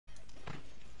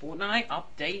Fortnite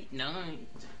update night.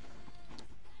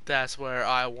 That's where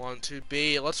I want to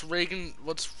be. Let's Reagan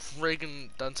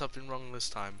done something wrong this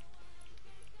time.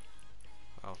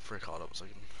 Oh, frick, hold up a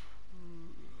second.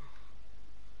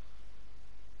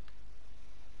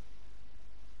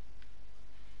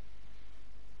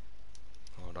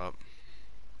 Hold up.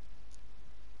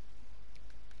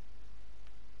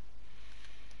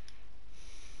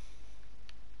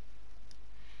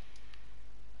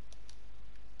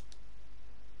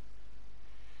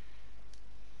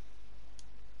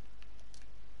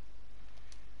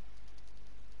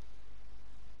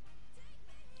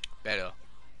 Better.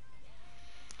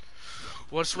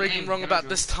 What's Reagan wrong about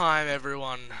this time,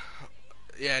 everyone?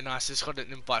 Yeah, nice. Just got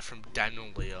an invite from Daniel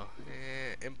Leo.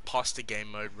 Imposter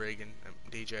game mode, Reagan,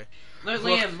 DJ. No,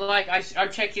 Liam, like, I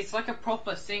checked, it's like a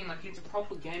proper thing, like, it's a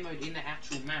proper game mode in the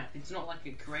actual map. It's not like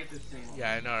a creative thing.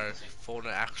 Yeah, I know.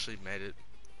 Fortnite actually made it.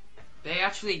 They're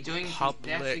actually doing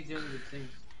good things.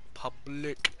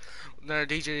 Public. No,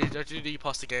 DJ, don't do the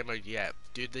imposter game mode yet.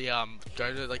 Do the,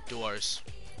 go to, like, duos.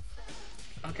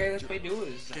 Okay, let's play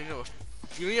duos. You're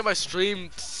gonna get my stream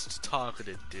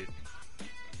targeted, dude.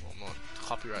 Well, not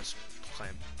copyright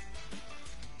claim.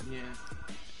 Yeah.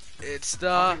 It's the.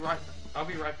 I'll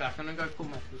be right back. I'm gonna go pull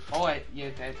my. Oh wait, yeah,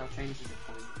 okay, I'll change it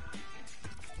for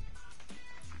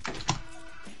you.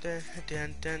 Dun,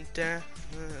 dun, dun, dun,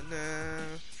 dun,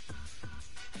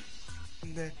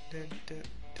 dun, dun, dun.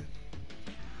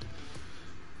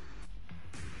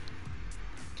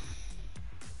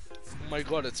 Oh my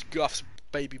god, it's Guff's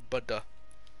baby brother.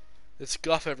 It's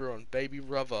Guff, everyone. Baby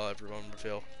brother, everyone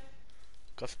reveal.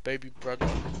 Guff, baby brother.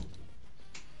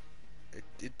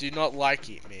 It do not like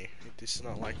me. It does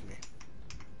not like me.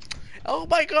 Oh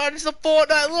my god, it's a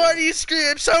Fortnite loading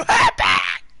screen. I'm so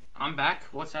happy! I'm back.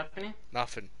 What's happening?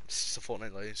 Nothing. It's just a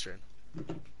Fortnite loading screen.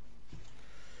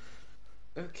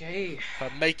 Okay.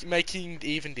 Making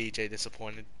even DJ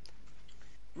disappointed.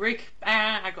 Rick,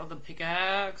 I got the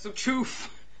pickaxe of truth.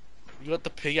 You got the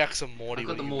pickaxe of Morty. I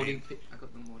got the Morty. I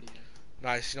got the Morty.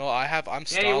 Nice. You know what? I'm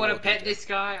Star. Yeah, you want to pet this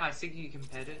guy? I think you can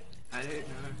pet it. I don't know.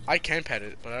 I can pet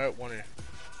it, but I don't want to.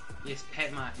 Yes, pet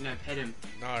him.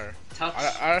 No. Touch.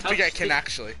 I don't think I can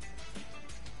actually.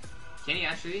 Can you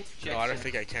actually? No, I don't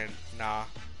think I can. Nah.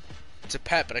 It's a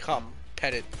pet, but I can't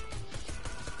pet it.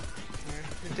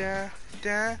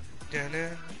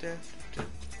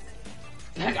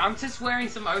 I'm just wearing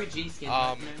some OG skin. No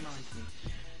mind me.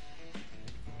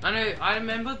 I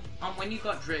remember when you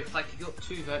got Drift, like you got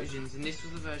 2 versions, and this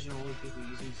was the version all the people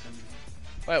using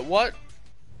somewhere. Wait, what?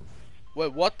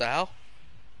 Wait, what the hell?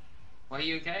 Are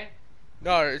you okay?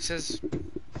 No, it says...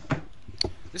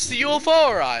 It's the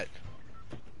UFO, right?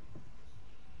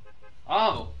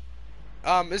 Oh.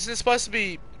 Isn't it supposed to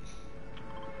be...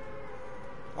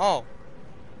 Oh.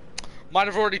 Might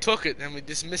have already took it, and we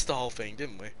just missed the whole thing,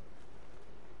 didn't we?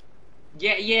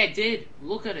 Yeah, it did.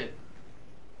 Look at it.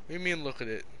 What do you mean, look at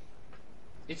it?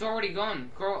 It's already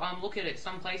gone. Girl, look at it.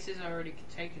 Some places are already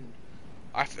taken.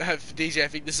 DJ, I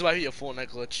think this might be a Fortnite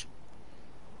glitch.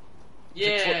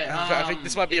 Yeah, I think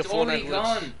this might be a Fortnite glitch.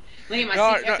 Gone. Liam,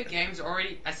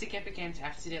 I think Epic Games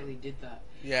accidentally did that.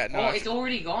 Yeah, no. Oh, it's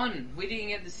already gone. We didn't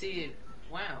get to see it.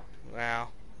 Wow. Wow.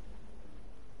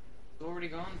 It's already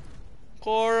gone.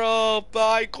 Coral,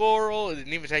 bye Coral. It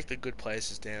didn't even take the good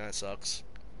places, damn, that sucks.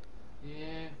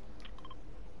 Yeah.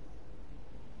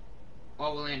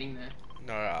 Oh, we're landing there.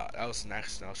 No, that was an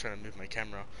accident. I was trying to move my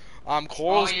camera.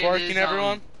 Coral's broken,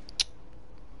 everyone.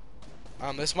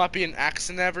 This might be an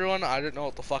accident, everyone. I don't know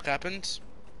what the fuck happened.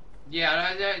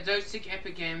 Yeah, I don't think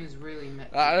Epic Games really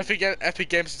met. I don't think Epic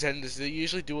Games intended this. They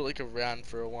usually do it like around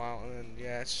for a while, and then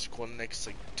yeah, it's just gone the next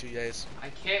like 2 days. I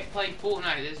can't play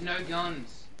Fortnite. There's no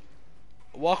guns.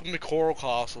 Welcome to Coral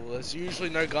Castle. There's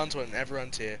usually no guns when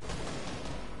everyone's here.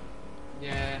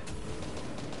 Yeah.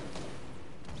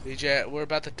 DJ, we're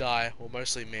about to die. Well,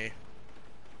 mostly me.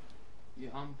 Yeah,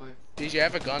 I'm both. DJ,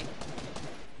 have a gun?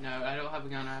 No, I don't have a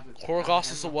gun. I have a. Coral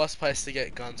Castle is the worst place to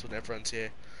get guns when everyone's here.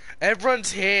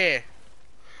 Everyone's here.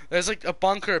 There's like a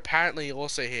bunker apparently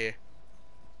also here.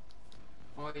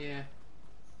 Oh yeah.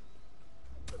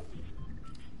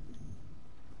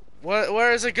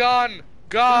 Where is a gun?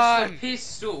 Gun! Just a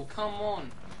pistol. Come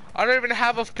on. I don't even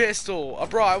have a pistol.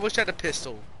 Bro, I wish I had a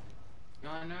pistol.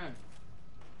 I know.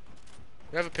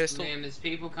 You have a pistol? Liam, there's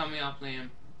people coming up, Liam.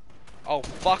 Oh,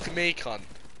 fuck me, cunt.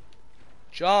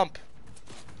 Jump.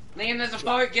 Liam, there's a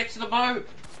boat. Get to the boat.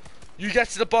 You get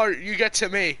to the boat. You get to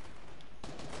me.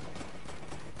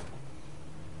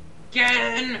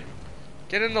 Get in.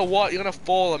 Get in the what? You're gonna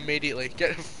fall immediately.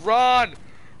 Run!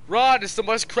 Run! It's the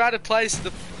most crowded place in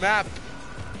the map.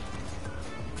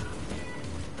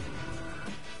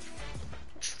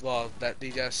 well, that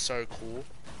DJ is so cool.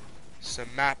 So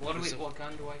map. What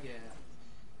gun do I get?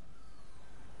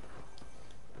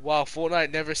 Wow,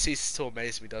 Fortnite never ceases to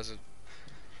amaze me, does it?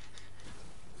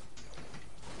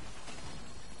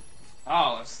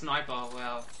 Oh, a sniper.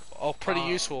 Well. Oh, pretty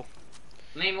useful.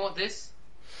 Name what this?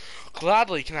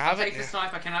 Gladly, can I have I'll it? take the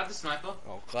sniper. Can I have the sniper?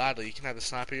 Oh, gladly, you can have the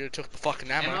sniper. You took the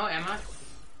fucking ammo. Ammo?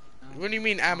 What do you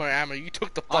mean ammo? You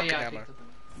took the fucking ammo. I picked up ammo.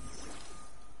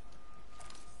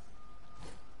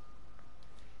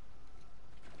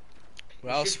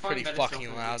 Well, that was pretty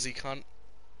fucking lousy, cunt.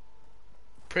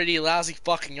 Pretty lousy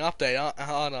fucking update,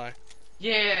 aren't I?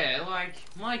 Yeah, like,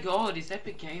 my god, is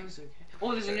Epic Games okay?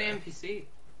 Oh, there's a new NPC.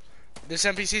 This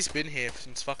NPC's been here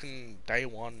since fucking day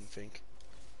one, I think.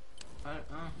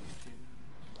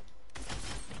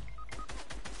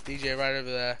 DJ right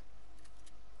over there.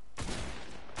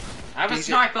 I have a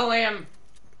sniper, Liam!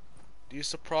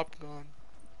 Use the prop gun.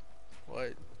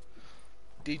 What?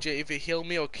 DJ, either heal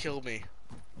me or kill me.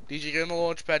 DJ, get on the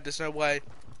launch pad, there's no way.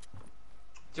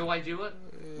 Do I do it?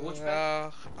 Launch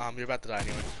pad? You're about to die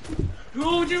anyway.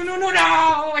 No,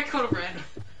 I could have ran.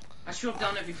 I should have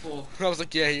done it before. I was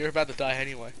like, yeah, you're about to die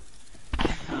anyway.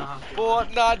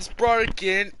 Fortnite's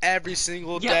broken every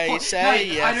single day. Say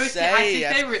yes, say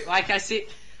yes.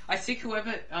 I think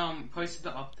whoever posted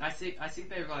the I think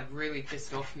they're like really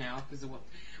pissed off now because of what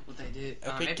they did.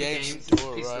 Epic Games is do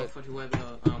it pissed right. off at whoever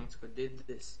did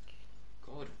this.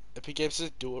 God. Epic Games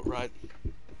says do it right.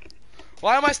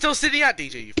 Why am I still sitting at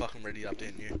DJ? You fucking ready up,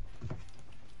 didn't you?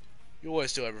 You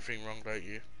always do everything wrong, don't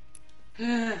you?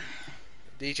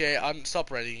 DJ, stop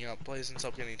readying up, please, and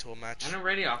stop getting into a match. I'm not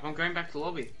ready up. I'm going back to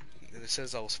lobby. And it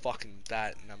says I was fucking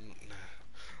that, and I'm.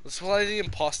 Let's play the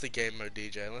imposter game mode,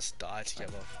 DJ. And let's die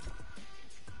together.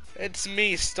 It's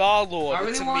me, Star-Lord. I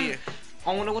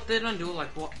wonder what they're gonna do. Like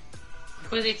what?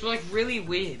 Because it's like really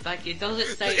weird. Like it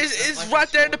doesn't say. It's like right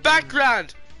there in the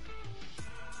background.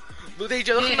 Look,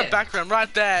 DJ, look in the background,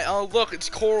 right there. Oh, look, it's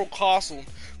Coral Castle.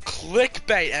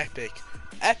 Clickbait, Epic.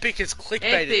 Epic is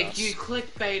clickbaited us. Epic, you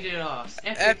clickbaited us.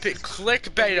 Epic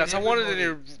clickbaited us. I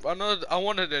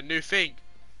wanted a new thing.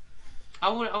 I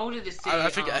wanted to see. I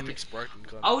think Epic's broken.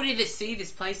 God. I wanted to see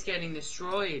this place getting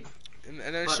destroyed. And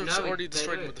then it's already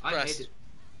destroyed with the press.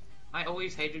 I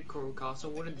always hated Coral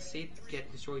Castle. I wanted to see it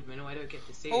get destroyed, but no, I don't get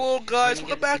to see it. Hello guys,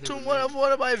 welcome back to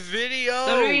one of my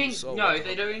videos.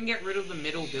 They don't even get rid of the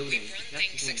middle building. That's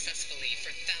the thing. Successfully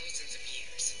for thousands of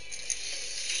years.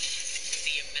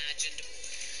 The imagined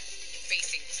order,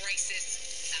 facing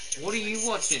crisis after What are you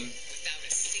watching? without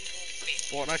a single big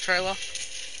Fortnite trailer.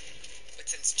 But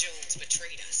since Jones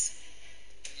betrayed us,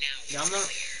 now Yeah,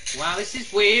 it's clear. wow, this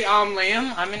is weird.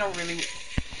 Liam, I'm in a really.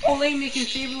 Oh, Liam, you can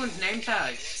see everyone's name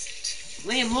tags.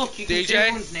 Liam, look, you can see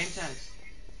everyone's name tags.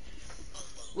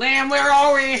 Liam, where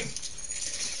are we?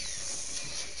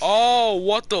 Oh,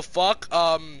 what the fuck?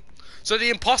 So the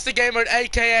imposter game mode,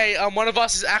 aka one of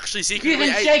us is actually secretly.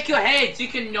 You can shake your heads. You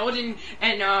can nod and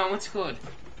what's it called?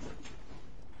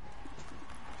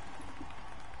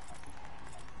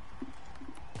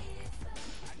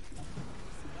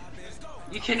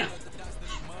 You can.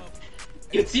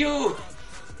 It's you.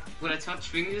 When I touch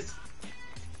fingers.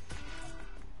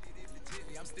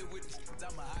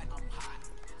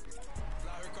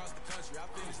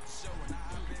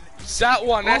 That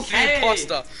one, that's the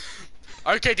imposter.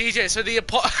 Okay, DJ, so the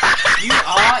imposter. You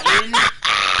are in.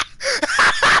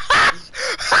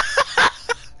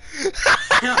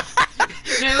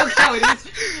 No, look how it is.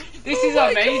 This is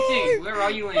amazing. Where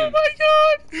are you in? Oh my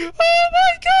god! Oh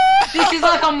my god! This is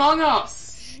like Among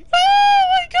Us. Oh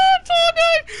my god,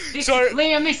 Fortnite!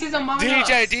 Liam, this is Among Us.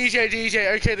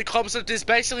 DJ. Okay, the concept is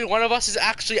basically one of us is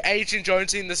actually Agent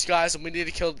Jonesy in disguise, and we need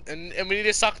to kill and we need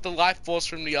to suck the life force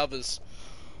from the others.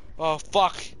 Oh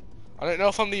fuck! I don't know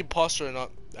if I'm the imposter or not.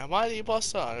 Am I the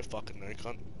imposter? I don't fucking know,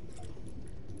 cunt.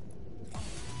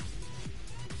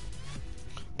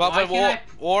 But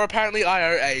or apparently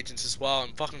IO agents as well,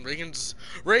 and fucking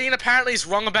Regan apparently is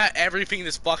wrong about everything in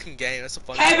this fucking game. That's a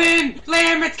funny. Kevin!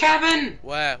 Liam, it's Kevin!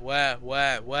 Where? Where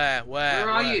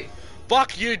are you?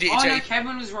 Fuck you, DJ. Oh no,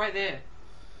 Kevin was right there.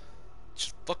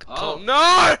 Just fucking tell him.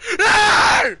 No!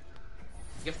 No!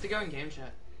 You have to go in game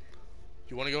chat.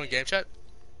 You want to go in game chat?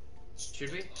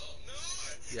 Should we?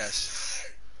 Yes.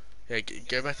 Yeah,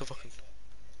 go back to fucking. You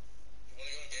want to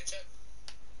go in game chat?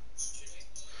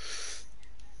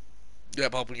 Yeah,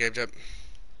 pop in game chat.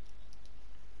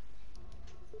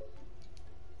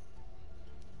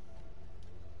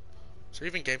 So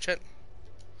even game chat?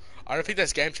 I don't think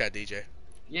that's game chat, DJ.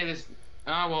 Yeah, there's.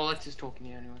 Oh well, let's just talk in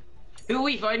here anyway. Who are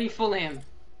we voting for, Liam?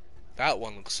 That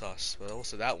one looks sus, but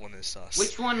also that one is sus.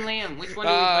 Which one, Liam? Which one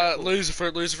are we voting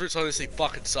for? Lucifer's honestly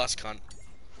fucking sus, cunt.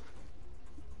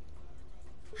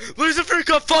 Lucifer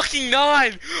got fucking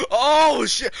 9! Oh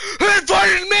shit! Who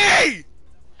voted me?!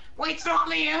 Wait, it's not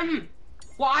Liam!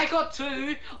 Well, I got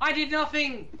 2. I did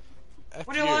nothing. F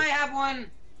What do you. I have 1?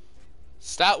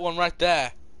 It's that one right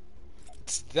there.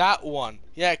 It's that one.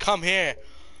 Yeah, come here.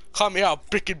 Come here, I'll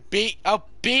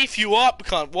beef you up,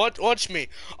 cunt. Watch me.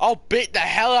 I'll beat the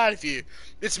hell out of you.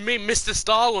 It's me, Mr.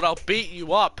 Starlord, I'll beat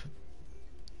you up.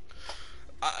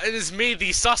 It is me,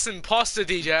 the sus imposter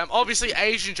DJ. I'm obviously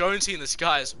Agent Jonesy in the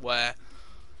skies.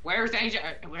 Where's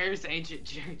Agent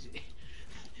Jonesy?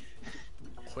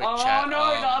 Quick Oh chat.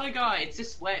 no, the other guy. It's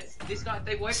just Wes. This guy,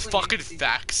 they work It's for fucking him.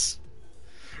 facts.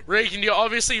 Regan, you're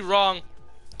obviously wrong.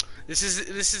 This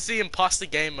is the imposter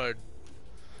game mode.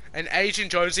 And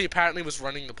Agent Jonesy apparently was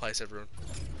running the place, everyone.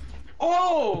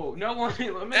 Oh, no one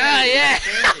eliminated. Ah, yeah.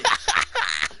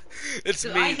 It's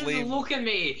The me, eyes doesn't Liam. look at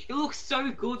me. It looks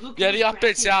so good. Look Yeah, at the his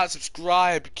update's graphics. out.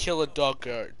 Subscribe, kill a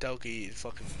doggy,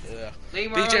 fucking.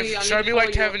 Liam, where are you? DJ, I show need me to where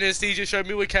follow Kevin is. DJ, show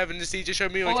me where Kevin is. DJ, show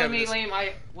me where Follow Kevin me, is.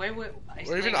 Liam. Where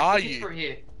even Liam, are I think it's you? for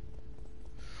here.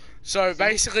 So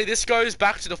basically, this goes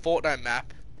back to the Fortnite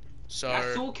map. So.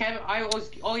 I saw Kevin.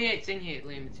 Oh yeah, it's in here,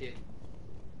 Liam. It's here.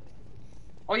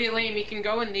 Oh yeah, Liam. You can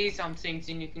go in these things,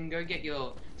 and you can go get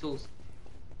your tools.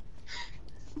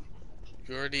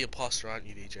 You're already a imposter, aren't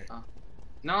you, DJ?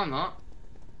 No, I'm not.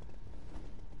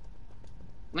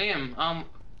 Liam.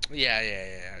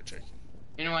 Yeah. I'm joking.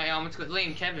 Anyway, it's good.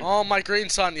 Liam, Kevin. Oh, my green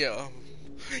sun, yeah.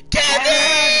 Kevin!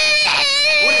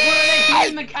 What are they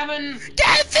doing, the Kevin?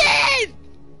 Kevin!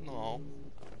 No.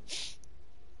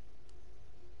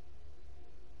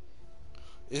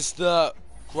 Is the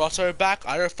grotto back?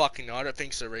 I don't fucking know. I don't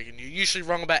think so, Regan. You're usually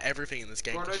wrong about everything in this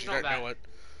game because Grotto's you not don't know back. it.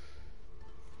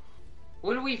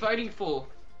 What are we voting for?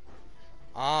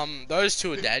 Those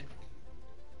two are dead.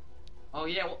 Oh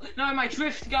yeah, well, no, my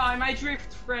drift guy, my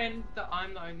drift friend.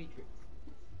 I'm the only drift.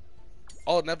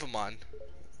 Oh, never mind.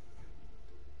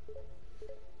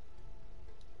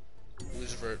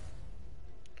 Lucifer.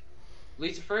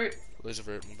 Lucifer.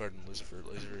 Lucifer. I'm voting Lucifer.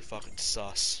 Lucifer fucking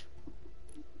sus.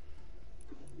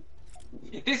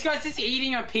 This guy's just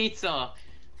eating a pizza.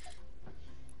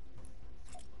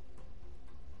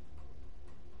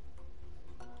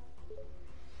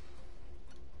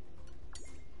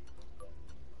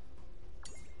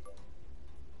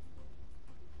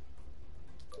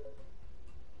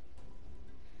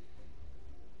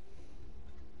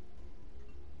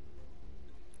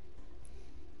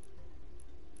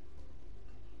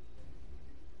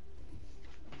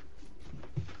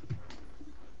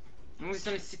 I'm just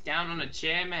gonna sit down on a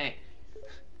chair, mate.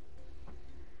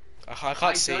 I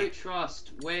can't see. I don't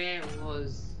trust. Where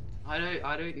was? I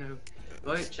don't know.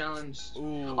 Vote challenge.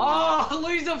 Ooh. Oh,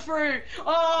 loser fruit.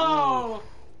 Oh.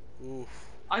 Oof.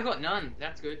 I got none.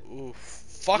 That's good. Oof.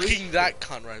 Fucking that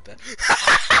cunt right there.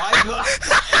 I got.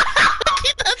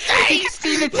 The face!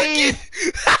 See the teeth.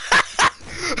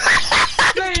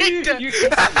 He kicked her! You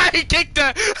kicked him. He kicked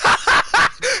her!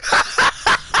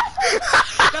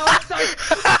 That was so.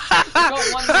 I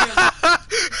got one Liam.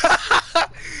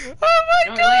 Oh my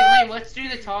No, god! Liam, let's do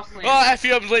the task, Liam. Oh, F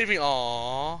you, I'm leaving.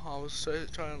 Aww, I was so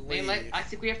trying to leave. Liam, I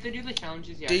think we have to do the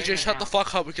challenges. Yeah. I don't know DJ, shut the how.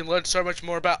 fuck up. We can learn so much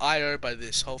more about IO by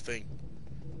this whole thing.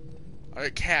 I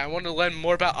don't care. I want to learn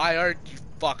more about IO, you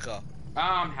fucker.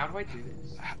 How do I do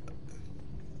this?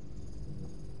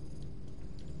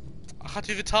 I can't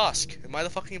do the task. Am I the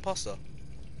fucking imposter?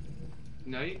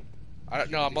 No. I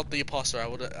don't know. I'm not the imposter. I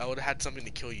would have had something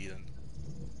to kill you then.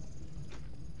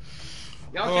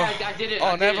 Yeah, okay, I did it. Oh,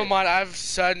 I did never it. mind. I have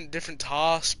certain different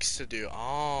tasks to do.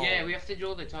 Oh. Yeah, we have to do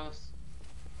all the tasks.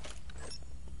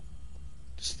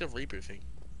 Just the reboot thing.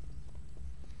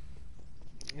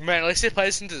 Man, at least they play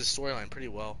this into the storyline pretty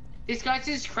well. This guy's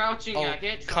just crouching. Oh, I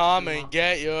can't trust come him, and huh?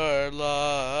 get. get your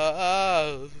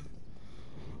love.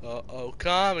 Oh,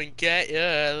 come and get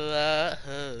your love.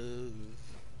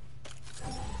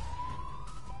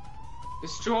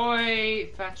 Destroy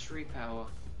factory power.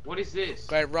 What is this?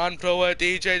 Great, run to it,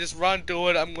 DJ. Just run to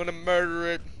it. I'm gonna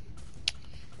murder it.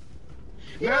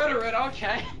 Murder it.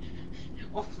 Okay.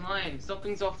 Offline.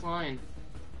 Something's offline.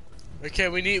 Okay,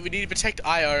 we need to protect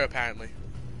IO apparently.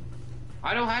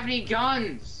 I don't have any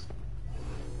guns.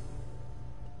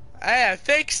 Hey, I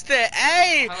fixed it.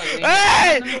 Hey, Hello,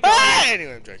 hey, Nathan. hey.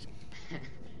 Anyway, I'm joking.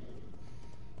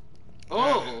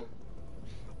 Oh.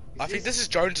 I think this is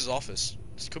Jones's office.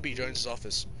 This could be Jones's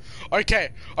office.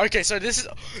 Okay, so this is.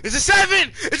 It's a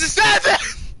 7. It's a 7.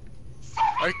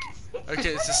 Okay,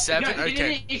 it's a 7. No,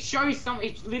 Okay. it shows some.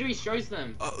 It literally shows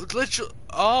them. Literally.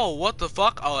 Oh, what the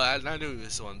fuck? Oh, I knew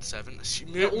this one 7.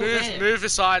 They're all there. Move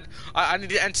aside. I need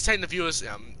to entertain the viewers.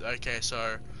 Okay,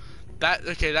 so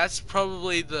that's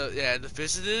probably the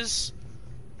visitors.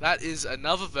 That is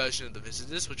another version of the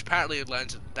visitors, which apparently it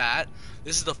learns that.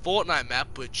 This is the Fortnite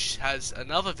map, which has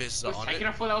another visitor on it.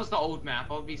 I thought that was the old map.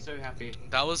 I would be so happy.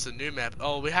 That was the new map.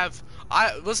 Oh, we have.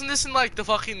 Wasn't this in like the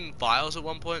fucking files at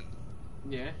one point?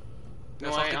 Yeah. The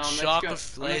No, fucking shark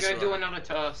with I'm laser. gonna go do another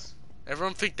toss.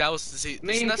 Everyone think that was the seat.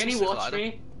 Liam, can you watch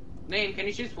me? Liam, can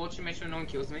you just watch and make sure no one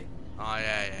kills me? Oh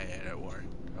yeah. Don't worry.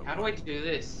 How do I do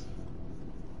this?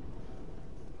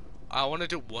 I want to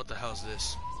do. What the hell is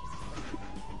this?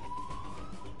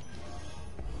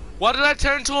 Why did I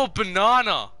turn into a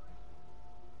banana?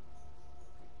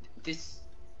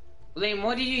 Liam,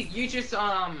 what did you just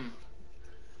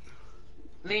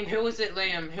Liam, who was it,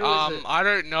 Liam? Who was it? I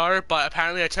don't know, but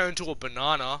apparently I turned into a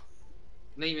banana.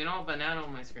 Liam, you're not a banana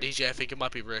on my screen. DJ, I think it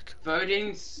might be Rick.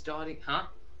 Voting starting, huh?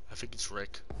 I think it's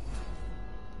Rick.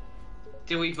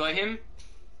 Do we vote him?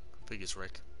 I think it's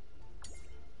Rick.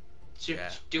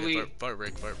 Do we vote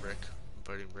Rick? Vote Rick. I'm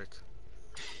voting Rick.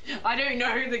 I don't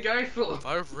know who to go for.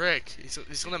 Vote Rick. He's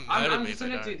gonna murder me. I'm just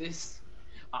gonna do this.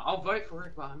 I'll vote for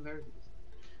Rick, but I'm very.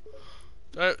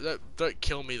 Don't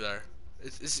kill me though.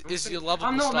 Is your lovable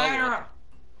I'm not Star Lord. murderer.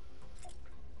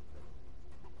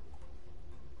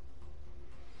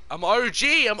 I'm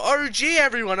OG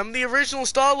everyone. I'm the original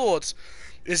Star Lords.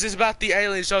 This is about the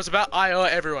aliens, so it's about IO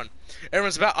everyone.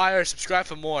 Everyone's about IO. Subscribe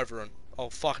for more, everyone. Oh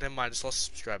fuck, never mind. I just lost a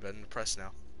subscriber. I'm depressed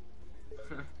now.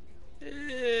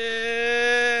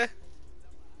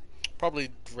 Probably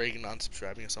Reagan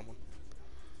unsubscribing or someone.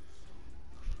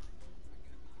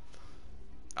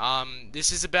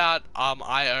 This is about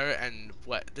IO and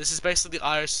what? This is basically the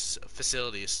IO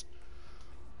facilities.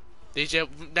 DJ,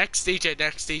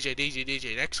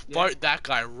 next, vote that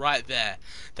guy right there.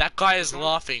 That guy is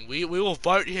laughing. We will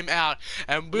vote him out,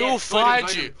 and we will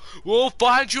find you. We'll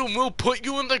find you, and we'll put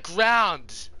you on the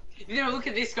ground. You know, look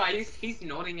at this guy. He's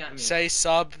nodding at me. Say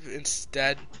sub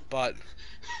instead, but.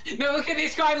 No, look at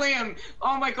this guy, Liam.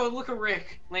 Oh my God, look at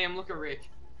Rick. Liam, look at Rick.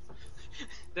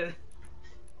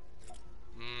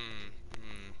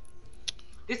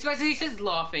 This guy, he's just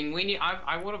laughing.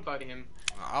 I want to vote him.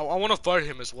 I want to vote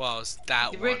him as well as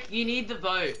that Rick, one. you need the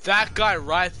vote. That guy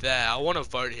right there. I want to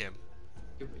vote him.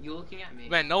 You're looking at me.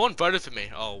 Man, no one voted for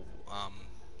me. Oh,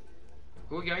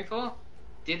 Who are we going for?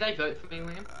 Did they vote for me,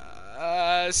 Liam?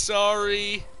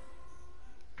 Sorry.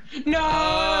 No!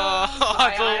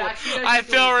 I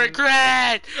feel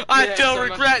regret. I feel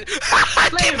regret.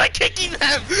 Keep on kicking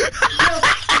them.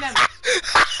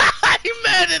 You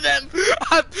murdered them.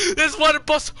 There's one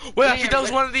imposter. Wait, I think that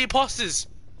was one of the imposters.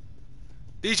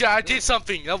 DJ, I did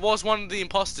something. That was one of the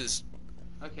imposters.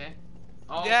 Okay.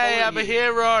 Yeah, I'm a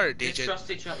hero. DJ.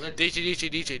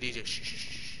 DJ.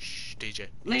 Shh, DJ.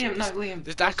 Liam, no, Liam.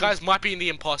 That guy might be the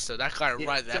imposter. That guy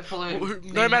right there. No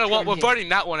Liam, matter what, we're voting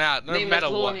that one out. No matter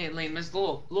what. Liam, there's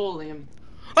law, Liam.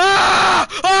 I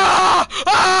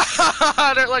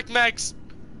don't like Max.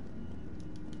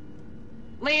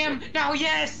 Liam, no,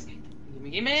 yes.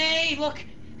 Gimme, look.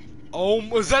 Oh,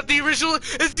 is that the original?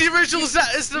 It's the original.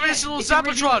 It's the original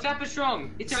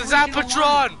Zapatron. It's the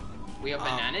Zapatron. We have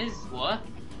bananas. What?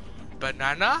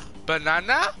 Banana.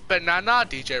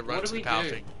 DJ, run to the power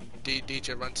thing.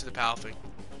 DJ, run to the power thing.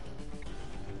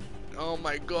 Oh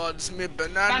my God, it's me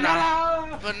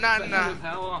banana.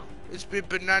 Banana. It's me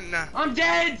banana. I'm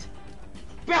dead.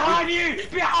 Behind you.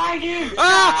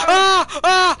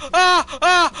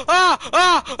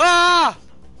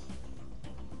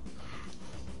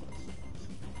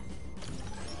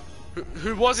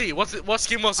 Who was he? What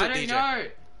skin was it, DJ? I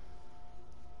don't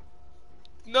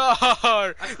No!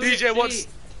 know. DJ, what's...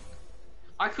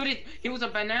 I couldn't... He was a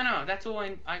banana. That's all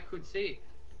I could see.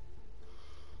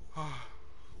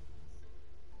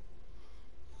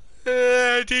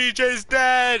 DJ's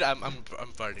dead! I'm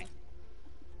voting.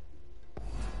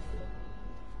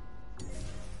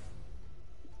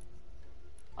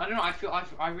 I don't know.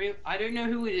 I don't know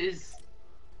who it is.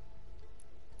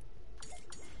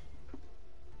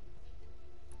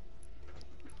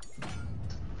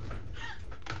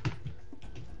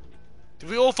 Did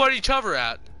we all vote each other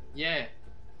out? Yeah.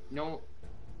 No.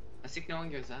 I think no one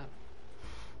goes out.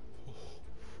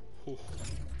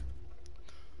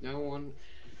 No one.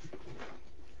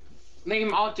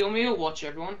 Liam, do you want me to watch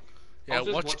everyone? Yeah,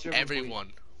 watch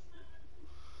everyone.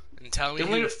 And tell me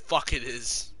who the fuck it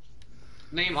is.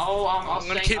 Liam, I'm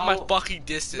gonna keep my fucking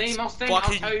distance. Liam, I'll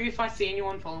tell you if I see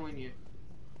anyone following you.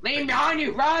 Liam, behind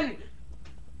you, run!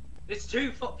 There's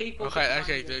 2 people.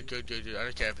 Okay, good. I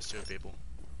don't care if it's 2 people.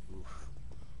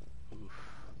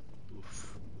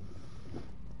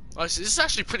 Oh, this is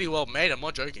actually pretty well made. I'm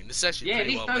not joking. This is actually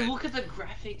pretty well made. Look at the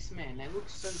graphics, man. They look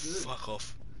so good. Fuck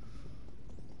off.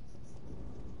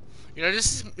 You know,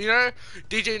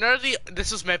 DJ,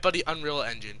 this was made by the Unreal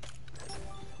Engine.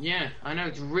 Yeah, I know,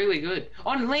 it's really good.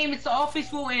 Oh, Liam, it's the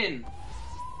office we're in!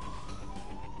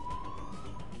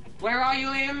 Where are you,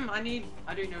 Liam?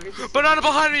 I don't know. Banana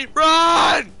behind me!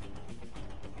 Run!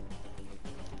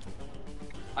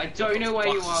 I don't know where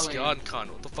you are, Liam. Liam. Cunt.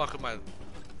 What the fuck am I?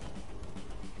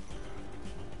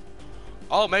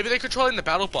 Oh, maybe they're controlling the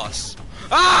battle bus.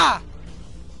 Ah!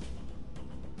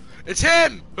 It's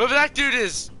him! Whoever that dude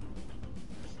is!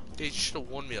 Dude, you should have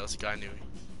warned me that was a guy I knew.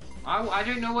 I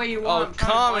don't know where you are. Oh, I'm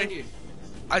trying to find you.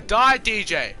 I died,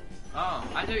 DJ. Oh,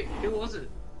 who was it?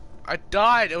 I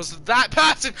died. It was that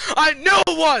person. I knew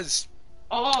it was.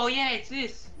 Oh yeah, it's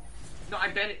this. No, I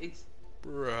bet it's.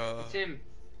 Bruh. It's him.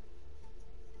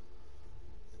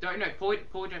 Don't know.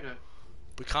 Point. Don't know.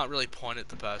 We can't really point at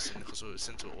the person because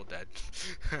since we're all dead.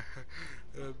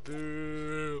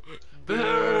 Boo.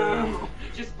 Boo.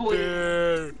 Just point.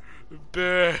 Boo.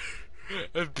 Boo.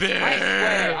 Boo.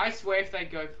 I swear, if they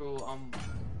go for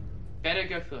better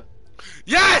go for.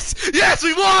 Yes! Yes,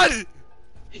 we won!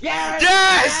 Yes!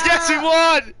 Yes! Yes, we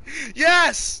won!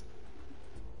 Yes!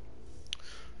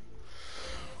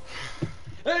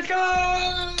 Let's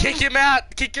go! Kick him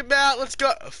out! Kick him out! Let's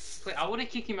go! Wait, I want to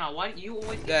kick him out. Why do you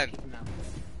always Then. kick him out?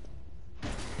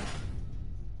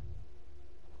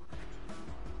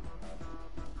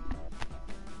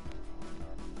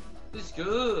 This is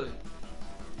good.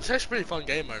 It's actually a pretty fun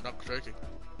game mode, not joking.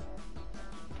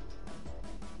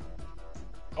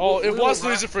 Oh, it was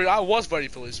loser fruit. I was ready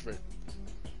for loser fruit.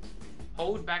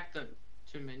 Hold back the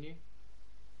menu.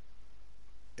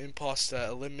 Imposter,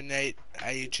 eliminate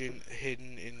agent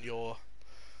hidden in your.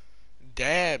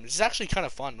 Damn, this is actually kind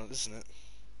of fun, isn't it?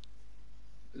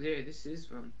 Yeah, this is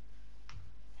fun.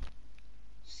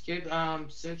 Skip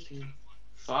searching.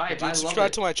 5. Dude, I love subscribe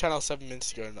it. to my channel 7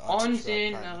 minutes ago. And On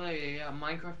in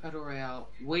Minecraft Battle Royale.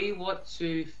 We want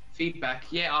to feedback.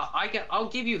 Yeah, I'll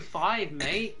give you 5,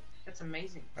 mate. That's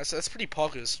amazing. That's pretty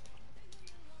poggers.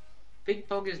 Big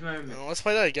poggers moment. Oh, let's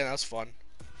play that again. That was fun.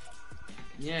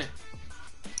 Yeah.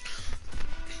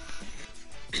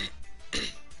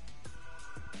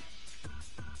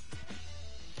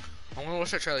 I want to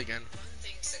watch that trailer again.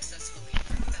 Hunting successfully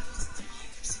for thousands of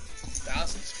years.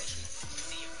 Thousands,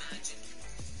 The imagined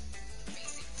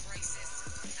facing crisis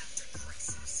after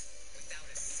crisis without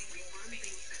a single thing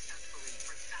successfully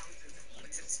for thousands of years.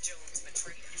 But since Jones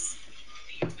betrayed us,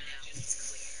 the imagine's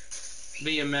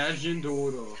clear. The imagined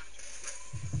order.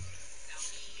 Now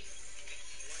he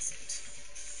wasn't working.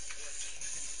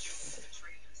 Jones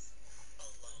betrayed us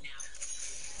alone. Now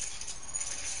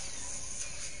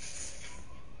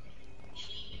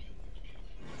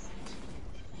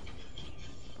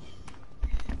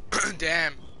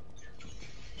Damn.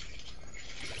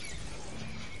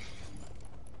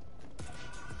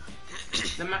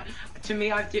 To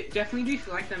me, I definitely do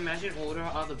feel like the Imagined Order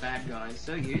are the bad guys.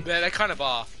 So you? Yeah, they kind of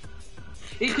are.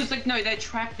 Because like no, they're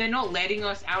trapped. They're not letting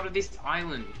us out of this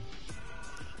island.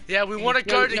 Yeah, we want to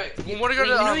go to. We want to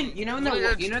go to. You know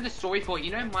the story for it.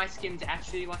 You know my skin's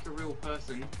actually like a real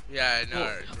person. Yeah, no.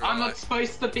 Well, I'm not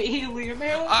supposed to be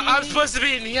Liam. I'm supposed to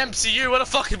be in the MCU. What the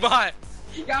fuck am I?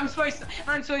 Yeah, I'm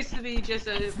supposed to be just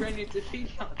a brand new defeat.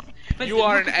 But You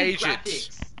are look an at the agent.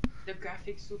 graphics. The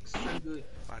graphics look so good.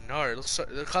 I know. It looks so,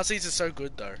 the cutscenes are so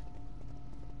good though.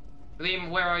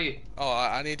 Liam, where are you? Oh,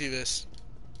 I need to do this.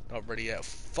 Not ready yet.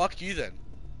 Fuck you then.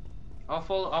 I'll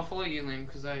follow you, Liam,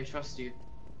 because I trust you.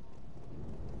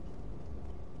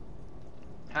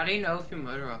 How do you know if you're a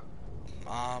murderer?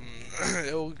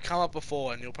 It will come up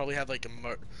before, and you'll probably have like a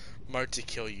mode to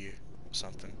kill you or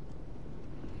something.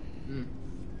 Hmm.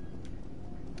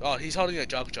 Oh, he's holding a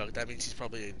jug. That means he's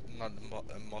probably not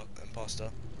an imposter.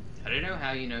 I don't know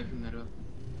how you know if you're a murderer.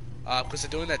 Because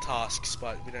they're doing their tasks,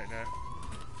 but we don't know.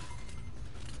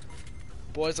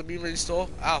 Boys, I'm being restore.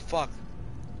 Ah, fuck.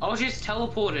 I was just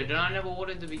teleported, and I never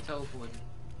wanted to be teleported.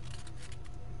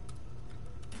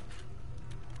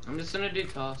 I'm just gonna do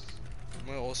tasks. I'm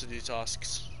gonna also do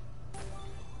tasks.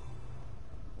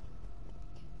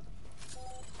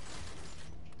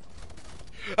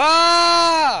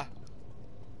 Ah!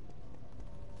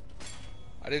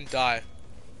 I didn't die.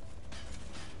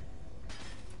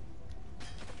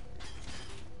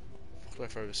 Fuck, I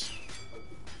froze.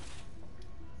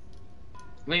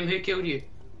 Liam, who killed you?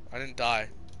 I didn't die.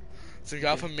 So the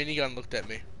guy with a minigun looked at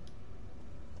me.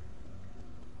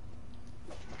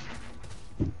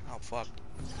 Oh fuck.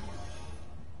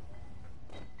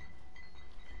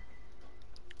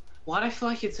 Why do I feel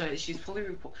like it's her? She's probably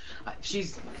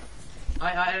she's.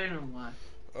 I don't know why.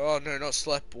 Oh no, not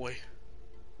Slap Boy.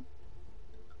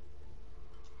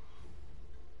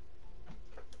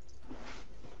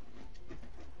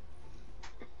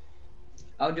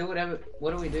 I'll do whatever.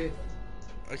 What do we do?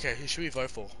 Okay, who should we vote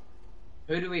for?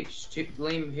 Who do we?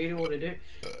 Liam, who do you want to do?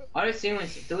 I don't see anyone.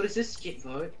 Dude, is this skip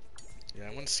vote? Yeah,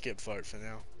 I'm gonna skip vote for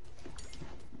now.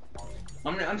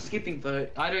 I'm skipping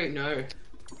vote. I don't know.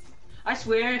 I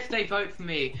swear if they vote for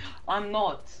me, I'm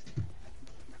not.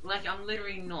 Like, I'm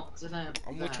literally not.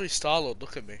 I'm literally Star-Lord,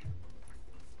 look at me.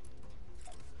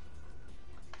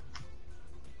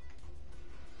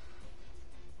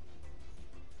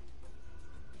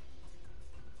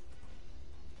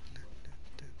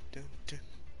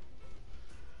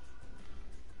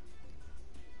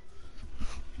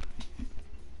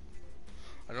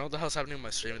 I don't know what the hell's happening in my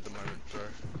stream at the moment, bro.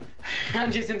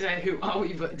 I'm just into who are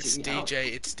we voting It's out?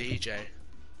 DJ, it's DJ.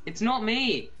 It's not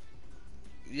me.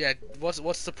 Yeah,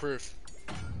 what's the proof?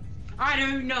 I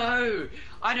don't know.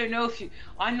 I don't know if you.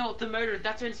 I'm not the murderer.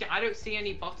 That's what I'm saying. I don't see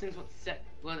any buttons.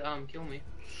 Kill me.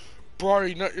 Bro,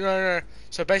 no.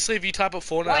 So basically, if you type up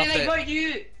Fortnite, Why did they vote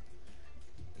you?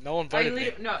 No one voted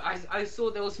me. No, I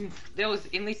saw there was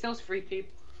at least there was free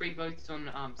votes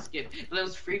on Skip. There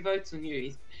was 3 votes on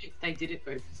you. They did it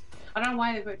vote. I don't know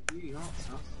why they voted you. You're not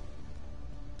sus.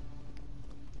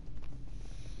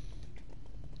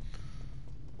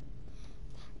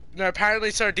 No,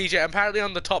 apparently, so DJ, apparently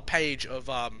on the top page of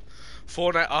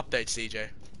Fortnite updates, DJ.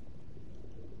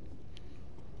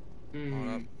 Hold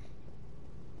up.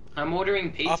 I'm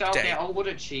ordering pizza. Update. Okay, I'll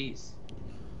order cheese.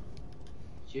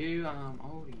 I'll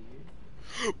order you.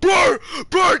 Bro,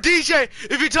 DJ,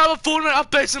 if you type up Fortnite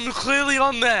updates, I'm clearly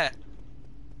on there.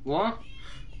 What?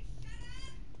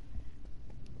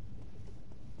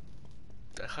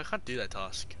 I can't do that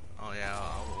task. Oh yeah,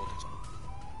 I'll order some.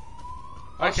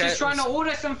 I was just trying to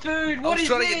order some food. What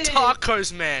is I was trying this? to get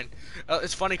tacos, man.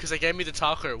 It's funny because they gave me the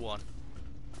taco one.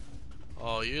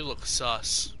 Oh, you look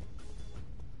sus.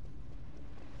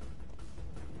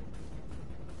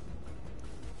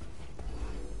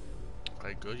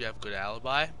 Okay, good. You have a good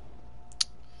alibi.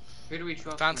 Who do we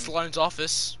trust? Found Stallone's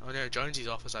office. Oh no, Jonesy's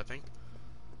office, I think.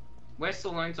 Where's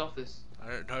Stallone's office? I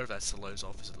don't know if that's Stallone's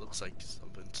office. It looks like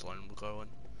something Stallone will go in.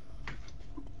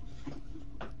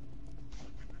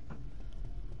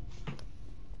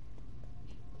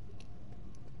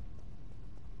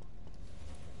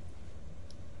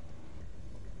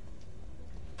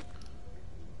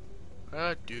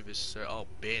 Do this, sir. Oh,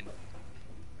 Ben.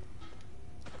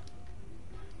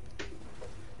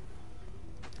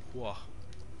 Whoa.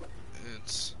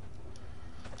 It's...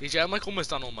 DJ, I'm like almost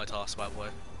done all my tasks, by the way.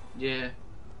 Yeah.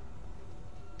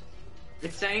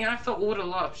 It's saying I have to order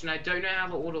lunch, and I don't know how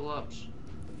to order lunch.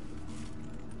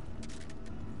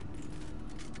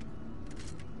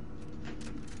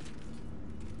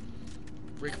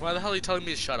 Rick, why the hell are you telling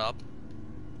me to shut up?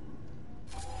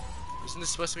 Isn't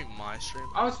this supposed to be my stream?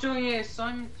 I was doing an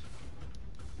assignment.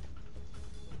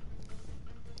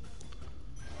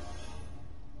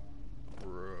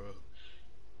 Bruh.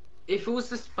 If it was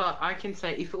this, but I can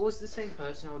say if it was the same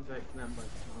person, I would vote for them. But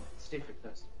no, it's a different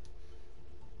person.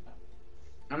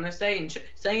 I'm gonna say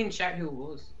in chat who it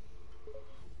was.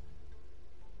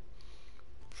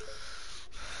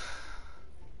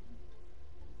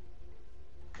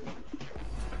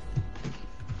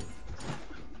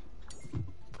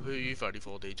 Who are you voting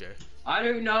for, DJ? I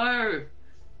don't know.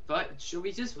 But should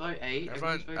we just vote 8?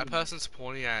 Everyone, that person's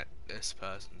pointing at this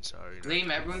person, so you know.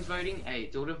 Liam, everyone's voting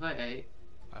 8. Daughter vote 8.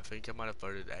 I think I might have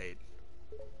voted 8.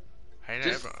 Hey, no,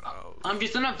 Just, everyone. Oh. I'm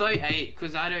just gonna vote 8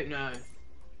 because I don't know.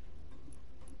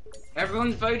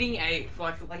 Everyone's voting 8, so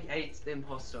I feel like 8's the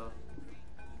imposter.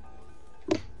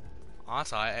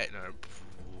 Aren't I? 8, no.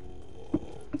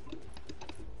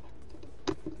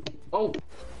 Oh!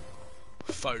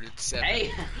 Voted 7.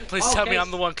 Hey! Please tell me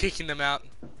I'm the one kicking them out.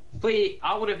 Please,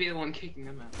 I would have been the one kicking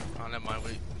them out. Oh, never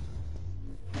mind.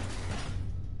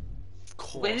 Of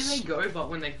course. Where do they go but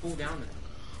when they fall down there?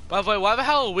 By the way, why the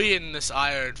hell are we in this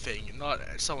iron thing and not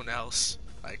someone else?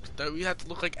 Like, don't we have to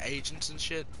look like agents and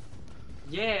shit?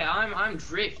 Yeah, I'm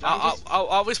Drift.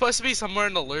 Are we supposed to be somewhere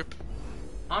in the loop?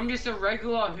 I'm just a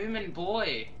regular human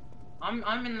boy. I'm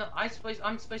supposed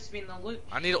to be in the loop.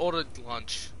 I need to order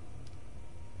lunch.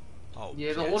 Oh,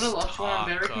 Yeah, the yes, order lunch one, I'm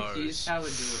very tacos. confused how we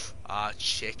do it.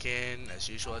 Chicken. As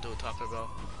usual, I do a Taco Bell.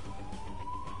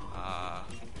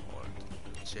 Or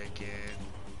chicken.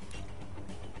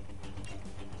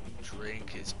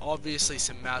 Drink is obviously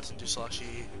some Mountain Dew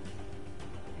slushy.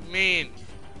 Mean.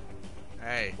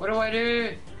 Hey. What do I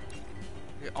do?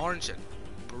 Yeah, orange and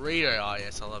burrito. Oh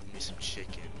yes, I love me some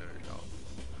chicken. No.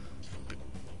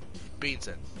 Beans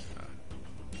and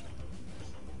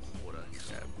water.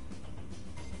 Yeah.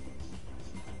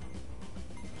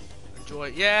 Enjoy.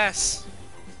 Yes.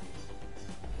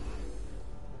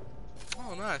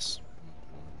 Oh, nice.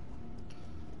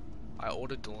 I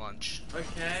ordered the lunch.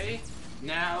 Okay.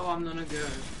 Now I'm gonna go.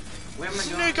 Where am I This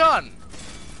is a going? new gun.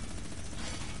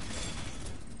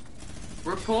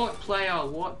 Report player.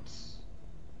 What?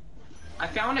 I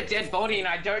found a dead body and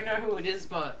I don't know who it is,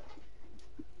 but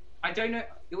I don't know.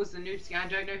 It was the noob scan. I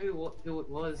don't know who it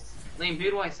was. Liam,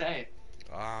 who do I say?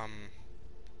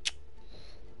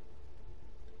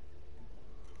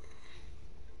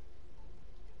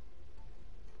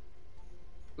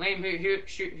 Liam,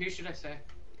 who should I say?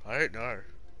 I don't know.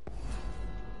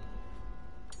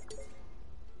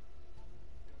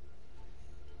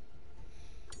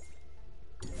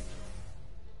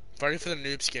 Voting for the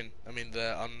noob skin. I mean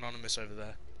the anonymous over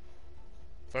there.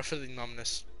 Vote for the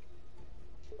anonymous.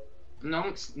 No,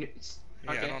 it's Yeah,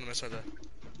 okay. anonymous over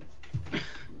there.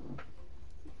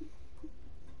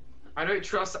 I don't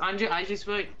trust Andrew. I just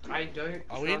feel like I don't.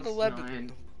 Are we in the lab?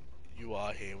 Nine. You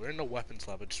are here. We're in the weapons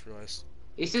lab. I just realized.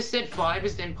 It's just said 5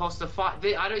 is the imposter.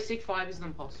 I don't see 5 is the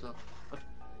imposter.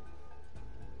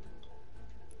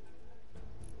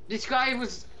 This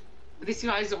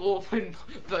guy's often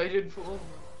voted for.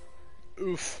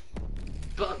 Oof.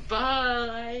 But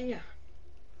bye.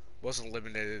 Wasn't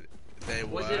eliminated. They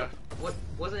were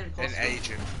Was it an imposter?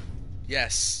 agent.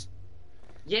 Yes.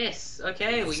 Yes.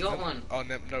 Okay, we got one. Oh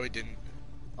no, we didn't.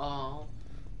 Oh.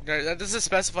 No, that doesn't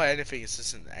specify anything. It's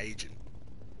just an agent.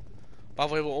 By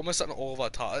the way, we're almost done all of our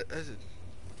tasks.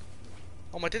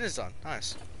 Oh, my dinner's done.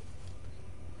 Nice.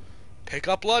 Pick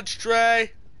up lunch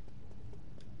tray.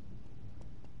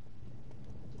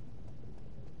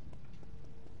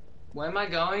 Where am I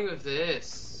going with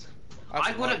this? Have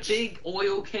I got lunch. a big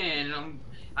oil can and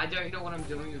I don't know what I'm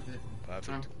doing with it.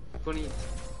 Perfect. Funny.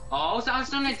 Oh, I was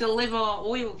trying to deliver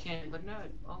oil can, but no.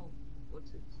 Oh,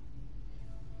 what's it?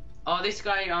 Oh, this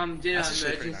guy did an That's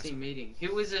actually pretty emergency nice. meeting.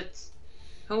 Who was it?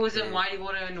 Who was it? Who? Why do you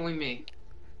want to annoy me?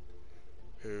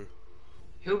 Who?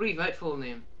 Who do we vote for,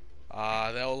 Liam?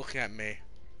 They're all looking at me.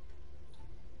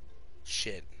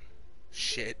 Shit.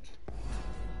 Shit.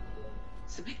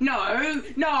 No,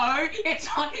 it's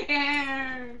not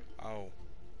here. Oh.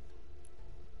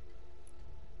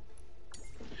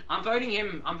 I'm voting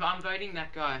him. I'm voting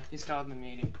that guy who started the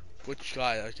meeting. Which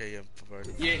guy? Okay, yeah, for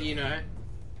voting. Yeah, you know.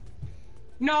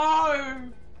 No,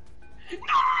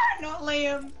 not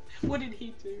Liam. What did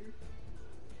he do?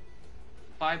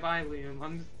 Bye, Liam.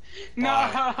 No.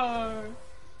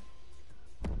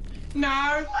 No,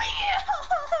 Liam.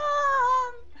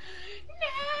 No.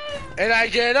 And I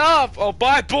get up! Oh,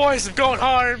 bye, boys! I'm going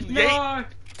home! Yeet. No.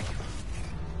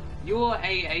 You're a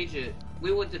agent.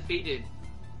 We were defeated.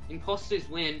 Imposters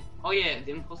win. Oh yeah,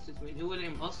 the imposters win. Who are the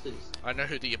imposters? I know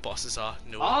who the bosses are.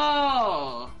 No.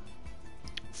 Oh.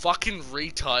 Fucking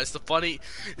retards.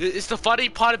 It's the funny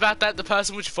part about that. The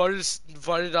person which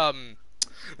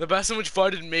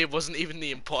voted me wasn't even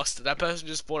the imposter. That person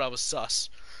just thought I was sus.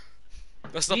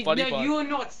 That's the funny part. You were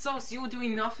not sus. You were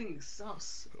doing nothing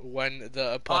sus. When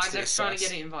the imposter is Isaac's sus. trying to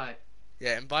get an invite.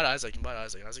 Yeah, invite Isaac.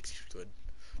 Isaac's good.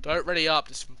 Don't ready up.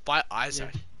 Just invite Isaac.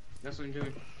 Yeah, that's what I'm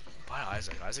doing. Invite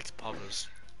Isaac. Isaac's poppers.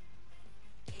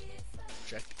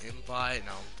 Check invite.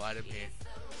 Now invite him here.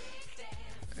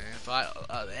 Invite.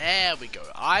 There we go.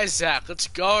 Isaac, let's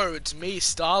go. It's me,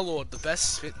 Star-Lord, the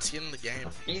best skin in the game.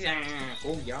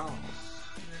 Oh yeah.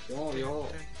 Yo.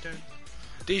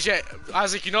 DJ,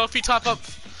 Isaac, you know if you type up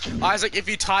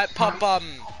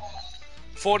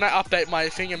Fortnite update, my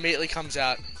thing immediately comes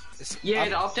out. Yeah,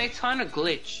 the update's kind of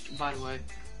glitched, by the way.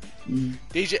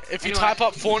 DJ, if you Anyway. type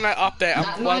up Fortnite update, That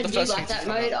I'm one of mode, the you first like things that to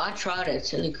come mode? up. I tried it,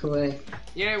 it's really cool.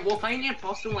 Yeah, we're playing the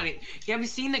imposter one. You ever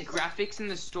seen the graphics in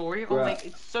the story? Oh, Right. like,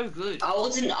 it's so good. I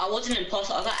wasn't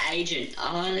imposter, I got agent.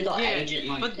 I only got Yeah, agent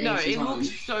like but no, easy it times.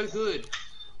 looks so good.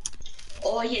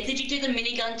 Oh yeah, did you do the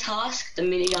minigun task? The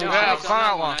minigun No, Yeah, I I've haven't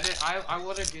done done that one. I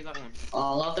want to do that one. Oh,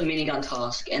 I love the minigun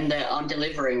task and the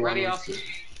delivery Ready one. up.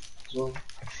 Well.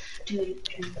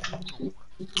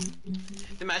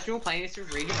 Imagine we're playing this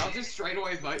with Regan. I'll just straight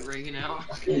away vote Regan out.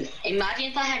 Imagine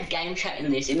if I had game chat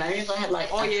in this. Imagine if I had like.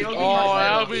 Oh, yeah, actually it'll be game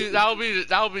nice. chat.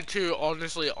 that would be too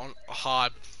honestly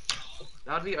hard.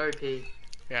 That'd be OP.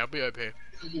 Yeah, it'd be OP.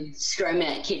 Screaming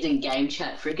at kids in game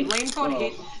chat, freaking. Lane got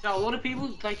hit. No, a lot of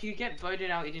people, like, you get voted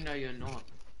out even though you're not.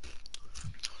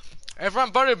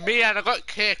 Everyone voted me and I got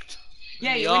kicked.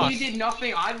 Yeah, In the when arse. you did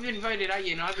nothing, I've been voted out,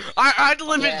 you know. I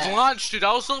delivered Yeah. lunch, dude.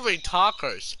 I was delivering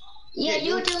tacos. Yeah,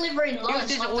 you were delivering lunch.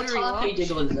 just Like the ordering taco lunch.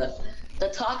 did was the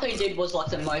taco did was like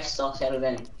the most stuff out of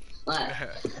them. Like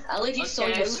at least you saw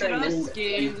Okay, your look stream at us, and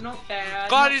skins, not bad.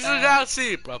 God, not he's bad. an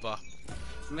LC, brother.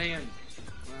 Man.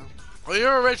 Well,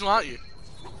 you're original, aren't you?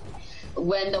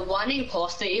 When the one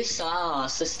imposter is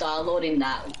SARS, the Star-Lord in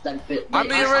that bit. I'm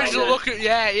the original. Look at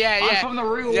yeah. I'm from the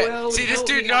real Yeah. world. See, this Help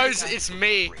dude me, knows Isaac. it's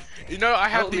me. You know I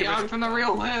have Help the me, I'm original. from the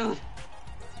real world.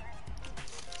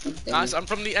 Nice, I'm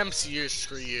from the MCU.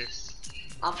 Screw you.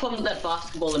 I'm from the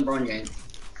basketball and LeBron James.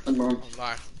 LeBron. Oh,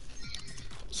 no.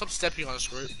 Stop stepping on a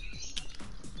screw.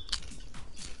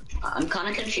 I'm kind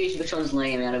of confused which one's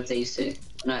Liam out of these two.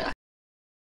 No,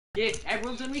 Yeah,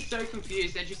 everyone's gonna be so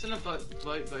confused. They're just gonna vote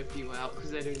both you out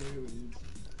because they don't know who it is.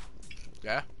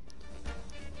 Yeah.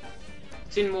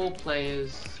 It's in more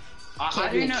players.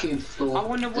 I don't know. I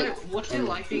wonder what's it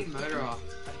like being murderer.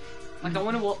 Like, I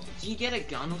wonder what. Do you get a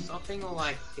gun or something, or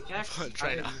like pickaxe?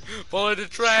 Trainer. Follow the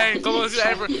train. Come on,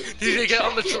 everyone. Did you get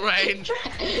on the train?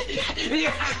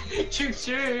 Yeah, choo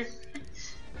choo.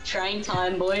 Train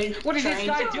time, boy. What is this Train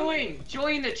guy time. doing?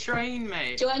 Join the train,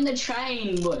 mate. Join the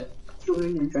train, boy.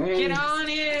 Join the train. Get on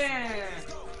here.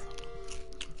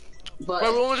 But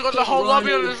Wait, we almost got the whole run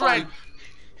lobby on the really train. fun.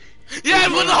 Yeah,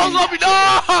 we got the whole lobby.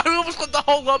 No, we almost got the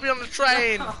whole lobby on the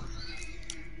train.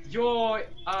 You're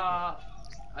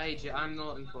AJ. I'm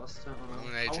not imposter. I'm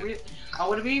an agent. I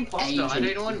would have been imposter. I Agent.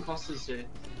 don't know what imposters do.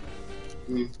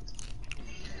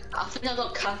 I think I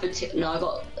got cafeteria. No, I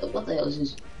got. What the hell is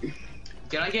this?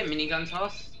 Did I get minigun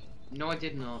toss? No, I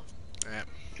did not. Yeah.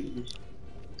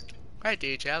 Hey,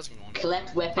 DJ, how's it going? Collect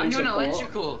I'm weapons. doing report.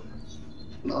 electrical.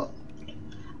 Oh.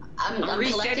 I'm I'm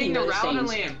resetting collecting the router,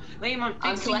 medicines. Liam. I'm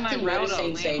I'm fixing my collecting router,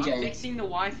 medicines, Liam. I'm AJ. fixing the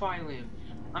Wi-Fi, Liam.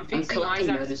 I'm fixing collecting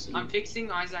Isaac's. medicines. I'm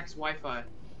fixing Isaac's Wi-Fi.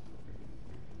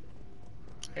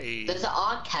 Hey. There's an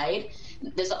arcade.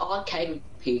 There's an arcade with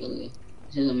people here.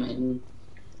 This is amazing.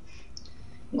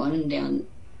 One down.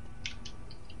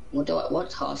 What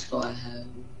task do I have?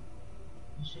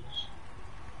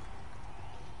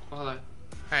 Hello.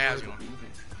 Hey, how's it going?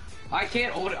 I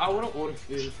can't order. I want to order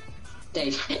food.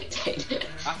 Dave.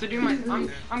 I have to do my.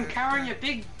 I'm carrying a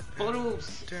big bottle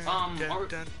of or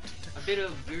a bit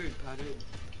of food. I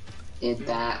do. Is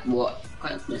that what?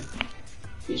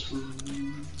 This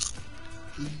one.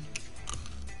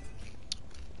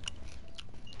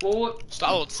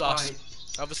 Star-Lord sauce.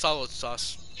 I have a Star-Lord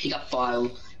sauce. Pick up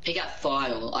file. Pick up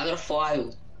file. I got a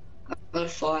file. I got a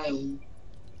file.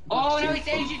 Oh no, it's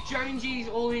Agent Jonesy's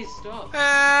all his stuff.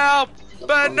 Help!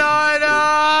 Banana!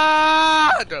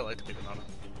 I don't like to be banana.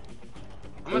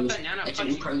 I'm a banana. Agent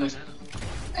punching in progress. banana.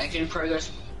 Agent in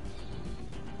progress.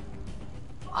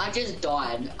 I just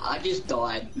died.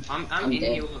 I'm in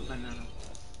dead. here with a banana.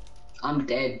 I'm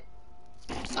dead.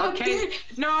 I'm Okay. dead.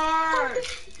 No!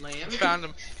 Liam, Found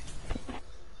him.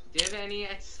 do you have any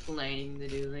explaining to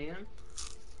do, Liam?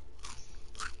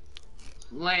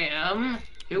 Liam?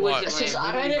 Who What? was It's it, just,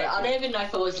 Liam? I don't even know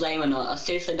if it was lame or not. I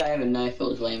seriously don't even know if it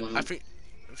was lame or I not. think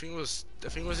it was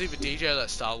either DJ or that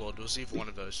Star-Lord. It was either one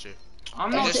of those two.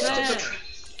 I'm not It's there. just-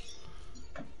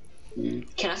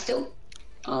 Can I still?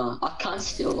 I can't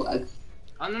still.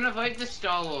 I'm gonna vote the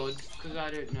Star-Lord, because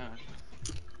I don't know.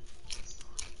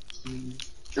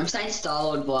 I'm saying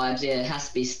Star-Lord vibes. Yeah, it has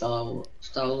to be Star-Lord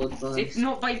vibes. It's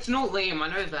not Liam, I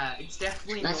know that. It's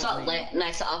definitely No, it's not. Liam. No,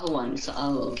 it's the other one. It's the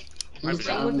other one. I It's the think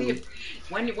other Would be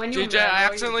one. when you're DJ, I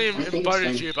accidentally I think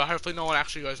voted so. you, but hopefully no one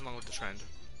actually goes along with the trend.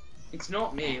 It's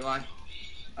not me, like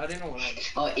I don't know what I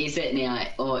Or is it now?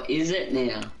 Or is it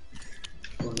now?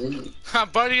 Or is it? I'm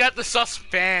voting at the sus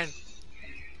fan.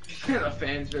 The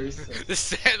fans very sick.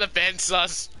 The fan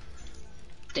sus.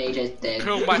 DJ's dead.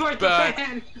 Kill my Vote the bird.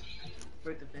 fan!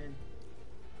 Vote the fan.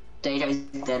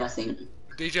 DJ's dead, I think.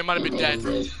 DJ might have been dead.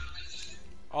 DJ's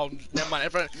Oh, never mind.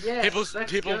 Everyone, Yes, let's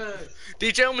people. go.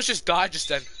 DJ almost just died just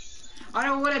then. I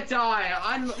don't want to die.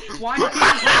 Why do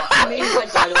I mean, people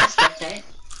if I died, let's spectate.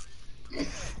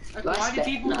 like, why do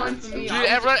people No, vote I'm for so- me? Dude, I'm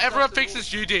everyone just thinks such a-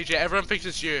 it's you, DJ. Everyone thinks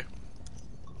it's you.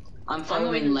 I'm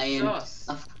following I'm Liam. sus.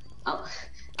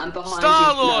 I'm behind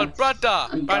Star-Lord, you. brother,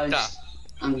 I'm brother. ghost.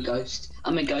 I'm ghost.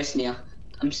 I'm a ghost now.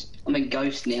 I'm a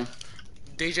ghost now.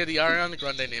 DJ, the Ariana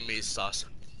Grande name is sus.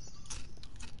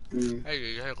 Mm.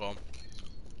 Hey, hey, go on.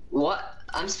 What?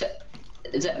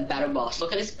 Is it battle boss?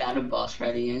 Look at this battle boss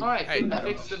right here. Alright, Hey. I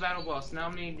fixed the battle boss. Now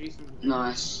I'm gonna do some.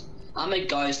 Nice. I'm a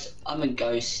ghost. I'm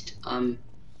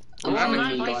Oh, I'm following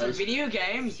gonna you play some guys. video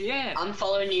games. Yeah. I'm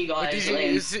following you Wait, guys.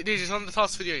 DJ, it's on the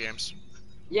task video games.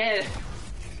 Yeah.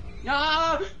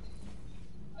 No.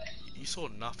 You saw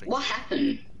nothing. What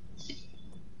happened?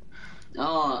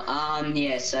 Oh,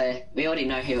 yeah, so we already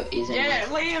know who it is Yeah,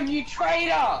 anyway. Liam, you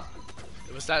traitor.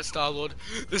 It was that Star-Lord.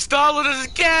 The Star-Lord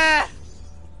doesn't care!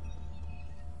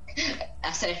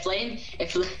 I said if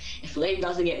Liam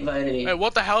doesn't get voted in. Wait,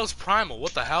 what the hell is Primal?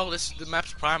 What the hell? The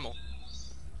map's Primal.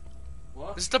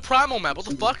 What? This is the Primal map, what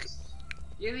the fuck?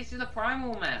 Yeah, this is a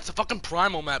primal map. It's a fucking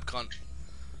primal map, cunt.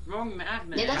 Wrong map,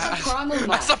 man. Yeah, that's a primal map.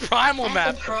 That's a primal That's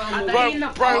map. a primal Are Bro, they in the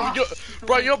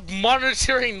past? you're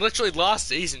monitoring literally last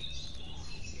season.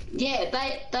 Yeah,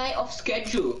 they off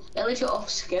schedule. They're literally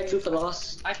off schedule for the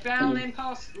last. I found them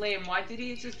past Liam. Why did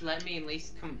he just let me at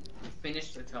least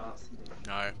finish the task?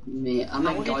 No. Yeah, I'm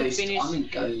I a wanted to ghost. finish I'm a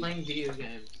ghost. playing video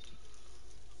games.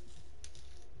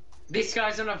 This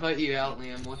guy's gonna vote you out,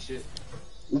 Liam. Watch it.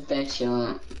 I bet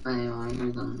you.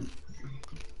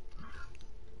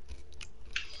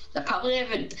 They probably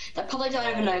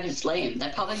don't even know if it's Liam. They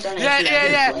probably don't even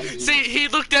know if it's Liam. See, he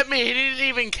looked at me. He didn't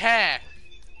even care.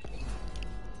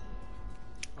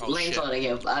 Oh, Liam's shit. not gonna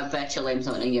get. I bet you Liam's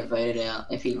not gonna get voted out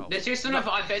if he. There's just enough.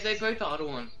 I bet they vote the other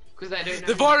one because they don't know.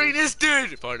 They're voting this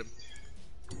dude. Vote him.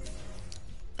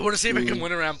 I want to see if I can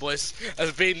win around, boys,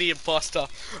 as being the imposter.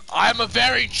 I'm a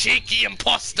very cheeky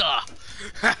imposter.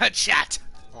 Chat.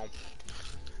 Oh.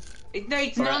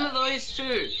 It's none of those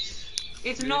two.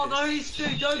 It's not those two.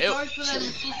 Don't vote for them.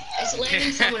 It's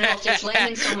Liam someone else. It's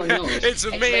Liam someone else. It's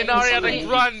me and Ariana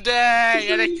Grande,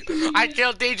 and I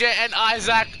killed DJ and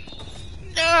Isaac.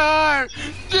 No!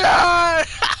 No!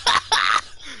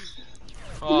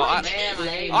 Oh,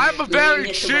 I'm a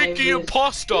very cheeky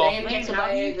imposter. Liam gets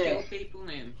How do you away with kill it. people,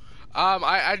 Liam?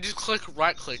 I just click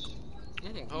right click.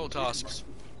 Oh, tasks.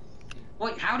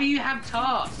 Wait, how do you have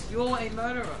tasks? You're a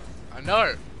murderer. I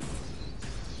know.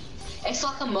 It's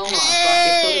like Among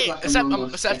Us. Like, it's sort of like Among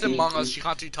Us, Except Among Us, technically. you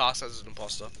can't do tasks as an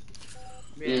imposter.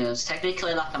 Yeah, it's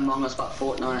technically like Among Us, but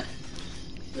Fortnite.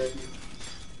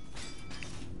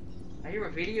 I hear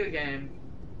a video game.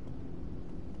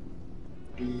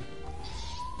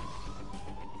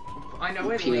 I know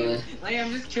it, Liam.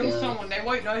 Liam, just kill someone. They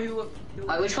won't know who.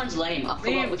 Oh, which one's Liam? I forgot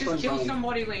Liam, which just one's kill Liam.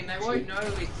 somebody, Liam. They won't know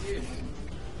it's you.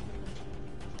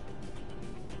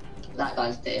 That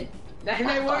guy's dead.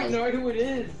 They won't know who it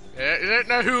is. They don't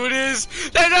know who it is.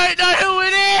 They don't know who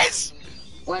it is.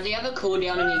 Well, do you have a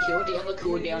cooldown on your kill? Do you have a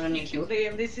cooldown on your kill?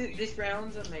 Liam, this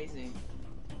round's amazing.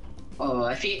 Oh,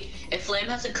 if Liam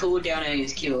has a cooldown on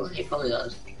his kill, he probably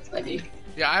does. Maybe.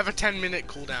 Yeah, I have a 10-minute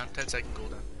cooldown, 10-second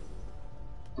cooldown.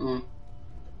 Oh.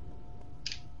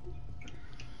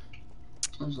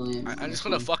 Where's Liam? I just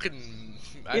wanna fucking.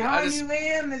 Behind you,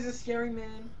 Liam, there's a scary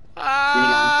man.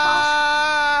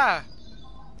 Ah!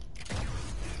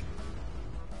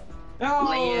 Oh,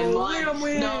 Liam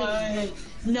wins.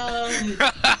 No.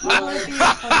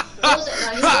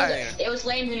 It was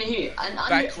Liam in here. And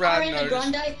Ariana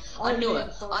Grande. I knew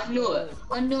it.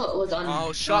 I knew it was on.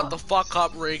 Oh, shut the fuck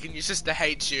up, Regan. Your sister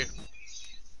hates you.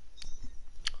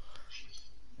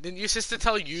 Didn't your sister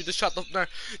tell you to shut the... No.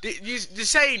 You're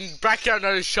saying background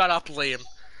noise, shut up, Liam.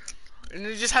 And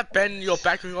you just have Ben in your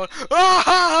background going, ah, ha,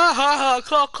 ha, ha, ha,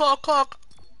 clock, clock, clock.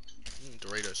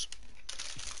 Doritos.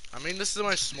 I mean, this is the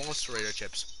most smallest Dorito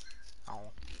chips. Oh.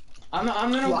 I'm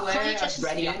gonna Why can't you just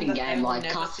ready up in game? Like,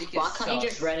 why can't you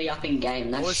just ready up in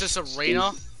game? That's What is this,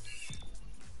 arena?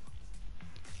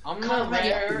 I'm Can't gonna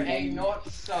ready up wear in a game. not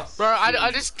sus. Bro,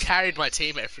 I just carried my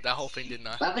teammate for that whole thing, didn't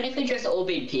I? What happened if we just all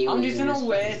be P? I'm just gonna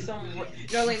wear some.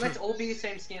 No, Liam, let's all be the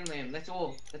same skin, Liam. Let's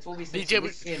all be same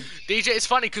skin. DJ, it's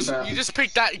funny because Bro. you just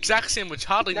picked that exact skin, which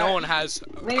hardly no one has.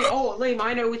 Liam,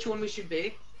 I know which one we should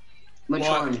be. Which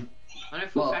What? one? I know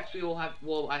for a What? fact we all have.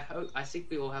 Well, I think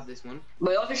we all have this one.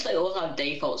 We obviously all have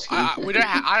default skins. We don't.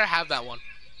 I don't have that one.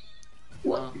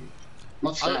 What?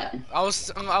 What's that? I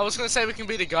was gonna say we can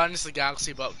be the Guardians of the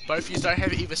Galaxy, but both of you don't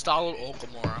have either Star-Lord or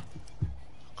Gamora.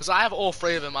 Because I have all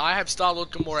three of them. I have Star-Lord,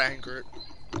 Gamora, and Groot.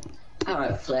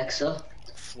 Alright, Flexer.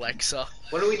 Flexer.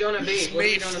 What are we gonna be? What are we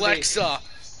Me, gonna Flexer.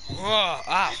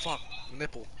 Oh, fuck.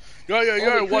 Nipple.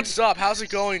 Yo, what's up? How's it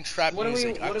going, trap What are we-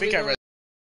 music? what I are think we I read.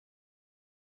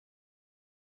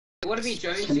 be? What are we,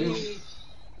 Jonesy?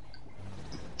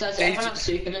 Does everyone have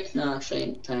supernets? No,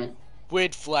 actually, don't.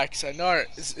 Weird flex. I know.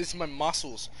 It's my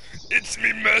muscles. It's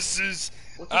me messes.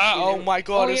 What's Oh my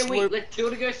god, Oh it's yeah, wait, Luke. let's kill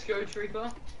to go Skull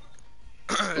Trooper.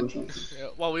 Yeah,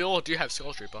 well, we all do have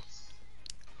Skull Trooper.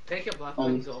 Take your black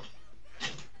wings off.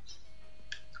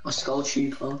 A Skull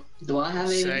Trooper. Do I have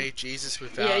it? Say Jesus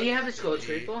without. Yeah, you have a Skull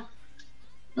Trooper.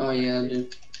 Oh yeah, I do.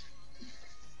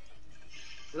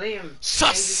 Liam,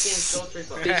 Sus! change your skin, Skull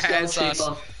Trooper. Big Skull Sus.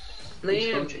 Trooper.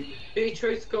 Liam, be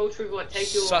true Skull Trooper,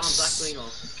 take your black Sus. wing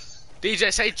off.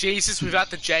 DJ, say Jesus without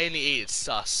the J and the E. It's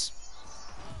sus.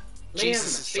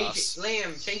 Jesus is sus.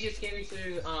 Liam, change your skin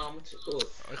to what's it called?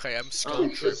 Okay, I'm Skull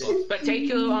Trooper. But take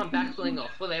your back bling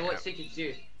off, for they won't think it's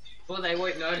you. For they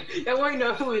won't know. They won't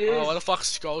know who it is. Oh, what the fuck's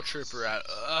Skull Trooper at?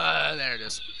 there it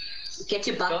is. Get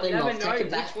your back They'll bling never off. know Take your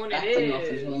which back one bling it off as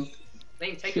is. well.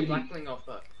 Liam, take your black bling off,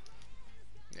 but.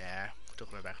 Yeah,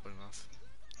 took my back bling off.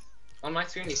 On my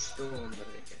screen it's still on, but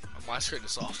okay. On my screen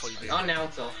it's off. What do you mean? Oh, now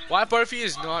it's off. Why both of you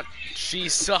is not?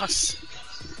 She's sus.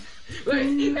 Look,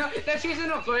 now she's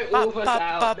gonna vote all of us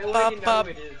out. They won't even know who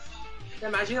it is. Now,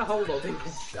 imagine a whole lobby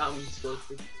was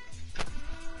explosive.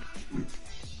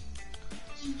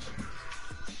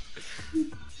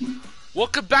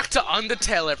 Welcome back to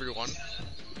Undertale, everyone.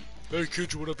 Hey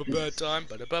kids, you wanna have a bad time?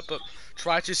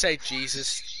 Try to say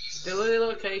Jesus. The little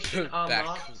location Back.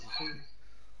 Mark.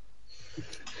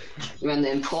 When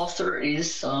the imposter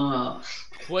is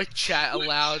Quick chat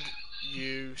allowed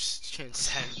you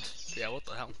consent. Yeah, what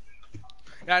the hell?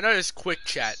 Yeah, I know it's quick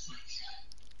chat.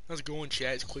 How's it going,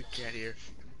 chat? It's quick chat here.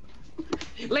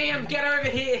 Liam, get over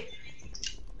here!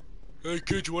 Hey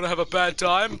kids, you wanna have a bad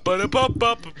time?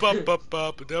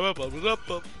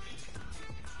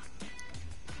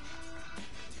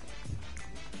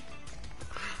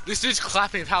 This is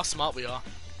clapping of how smart we are.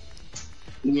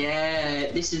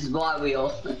 yeah. This is why we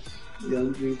all.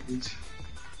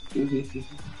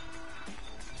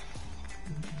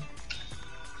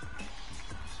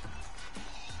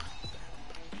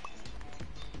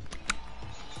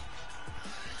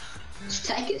 Just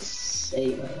take a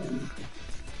seat.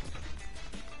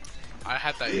 I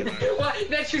had that email. What?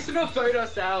 They're just gonna vote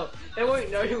us out. They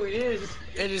won't know who it is.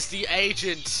 It is the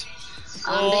agent.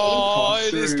 Oh,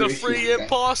 It is the free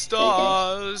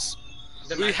imposters.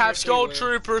 We have Skull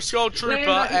Trooper, and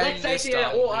let's stay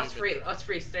together. Mr. All us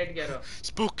three, stay together.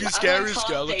 Spooky, I scary can't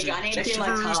skeleton. think, I need to do my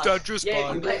Mysteries task. that just Yeah,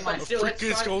 by. let's A try-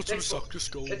 freaking skull let's- to suck your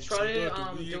skull. Let's try to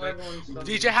do everyone's stuff.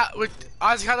 DJ,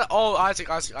 Isaac had to. Oh, Isaac,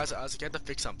 you had to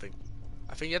fix something.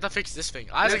 I think you have to fix this thing.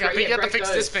 Isaac, I think you have to fix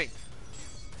this thing.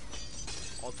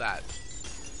 All that.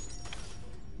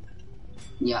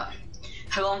 Yeah.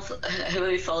 Who are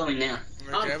you following now?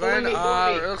 Okay, follow man. me,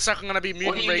 follow me. It looks like I'm gonna be What are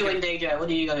mutant you Reagan. doing, DJ? What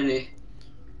are you gonna do?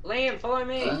 Liam, follow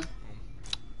me. Huh?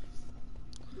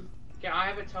 Okay, I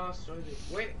have a task to do.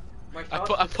 Wait, my I task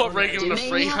put is on Reagan there. on a Do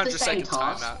you mean you have the 300 second same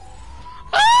task?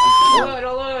 timeout.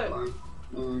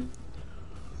 Alert!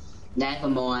 Never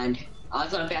mind. I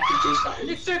was about to do something.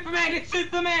 It's Superman! It's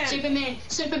Superman!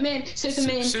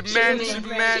 Superman!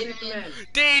 Superman.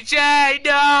 DJ,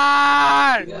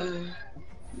 no!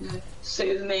 No.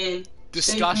 Superman.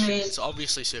 Discussion. Superman. It's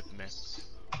obviously Superman.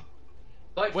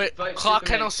 Vote Clark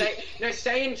Kent Superman. or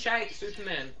Say in chat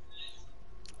Superman.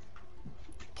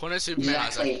 Point at Superman,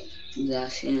 Isaac.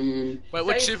 Exactly. Wait,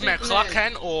 which Say Superman? Superman. Clark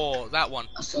Kent or that one?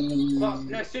 Well,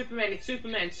 no, Superman. It's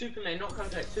Superman, not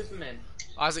contact. Superman.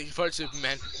 Isaac, you vote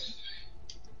Superman.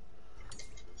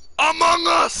 Among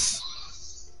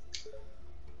Us!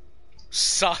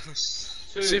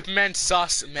 Two. Superman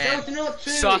sus No, man. it's not two.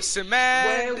 Sus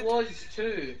man. Where was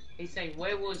two? He's saying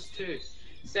where was two?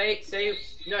 Say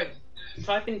no.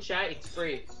 Type in chat. It's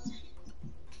free.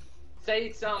 Say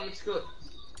it's good.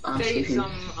 Say it's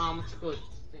it's good.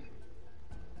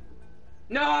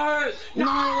 No! No,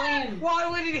 Liam. Why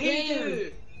would it hit Liam.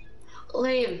 you?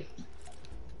 Liam.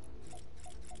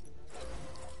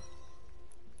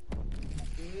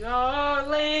 No,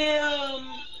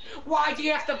 Liam! Why do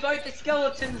you have to vote the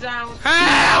skeletons out?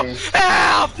 Help!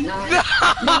 Help! No. No!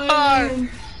 No,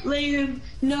 Liam.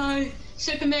 No.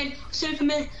 Superman. It's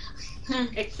Superman.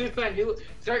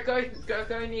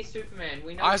 Go near Superman.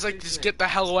 We know. Isaac, it's just Superman. get the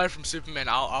hell away from Superman.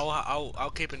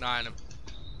 I'll keep an eye on him.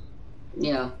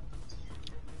 Yeah.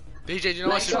 DJ, do you know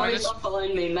what Make sure Superman he's is? not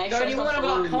following me. Make No, sure he's you not want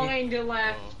following about me. kinda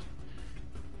left.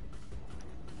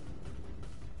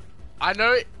 I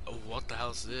know it. Oh, what the hell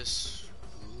is this?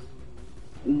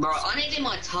 Bro, I need to do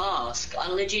my task. I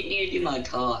legit need to do my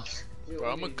task.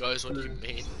 Bro, I'm a ghost. What do you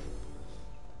mean?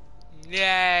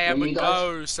 Yay, I'm Well, a you guys-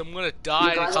 ghost. I'm gonna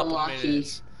die in a guys are couple lucky.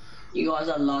 minutes. You guys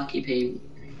are lucky people.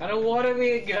 I don't want to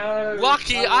be a ghost.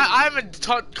 Lucky, I'm a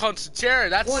concentrator.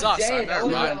 That's What's sus. dead? I know,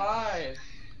 What's right? alive?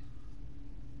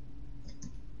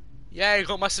 Yay,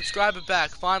 got my subscriber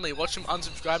back. Finally, watch him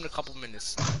unsubscribe in a couple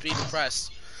minutes. Be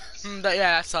depressed.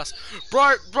 That's us.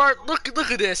 Bro, look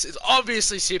at this. It's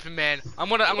obviously Superman. I'm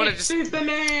gonna It's just.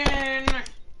 Superman.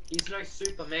 He's no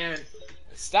Superman.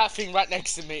 It's that thing right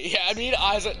next to me. Yeah, I mean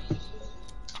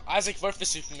Isaac, vote for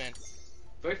Superman.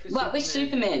 Vote for What, which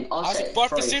Superman? I'll Isaac, say vote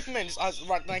for three. Superman. It's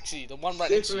right next to you. The one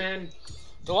right next to you. Superman.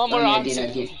 The one Oh, where yeah, I'm did I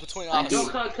sitting do? between I us.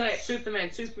 did. Don't click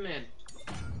Superman.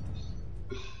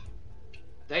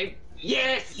 They.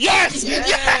 Yes. Yes! Yes!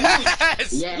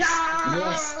 Yes! Yes.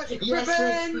 Yes.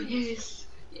 Revenge! Yes.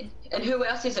 And who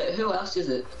else is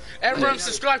it? Everyone Wait.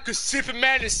 subscribe because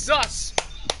Superman is sus.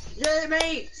 Yeah,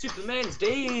 mate. Superman's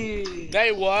dead. They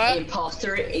The were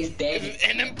imposter is dead.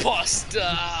 an imposter.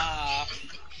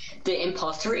 The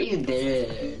imposter is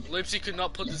dead. Loopsy could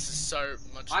not put this as so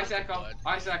much. Isaac,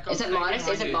 Isaac, Is it minus?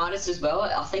 Is it minus as well?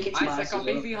 I think it's minus Isaac, as I'll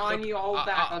be well. behind you. Hold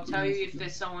back. I'll tell you if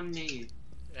there's someone near you.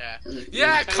 Yeah. Yeah,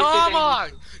 Yeah, so come today-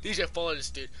 on! DJ, follow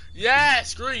this dude. Yeah,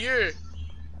 screw you.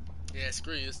 Yeah,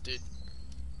 screw this dude.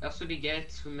 That's what he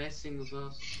gets for messing with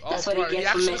us. Oh, That's what he bro, gets for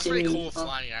actually looks pretty messing cool with-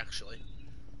 flying, actually.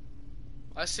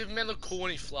 I see him look cool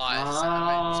when he flies.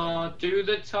 Ah, do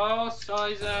the toss,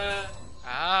 Isaac.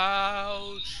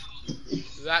 Ouch.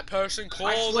 That person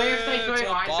called swear if they it go to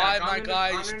Isaac, buy I'm my gonna- guy.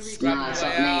 I'm gonna be- Scrap Nah, my it's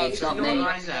not way me, out. it's not No, me.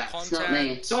 Isaac.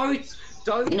 It's not me.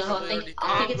 Don't. You know, I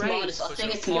think it's minus. I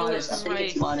think it's minus. I think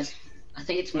it's minus. I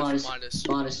think it's minus.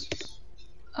 Minus.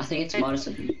 I think it's minus.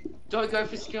 Don't go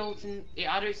for skeleton.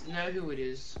 Yeah, I don't know who it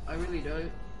is. I really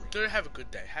don't. Don't have a good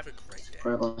day. Have a great day.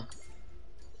 Probably.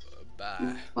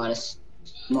 Bye. Minus.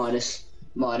 Minus.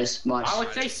 Minus. Minus. I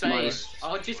would say Minus. phase.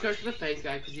 I would just go for the phase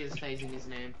guy because he has phase in his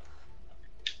name.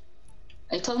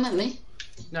 Are you talking about me?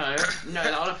 No,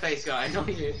 not a face guy, not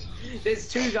you. There's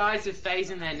two guys with phase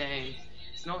in their name.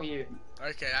 It's not you.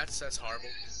 Okay, that's horrible.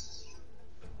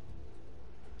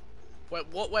 Wait,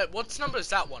 what's number is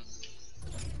that one?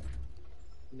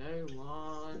 No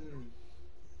one.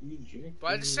 You jerk. But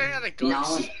I just saying that a No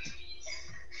ghost. one.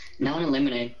 No one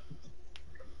eliminated.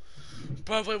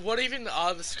 But wait, what even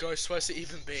are the ghosts supposed to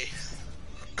even be?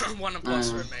 One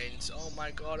imposter remains. Oh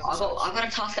my god, I got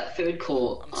a task at food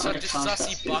court. I'm such a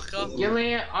sussy bucker.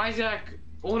 Yelena, Isaac,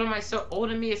 order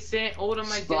me a set, order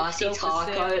my Spicy dead self a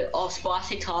set. taco. Oh,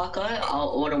 spicy taco. I'll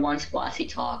order one spicy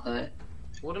taco.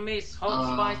 Order me a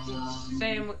hot spicy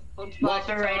sandwich. Hot What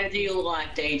spicy burrito taco. do you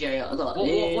like, DJ? I got What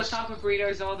this. type of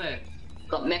burritos are there?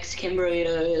 Got Mexican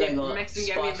burrito. Yeah, I got Mexican,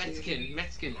 give me a spicy.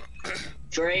 Mexican.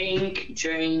 Drink.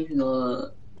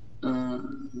 Got.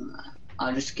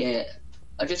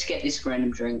 I'll just get this random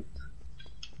drink.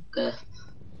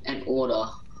 And order.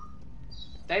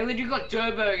 David, you got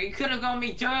Durburger. You could have got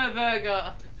me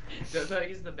Durburger.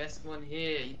 Durburger's the best one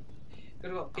here. You could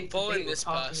have got pizza. Following Pete this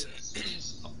with person.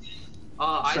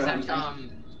 Oh, Sure, Isaac, okay.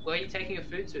 where are you taking your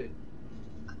food to?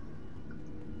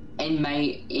 And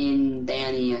mate, in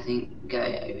down here, I think. Go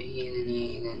over here,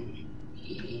 then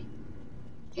here.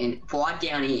 And right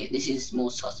down here. This is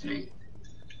more sustenance.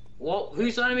 What?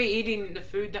 Who's gonna be eating the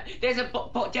food? There's a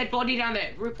dead body down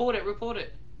there. Report it.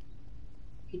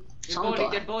 Some Dead body, guy.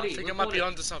 dead body. I think I report might be it.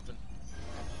 onto something.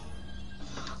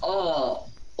 Oh,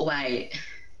 wait.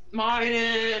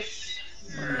 Minus.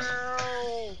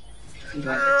 No.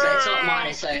 So it's not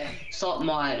minus, so it's not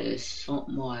minus. Who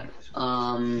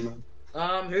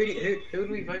do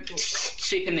we vote for?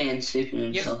 Superman.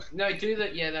 Yes. So. No, do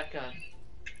that. Yeah, that guy.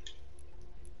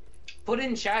 Put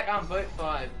in chat. Vote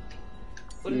 5.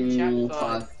 Put in chat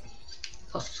 5.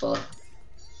 Plus 5.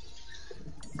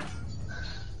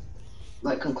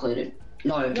 Vote concluded.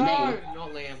 No, No, me.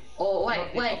 not Liam. Oh,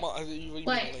 Not-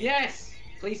 wait. Yes.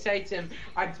 Please say to him.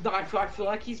 I feel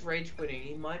like he's rage quitting.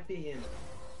 He might be him.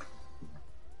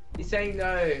 He's saying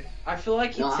no. I feel like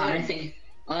it's No, I him.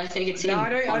 don't think it's him. No, I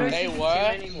don't They think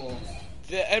were? it's him anymore.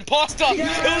 The imposter! Yeah!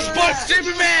 It was both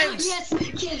Supermans!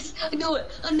 Yes, I knew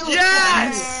it.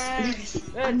 Yes!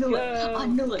 I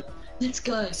knew it. Let's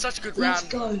go. Such a good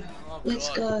Let's round. go. Oh, Let's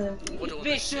God. go. What was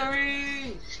this shit?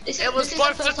 Victory! It was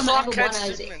both the clock and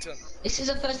Superman. This is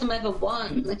the first time I ever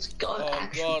won. Let's go. Oh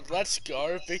action. god, let's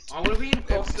go. Victor. I want to be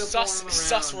imposter Sus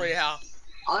for one Royale.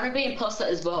 I want to be imposter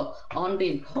as well. I want to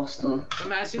be imposter.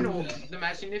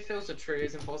 Imagine if there was a trio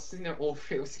as imposters and all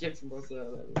three of us get imposter.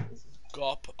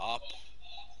 Gop up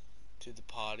to the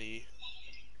party.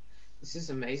 This is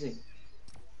amazing.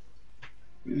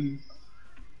 Mm.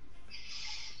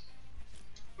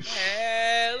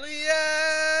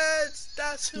 Aliens!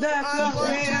 That's who I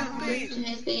want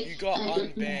to be. You got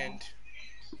unbanned.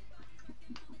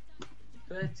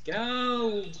 Let's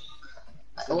go!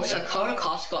 Also, Cora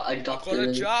Cost got Got a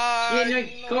adopted. job. Yeah,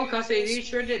 no, go Costa, you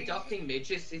sure deducting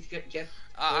bitches, it's get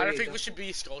I don't think we should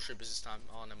be Skull Troopers this time.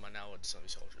 Oh, never mind, now we're just gonna be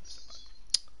Skull Troopers this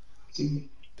time.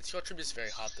 But Skull Troopers is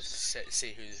very hard to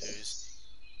see who's.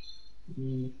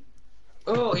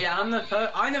 Oh yeah, I'm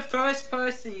the first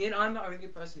person in, I'm the only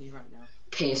person here right now.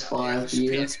 PS5.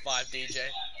 Yeah. PS5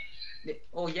 DJ.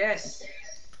 Oh yes!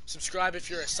 Subscribe if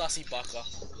you're a sussy bucker.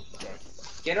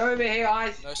 Get over here,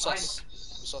 No sus. No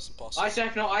sus imposter.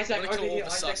 Isaac, no, Isaac, I'm gonna over kill all here,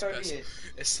 the Isaac, over suspects. here.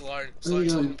 It's Sloan. What are you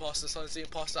Sloan's the doing? imposter. Sloan's the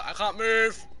imposter. I can't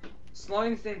move.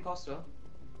 Sloane's the imposter.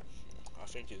 I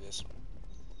think it is.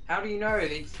 How do you know?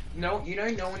 No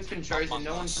one's been chosen,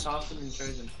 no one's casted and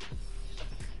chosen.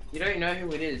 You don't know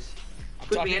who it is. Could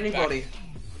be typing anybody.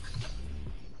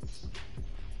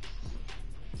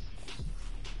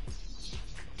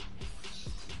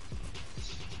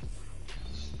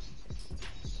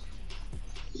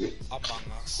 Among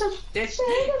Us.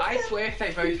 I swear if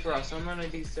they vote for us, I'm gonna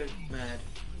be so mad.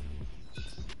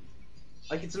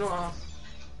 Like, it's not us.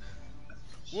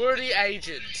 We're the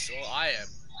agents, or I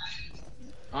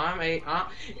am.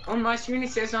 On my screen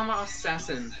it says I'm an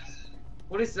assassin.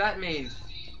 What does that mean?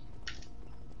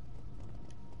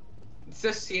 It's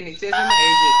just skin, it says I'm an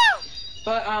agent.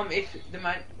 But, if the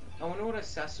man, I wonder what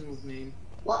assassin would mean.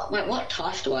 What? Wait, what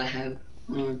task do I have?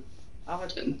 I have a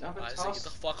Isaac, get the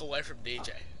task. fuck away from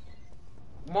DJ.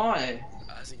 Why?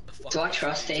 Isaac, get the fuck Do I away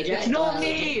trust from DJ? It's not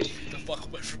me! Get the fuck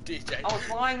away from DJ. I was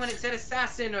lying when it said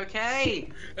assassin, okay?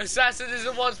 Assassin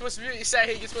isn't one supposed to be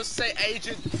saying, you're supposed to say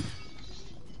agent.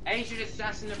 Agent,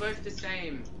 assassin are both the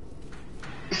same.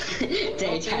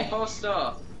 DJ.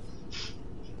 Imposter.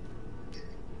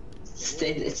 It's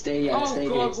DJ. Oh It's DJ.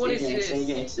 God, It's what DJ. is It's this?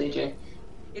 DJ. It's DJ.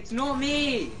 It's not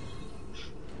me!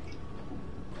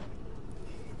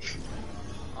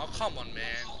 Oh, come on, man.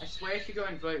 I swear if you go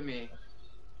and vote me.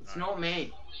 It's not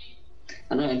me.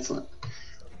 I know it's not.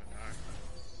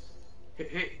 Who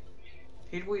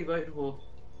do we vote for?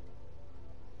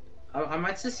 I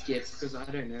might just skip because I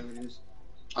don't know who it is.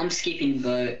 I'm skipping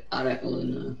vote. I don't really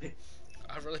know.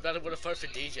 I really better would have voted for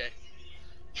DJ.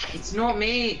 It's not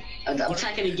me! I'm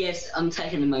taking a guess. I'm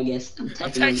taking my guess.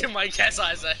 I'm taking my guess,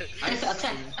 Isaac. I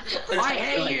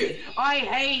hate you! I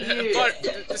hate you! But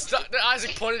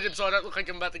Isaac pointed him so I don't look like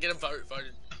I'm about to get a voted.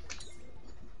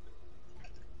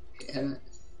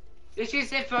 It's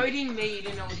just they're voting me, you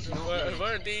know it's not me.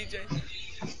 Vote DJ.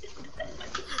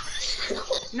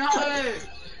 No!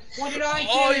 What did I do?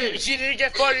 Oh, she didn't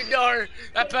get voted, no!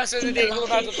 That person didn't equal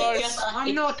amount of votes.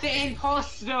 I'm not the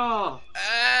imposter!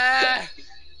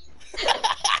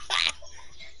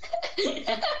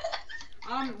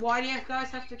 Why do you guys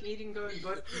have to eat and go and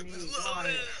vote for me?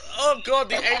 Why? Oh god,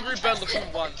 the angry bird looking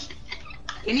one.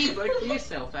 Can you vote for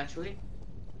yourself, actually?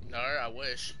 No, I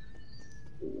wish.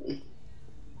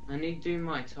 I need to do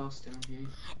my task down here.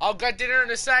 I'll get dinner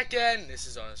in a second. This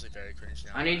is honestly very cringe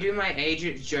now. I need to do my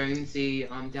Agent Jonesy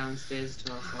downstairs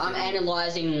task. I'm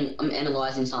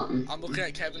analyzing something. I'm looking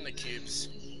at Kevin the Cubes.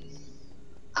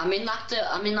 I'm in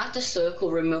like the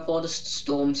circle room with all the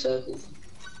storm circles.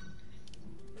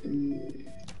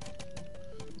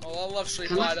 Oh, I love Street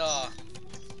Come on. Fighter.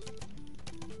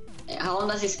 How long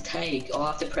does this take? Oh, I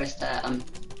have to press that. I'm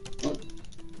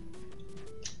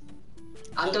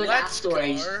doing app Let's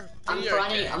storage. go. I'm Video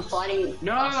fighting. games.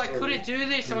 No, app I storage. couldn't do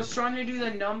this. I was trying to do the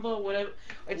number, whatever.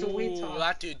 It's a weird Ooh, task.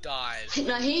 that dude died.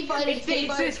 No, he voted. It's He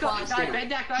voted this guy. twice. I now. bet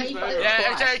that guy's He voted. voted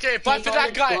Yeah, twice. okay. Vote for that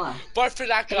voted guy. twice. Vote for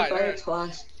that He guy. voted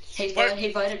twice.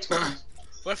 He voted twice.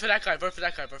 Vote for that guy. Vote for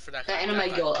that guy. Vote for that The guy.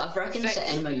 anime girl. I reckon it's the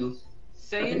anime girl.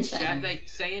 Say in chat,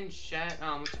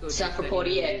 what's it called?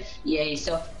 Self-reported, yeah, he's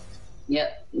self.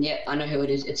 Yep, I know who it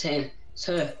is. It's him. It's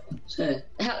her.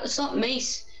 It's not me.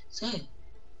 It's her.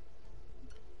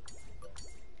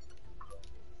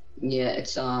 Yeah,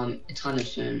 it's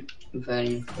 100%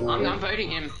 voting for. I'm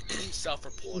voting him.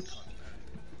 Self-report.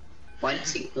 Why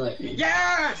does he vote me?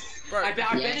 Yes! Bro, I bet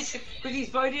yes. it's because he's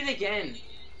voted again.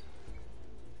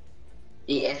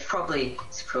 Yeah, it's probably.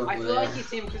 I feel like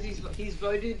it's him because he's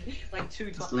voted like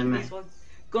 2 times. Lemon. He's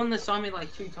gone the summit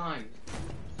like 2 times.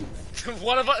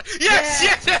 One of us. Yes!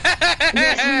 Yes!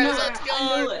 Let's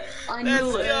go! I knew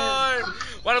it. Let's go!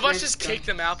 One of us Let's just go. kicked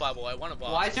them out, by the way. One of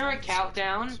us. Why is there a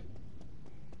countdown?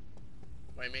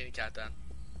 What do you mean a countdown?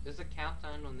 There's a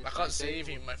countdown on this. I can't see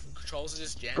anything. My controls are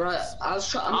just jammed. Bro, I'm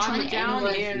trying I'm to down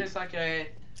analyze here and it. it's like a.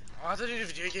 Oh, I have to do the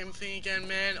video game thing again,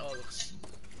 man. Oh, looks.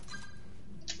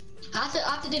 I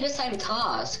have to do the same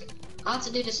task. Yeah, I have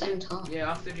to do the same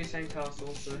task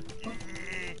also.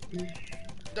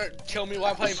 Don't kill me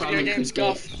while playing video games,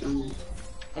 Guff.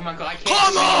 Oh my god, I can't.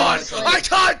 Come on! I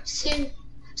can't!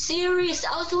 Serious?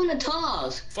 I was doing the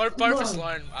task. Vote for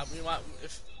Sloan. We might.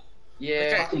 If.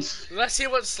 Yeah. Okay. Let's see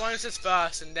what Sloan says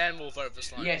first, and then we'll vote for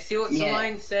Sloan. Yeah, see what Yeah.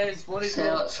 Sloan says. What is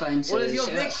your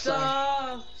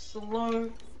Victor?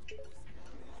 Sloan.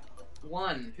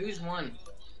 1. Who's 1?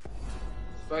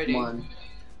 Voting. 1.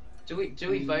 Do we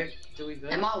vote? Do we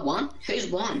vote? Am I 1? Who's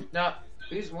 1? No.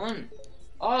 Who's 1?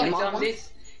 Oh, Am I one? It's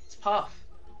Puff.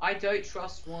 I don't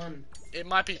trust 1. It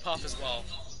might be Puff as well.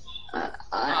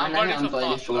 I know who I'm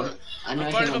voting for. I know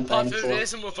I'm who voting I'm for Puff. voting If for. it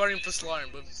isn't, we're voting for Sloan.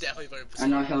 We're definitely voting for I Sloan.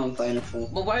 know who I'm voting for.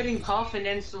 We're voting Puff and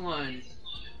then Sloan.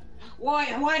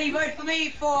 Why did you vote for me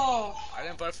for? I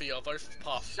didn't vote for you. I voted for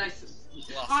Puff. Nice.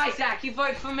 Bluff. Hi Zach, you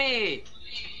vote for me.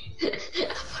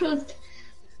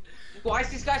 Why is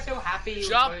this guy so happy? He was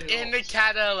Jump voted in off? the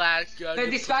Cadillac. Go, No,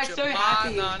 you this put guy's your so happy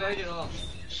he was banana- voted off.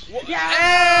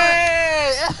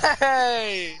 Hey!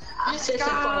 Hey! I seriously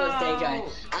thought it was DJ.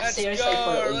 I Let's seriously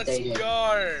thought it go! was Let's DJ.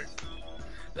 go!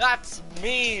 That's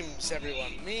memes,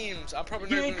 everyone. Memes. I'm probably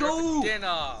not Yeah, even going go. for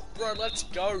dinner. Bro, let's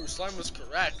go. Slime was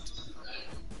correct.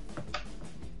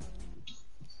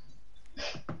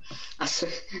 I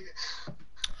swear.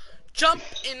 Jump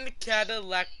in the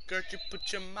Cadillac, girl, you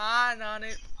put your mind on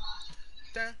it.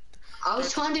 Dun, I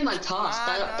was trying to do my task.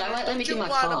 They won't let me do my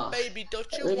Don't you want task. it, baby? Don't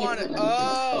you They want it? won't let me do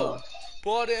my Oh, task.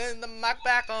 put in the mic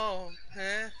back on.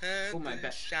 Oh my The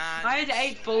bad. shine I had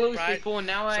 8 followers bright before.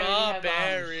 Now I only have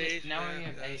strawberry. 6. Now I only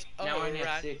have 8. Oh, Now I only have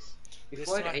right. 6. This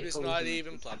Before I had mic 8 is followers. not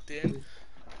even plugged in.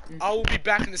 I will be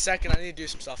back in a second. I need to do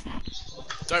some stuff.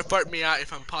 Don't vote me out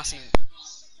if I'm passing.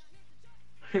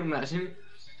 Imagine.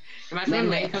 Imagine when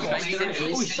Lane comes back, he said,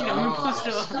 oh shit, I'm an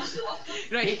imposter.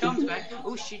 No, he comes back,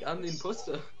 oh shit, I'm the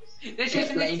imposter. There's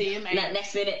just gonna see him, mate.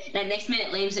 Next minute,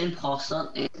 Liam's an imposter.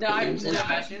 No, I Liam's an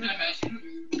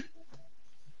imagine.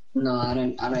 No, I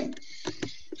don't.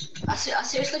 I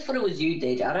seriously thought it was you,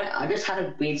 DJ. I just had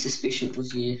a weird suspicion it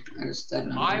was you. I just don't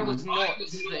know. I was not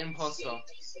the imposter.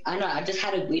 I know. I just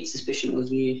had a weird suspicion it was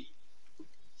you.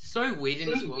 So weird in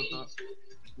this world, though.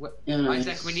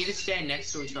 Isaac, we need to stand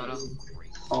next to each other.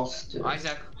 Imposter.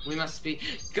 Isaac, we must be.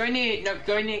 Go next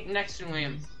to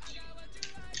Liam.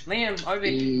 Liam, over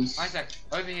here. Please. Isaac,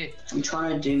 over here. I'm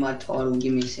trying to do my title.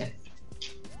 Give me a sec.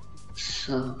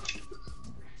 So.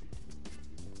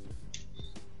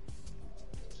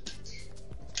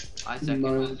 Isaac,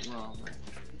 No. well,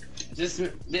 just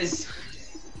this.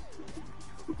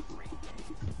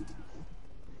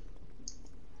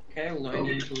 Okay, we'll load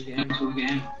into a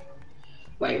game.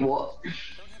 Wait, what?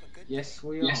 Yes,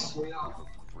 we are.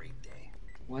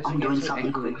 Why is I'm it doing so something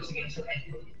angry? quick.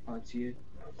 Oh, it's you.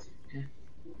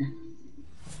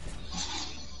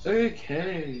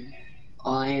 Okay.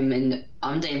 I'm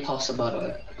the imposter, by the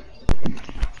way.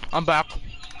 I'm back.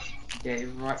 Yeah,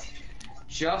 right.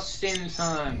 Just in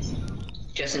time.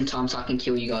 Just in time so I can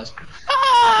kill you guys.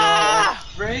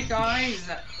 Three guys.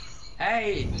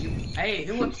 Hey,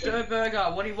 who wants Dirt Burger?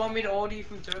 What do you want me to order you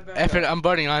from Dirt Burger? Effort, I'm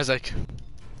voting Isaac.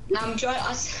 No, I'm trying.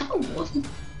 I wasn't.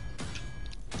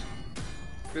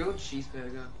 Grilled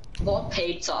cheeseburger. What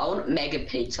pizza? I want mega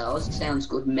pizza. Oh, it sounds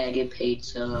good. Mega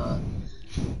pizza.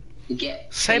 You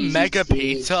get. Say cheesy mega sticks.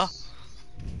 pizza.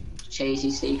 Cheesy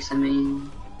sticks. I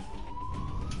mean.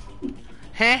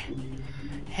 Huh?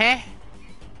 Huh?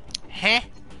 Huh?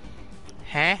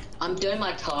 Huh? I'm doing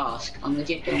my task. I'm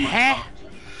legit doing my Huh? task.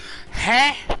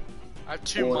 Huh? I have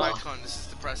two Order. mic on. This is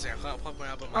depressing. I can't pop my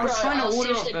elbow. I was trying to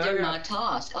order a seriously doing burger. my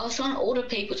task. I was trying to order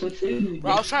people some food.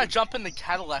 Bro, I was trying to jump in the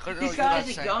Cadillac. I don't know This what guy you has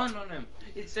guys a saying. gun on him.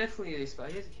 It's definitely this guy.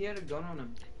 He had a gun on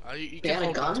him. You You can had a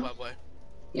hold guns, gun? by the way.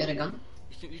 You had a gun?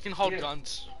 You can hold Yeah.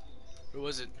 guns. Who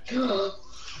was it? Who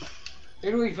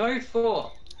do we vote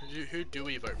for? Who do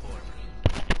we vote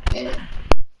for? Yeah.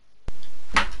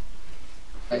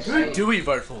 Who do we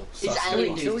vote for? It's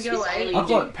alien Should we dude. go It's A? alien I've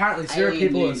got dude. apparently 0 Alien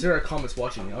people and dude. 0 comments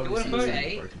watching. Obviously, vote it's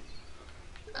A? broken.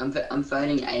 I'm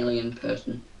voting alien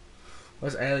person.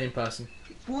 Where's alien person?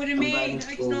 What do you mean? voting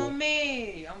It's for- not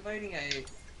me. I'm voting A.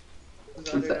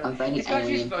 I'm voting This guy's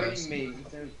alien just voting person. me.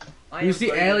 So I Who's am the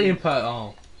voting alien me. person?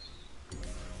 Oh.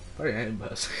 Voting alien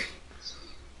person.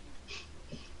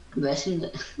 I'm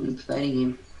voting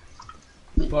him.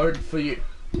 Voted for you.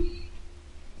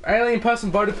 Alien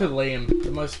person voted for Liam, the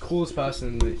most coolest person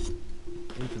in the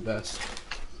Infoverse.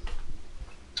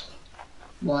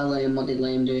 Why Liam? What did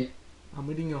Liam do? I'm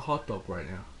eating a hot dog right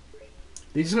now.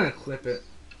 He's just gonna clip it.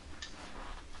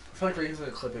 I feel like he's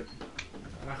gonna clip it.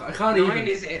 I can't 9 even.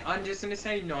 is. I'm just gonna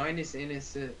say 9 is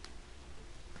innocent.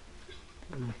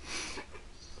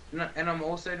 No, and I'm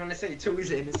also gonna say 2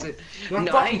 is innocent. Don't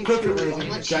 9 fucking clip it, is ladies I'm and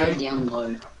not innocent. shutting down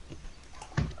low.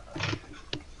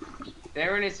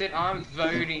 They're innocent. I'm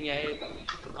voting A.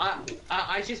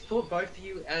 I just put both of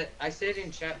you. I said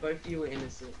in chat both of you were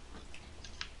innocent.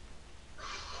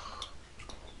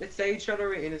 Let's say each other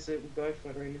are innocent. We both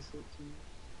are innocent.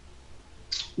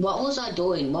 What was I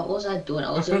doing? I was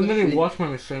I've doing been letting food. watch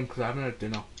my stream because I haven't had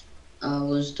dinner. I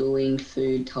was doing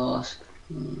food task.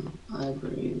 I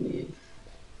agree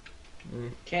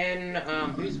with. Can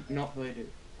who's not voted?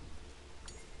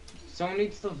 Someone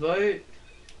needs to vote.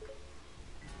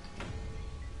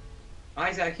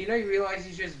 Isaac, you realize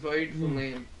you just voted for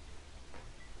Liam.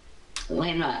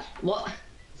 Wait a minute. What?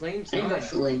 Liam's I didn't vote nice.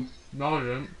 for Liam. No, I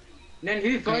didn't. Then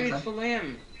who voted Okay. for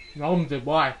Liam? No one did.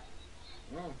 Why?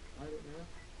 Oh,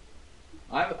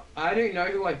 I don't know. I don't know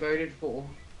who I voted for.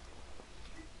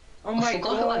 Oh I my forgot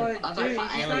who god, I dude, voted for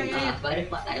he's alien. not I here. voted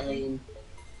for alien.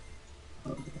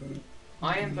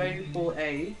 I am voting for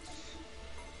A.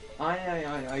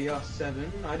 I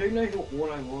 7. I don't know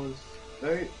what I was.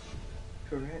 Vote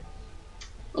correct.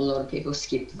 A lot of people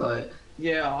skipped vote.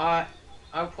 Yeah,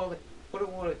 I'll probably. Put a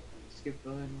water. Skip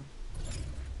burn.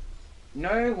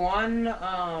 No one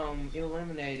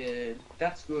eliminated.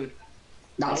 That's good.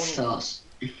 That's sus.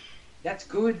 That's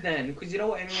good then, because you don't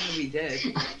want anyone to be dead.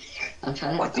 I'm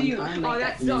trying to. What do I'm you? trying to Oh, make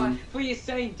that's that sus. meme. For you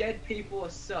saying dead people are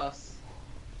sus.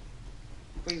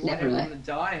 But you want Never everyone know. to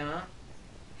die, huh?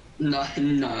 No,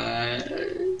 no.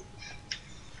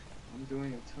 I'm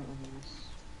doing a ton of this.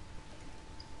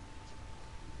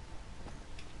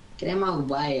 Get out of my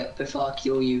way before I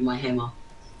kill you with my hammer.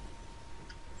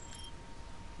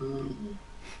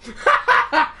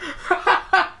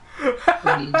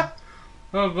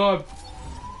 Oh god.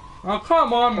 Oh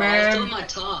come on, Bro, I was doing man. my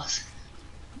task.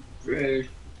 Rude.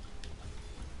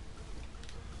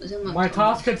 I was doing My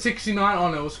task had 69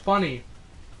 on it. It was funny.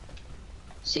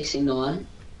 69.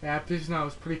 Yeah, 69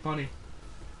 was pretty funny.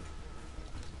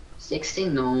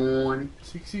 69.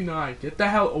 69. Get the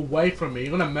hell away from me.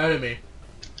 You're gonna murder me.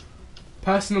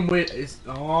 Personal wit is.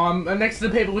 Oh, I'm next to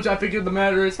the people which I figured the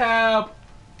murderers. Help!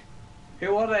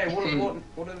 Who are they?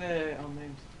 What are their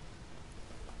names?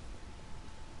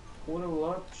 What a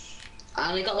watch. I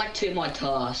only got like 2 of my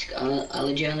tasks. I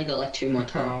legit only got like 2 of my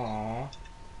tasks. Aww.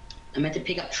 I meant to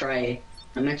pick up Trey.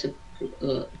 I meant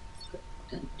to.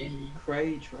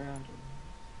 Cray Trout.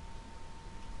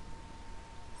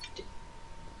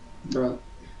 Bro.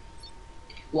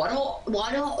 Why do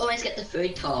I always get the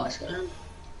food task?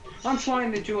 I'm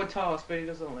trying to do a task, but he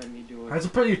doesn't let me do it. That's a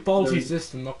pretty faulty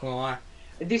system, not gonna lie.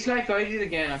 This guy voted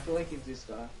again. I feel like it's this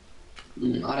guy.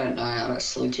 I don't know. I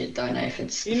just legit don't know if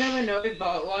it's. You never know,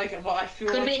 but I feel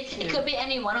Could like be. It could be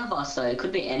any one of us though. It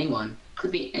could be anyone.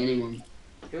 Could be anyone.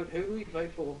 Who do we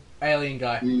vote for? Alien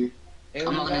guy. Alien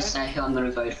I'm not guy? gonna say who I'm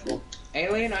gonna vote for.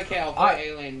 Alien. Okay, I'll vote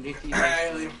Alien if you.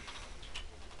 Alien.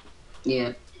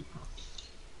 Yeah.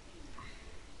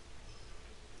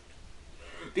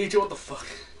 DJ, what the fuck?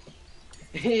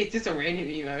 It's just a random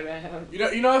emote I have.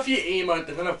 You know if you emote,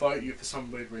 they're gonna vote you for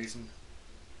some weird reason.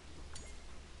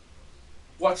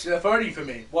 Watch, they're voting for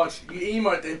me. Watch, you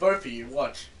emote, they vote for you.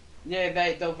 Watch. Yeah,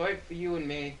 they'll vote for you and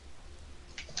me.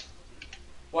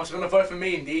 Watch, they're gonna vote for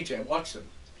me and DJ. Watch them.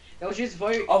 They'll just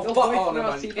vote. Oh they'll fuck! vote Oh for no,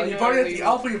 us man. even Oh, you though voted at we- the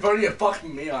alpha. You voted at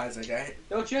fucking me eyes, okay?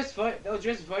 They'll just vote. They'll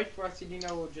just vote for us, and you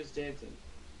know we're just dancing.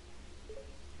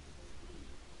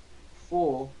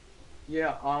 4.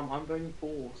 Yeah. I'm voting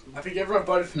 4. I think everyone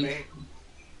voted for me.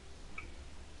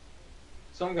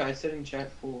 Some guy said in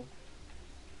chat 4.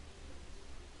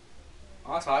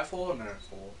 Aren't I 4? No,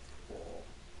 4.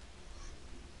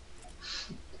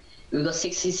 We've got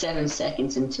 67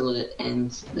 seconds until it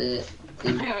ends. The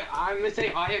thing. I'm gonna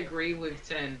say I agree with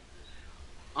 10.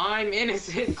 I'm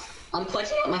innocent. I'm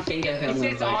pointing out my finger who He I'm gonna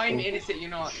says vote I'm for. innocent. You're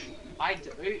not. I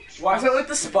do. Why is it like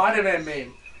the Spider-Man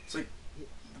meme? It's like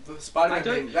the I Spider-Man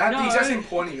don't- meme. They have the no. exact same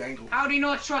pointy angle. How do you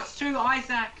not trust 2,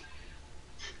 Isaac?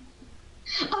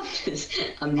 I'm just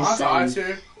Aren't I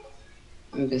saying. 2?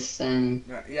 I'm just saying.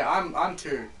 No, yeah, I'm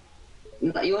 2.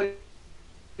 No, you're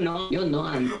not. You're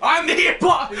 9. I'm the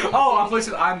Oh, I'm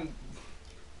listen. I'm.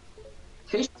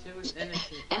 Who's? 2 is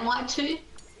innocent. Am I 2?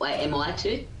 Wait, am I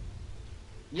 2?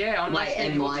 Yeah, on my Wait,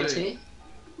 screen, am you're I 2. 2?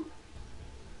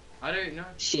 I don't know.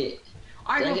 Shit.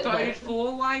 I Did I got get voted voted?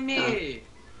 for. Why me?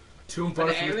 2 and But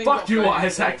voted the for me. alien Fuck got you, voted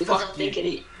Isaac. Because I Fuck think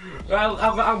you.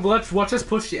 it. Let's watch us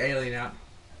push the alien out.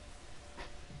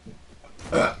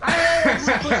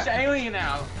 Push the alien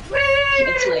out.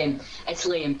 It's Liam. It's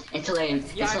Liam. It's Liam.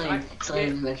 Yeah, It's Liam. It's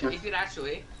Liam. yeah, It's Liam. is it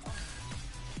actually?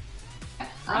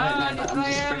 I don't know, but I'm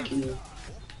just Liam. freaking.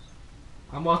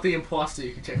 I'm not the imposter.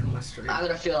 You can check on my stream. I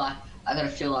gotta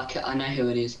feel like I know who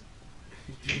it is.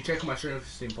 You can check on my stream if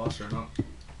it's the imposter or not.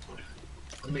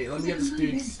 Let me get this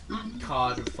dude's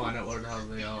card and find out what the hell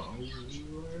they are. Oh,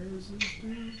 where is this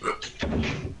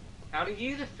dude? How do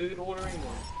you do the food ordering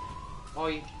one? Oh,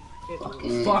 you get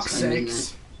Fucking- Fuck's it's Liam,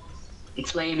 sakes.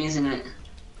 It's Liam, isn't it?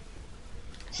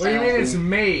 What do you mean it's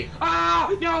me?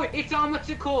 Oh no, it's what's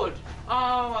it called?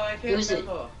 Oh, I can't Who is it?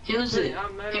 remember. Who is it?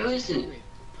 Who is it?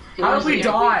 Who How is did we it?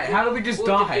 die? How did we just We'll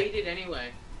die? defeat it anyway.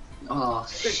 Oh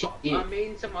shit! I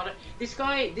mean, some other. This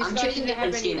guy. I'm choosing a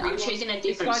different skin. I'm choosing a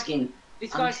different skin.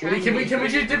 This I'm guy's. choosing- Can we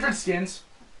do different skins?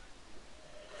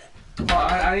 Oh,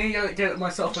 I need to get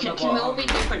myself Can another. we all be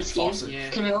different skins? sausage. Yeah.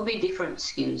 Can we all be different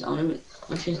skins? I'm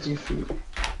choose different.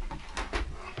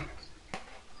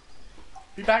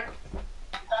 Be back.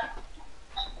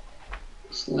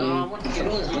 It's No, I Liam. want to I get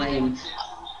thought it was it. Liam.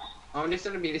 Oh, this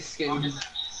gonna be the skin.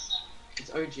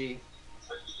 It's OG.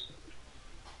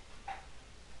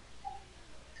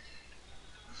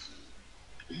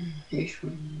 Which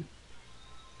one?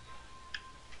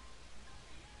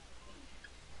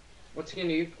 What's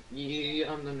skin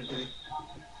I'm gonna do?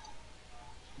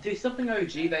 Do something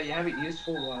OG that you haven't used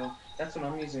for a while. That's what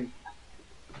I'm using.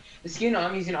 The skin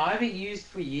I'm using, I haven't used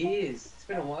for years. It's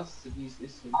been a while since I've used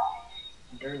this skin.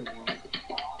 Very long.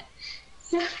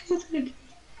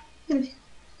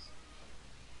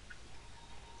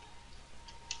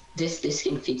 This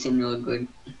skin fits in real good.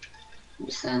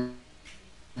 So,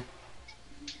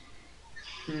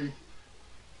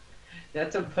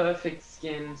 That's a perfect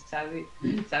skin. Sadly,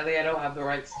 I don't have the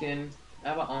right skin. I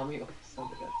have an army officer, but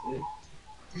that's it.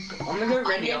 I'm gonna go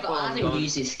ready up I haven't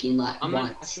used this skin like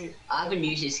once. Actually, I haven't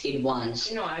used this skin once.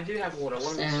 you know, I do have water.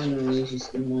 I haven't used this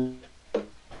skin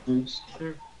once.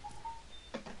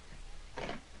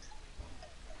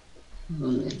 Oh,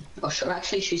 man. I should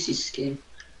actually choose this skin.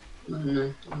 I don't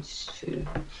know. I'm just sure.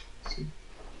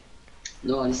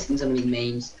 No, this skin's gonna be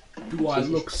memes. Do I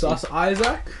look sus,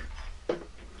 Isaac?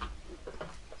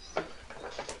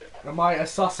 Am I a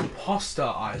sus imposter,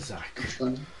 Isaac?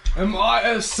 Am I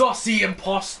a saucy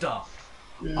imposter,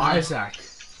 Isaac?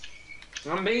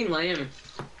 I'm being lame.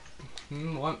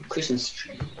 What? Christmas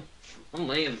tree. I'm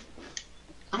lame.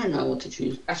 I don't know what to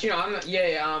choose. Actually, no, I'm not.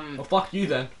 Yeah, Well, fuck you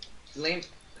then. lame.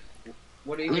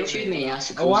 What are you I'm gonna doing? choose me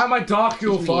as Oh, why am I dark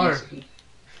your fire?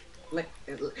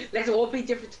 Let's all be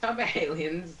different type of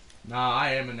aliens. Nah,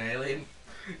 I am an alien.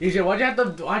 EJ, why'd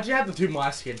you have to do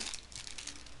my skin?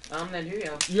 Then who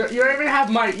else? You don't even have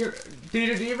my. Do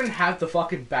you even have the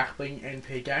fucking backbling and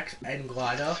pickaxe and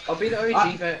glider? I'll be the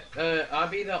OG, I'll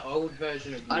be the old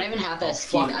version of you. I don't even have that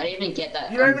skin. fuck. I didn't even get that.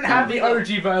 You don't even have the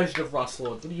OG version of Rustlord.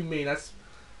 What do you mean? It's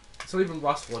not even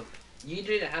Rustlord. You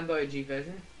didn't have the OG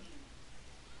version?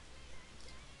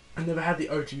 I never had the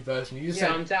OG version. You just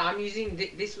said I'm using,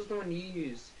 this was the one you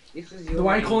used. This was your the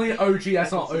way you're name. calling it OG,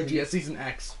 that's not OG, that's Season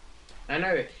X. I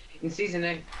know, in Season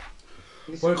 8.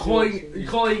 You're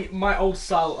calling my old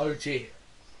style OG.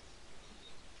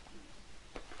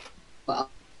 But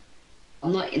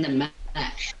I'm not in the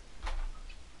match.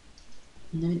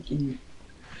 I'm not in.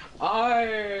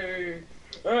 I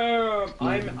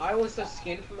was the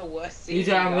skin from the worst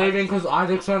season. DJ, I'm leaving because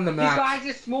Isaac's on the This match. guy's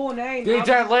a small name.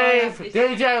 DJ, leave!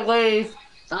 DJ, leave!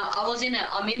 I was in it.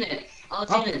 I'm in it. I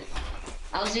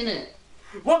was in it.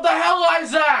 What the hell,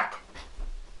 Isaac?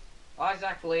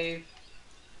 Isaac, leave.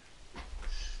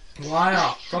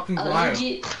 Liar. Fucking liar.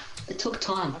 Legit, it took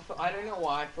time. I don't know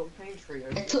why I felt playing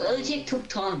trios. It legit took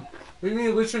time. What do you mean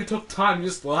it literally took time? You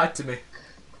just lied to me.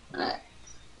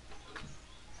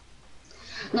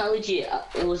 No, legit,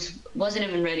 it wasn't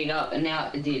even ready up, and now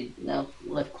it did. Now,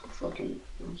 like, fucking.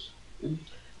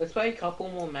 Let's play a couple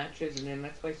more matches and then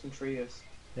let's play some trios.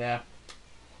 Yeah.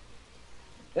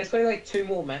 Let's play like 2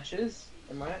 more matches.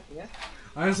 Am I right? Yeah?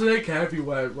 I honestly don't care if you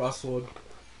wear Rustlord.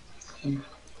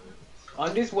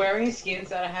 I'm just wearing skins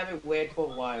that I haven't worn for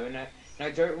a while and I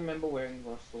don't remember wearing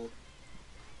Russell.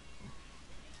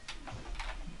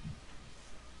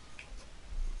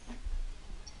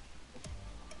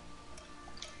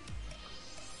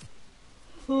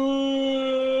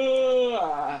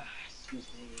 Excuse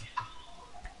me.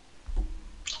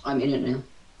 I'm in it now.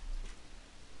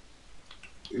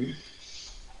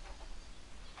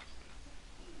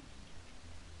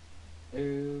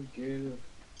 Oh, good.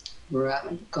 We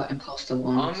haven't got imposter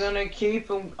one. I'm gonna keep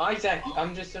him. Isaac,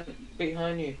 I'm just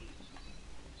behind you.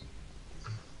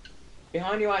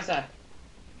 Behind you, Isaac.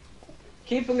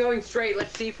 Keep him going straight.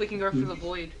 Let's see if we can go through the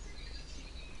void.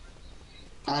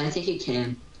 I don't think he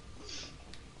can.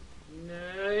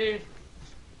 No.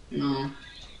 No.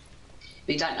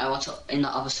 We don't know what's in the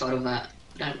other side of that.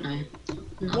 Don't know.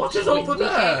 No. What is over We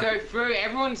can't there? go through.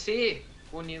 Everyone's here.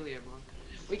 Well, nearly everyone.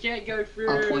 We can't go through.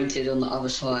 I pointed on the other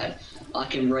side. I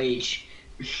can reach.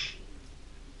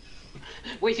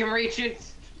 We can reach it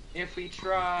if we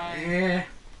try. Yeah.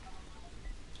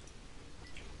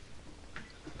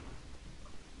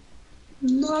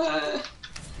 No.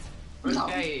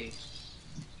 Okay.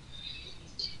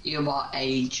 You are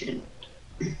agent.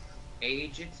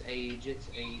 Agents.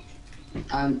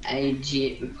 I'm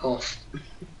agent imposter.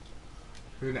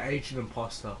 You're an agent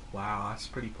imposter. Wow, that's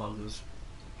pretty positive.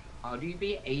 How do you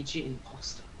be an agent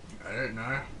imposter? I don't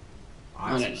know.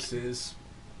 I don't Isaac says.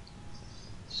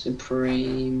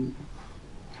 Supreme.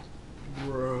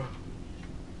 Bruh.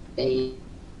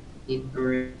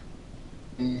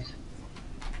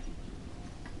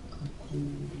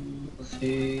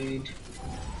 Food.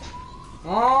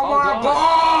 Oh my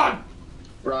god!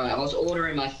 Right, I was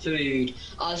ordering my food.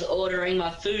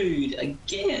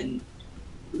 Again.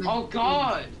 Oh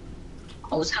God!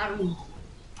 I was having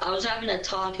a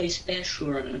taco special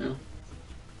right now.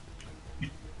 I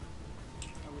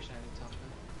wish I had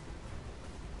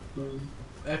a taco.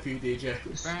 F you, DJ.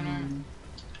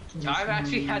 I've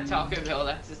actually had Taco Bell.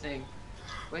 That's the thing.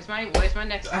 Where's my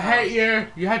next task? I hate you.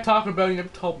 You had Taco Bell, you never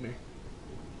told me.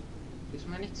 Where's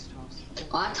my next task?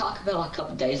 I talked about it a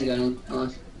couple of days ago. I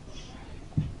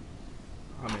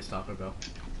miss Taco Bell.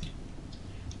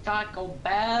 Taco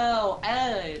Bell!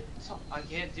 Hey! I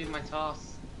can't do my task.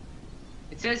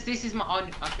 It says this is my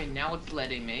okay, now it's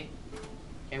letting me.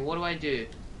 Okay, what do I do?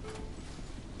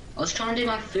 I was trying to do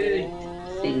my food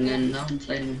thing and no one's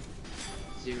letting me.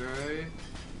 0,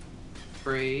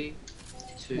 3,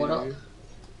 2. What up?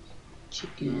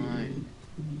 Chicken.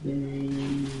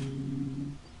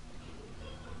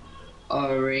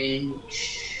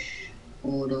 Orange.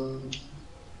 Order.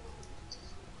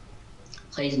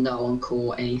 Please no one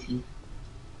call anything.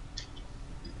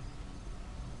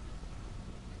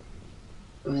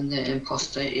 When the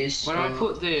imposter is. Where do I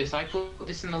put this? I put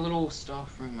this in the little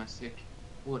staff room, I think.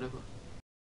 Whatever.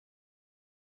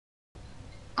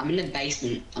 I'm in the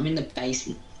basement.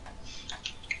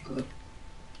 Good.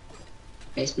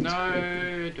 Basement.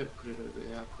 No, don't put it over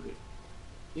there. Put it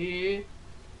here.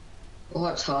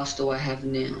 What task do I have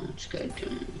now? Let's go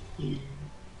down here.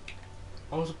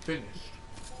 I was finished.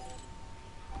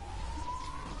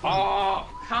 Oh,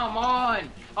 come on!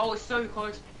 I was so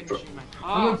close to finishing my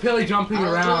I'm task. pilly jumping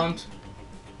around.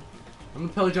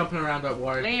 Don't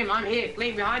worry. Liam, I'm here.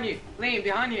 Liam, behind you. Liam,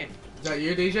 behind you. Is that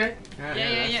you, DJ? Yeah.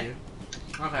 That's you.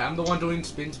 Okay, I'm the one doing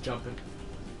spins jumping.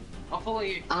 I'll follow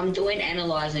you. I'm doing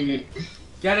analyzing it.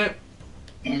 Get it?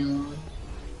 Analyze.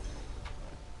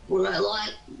 What do I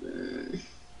like?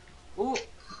 Ooh,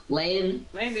 Liam.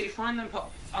 Liam, did you find them?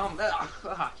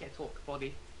 I can't talk,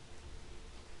 body.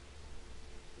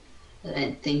 I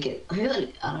don't think it. I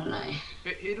don't know.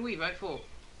 Who do we vote for?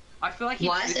 I feel like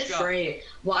Why is it free?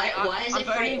 Why is I'm it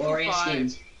free voting for Oreo 5.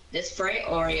 skins? There's free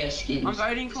Oreo skins. I'm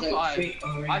voting for So 5. free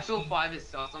Oreo I feel 5 is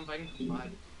sus. I'm voting for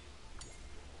 5.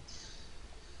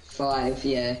 5,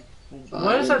 yeah.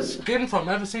 Where's that skin from?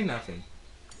 Never seen that thing.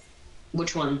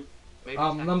 Which one? Maybe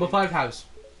Number 5 has.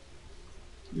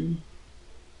 Mm.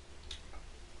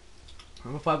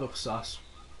 Number 5 looks sus.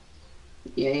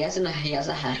 Yeah, he has a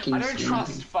hacking. I don't skin.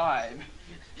 trust 5.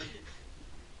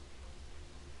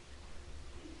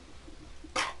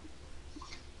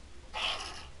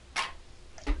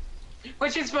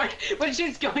 Which is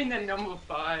going to number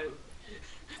 5.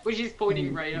 Which is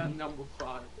pointing right at number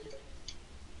 5.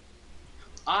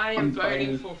 I am I'm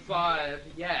voting voting. for 5.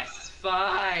 Yes,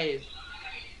 5.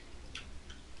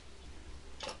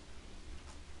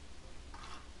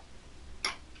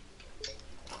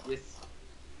 Yes.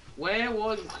 Where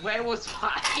was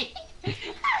 5?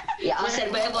 Yeah, I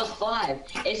said where was 5?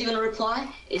 Is he gonna reply?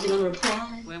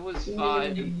 Where was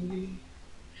 5?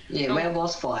 Yeah, No. where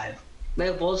was 5?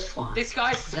 Where was 5? This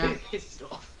guy's so That- pissed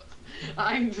off.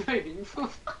 I'm voting for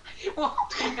 5. What?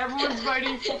 Everyone's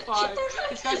voting for 5.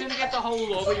 This guy's gonna get the whole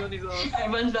lobby on his arm.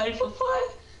 Everyone's voted for 5.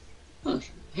 Oh,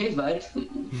 who voted for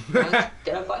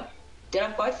Did I vote? Did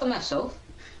I vote for myself?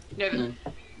 No, No.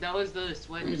 that was the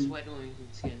sweat orange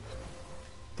skin.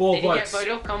 4 Did he get votes.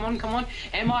 voted off? Come on.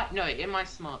 Am I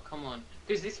smart? Come on.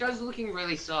 Because this guy's looking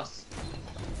really sus.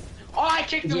 Oh, I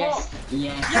kicked him Yes. off!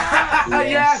 Yes.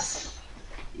 Yes!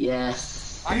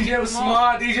 Yes. I DJ kicked was him off.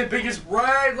 smart. DJ biggest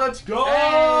brain. Let's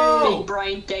go! Big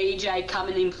brain DJ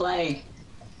coming in play.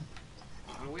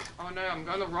 Oh no, I'm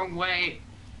going the wrong way.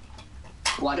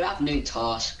 Why do I have new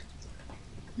task?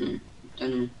 Don't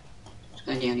know. Let's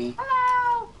go down here.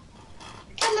 Hello!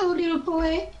 Hello, little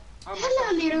boy. Oh, my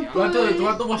Hello, gosh, little yeah. Do I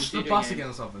have to watch the Video bus game. again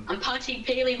or something? I'm punching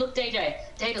Peely. Look, DJ.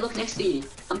 DJ, look next to you.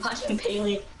 I'm punching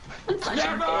Peely. I'm punching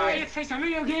Yeah, boy, Peely. let's play some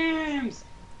video games!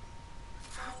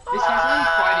 This guy's only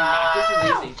fighting map. This is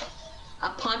easy. I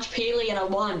punched Peely and I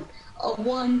won. I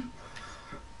won.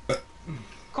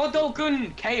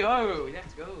 Kodokun KO.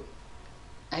 Let's go.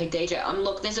 Hey, DJ,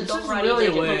 look. There's a This dog is right really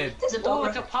here. DJ. weird. Look, there's a Oh, dog.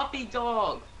 it's a puppy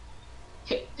dog.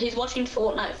 He's watching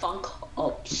Fortnite Funk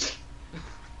Ops.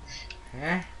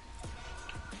 Eh?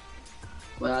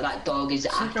 Well, that dog is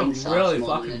It's like a acting sus really more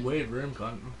fucking than- weird room,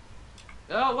 cunt.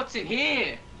 Oh, what's in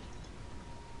here?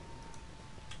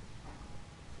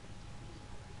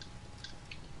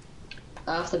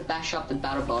 I have to bash up the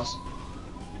battle boss.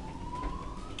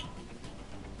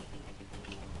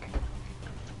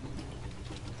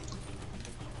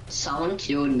 Someone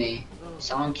killed me.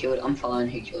 I'm following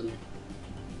who killed me.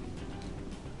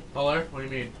 Hello? What do you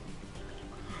mean?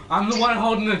 I'm the one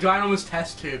holding the ginormous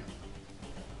test tube.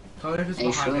 Tell me if it's Are you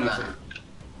behind me. sure that's about it.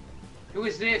 Who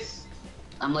is this?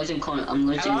 I'm losing comment. I'm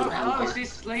losing Hello, ground. is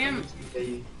this Liam?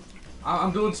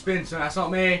 I'm doing spins, so that's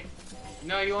not me.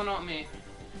 No, you're not me.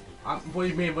 What do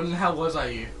you mean? When the hell was I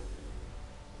you?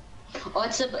 Oh,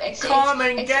 it's Come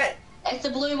and get. It's the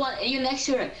blue one. You're next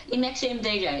to him. You're next to him,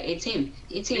 DJ. It's him.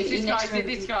 Is this guy? Is it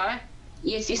this guy?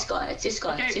 Yeah, it's this guy. It's this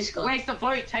guy. Okay, It's this guy. where's the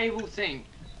vote table thing?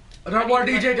 Don't worry,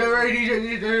 DJ. Don't worry,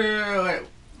 DJ. Wait.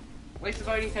 Where's the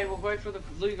voting table? Vote for the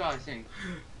blue guy thing.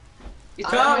 It's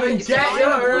Come and get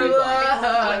your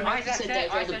love. I It's said a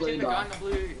Deja I the said blue the guy guy. in the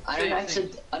blue. I don't know if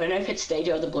it's I don't know if it's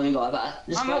Deja or the blue guy, but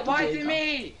just I'm vote not. the Why blue is it guy.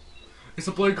 me? It's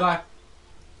the blue guy.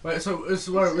 Wait, so is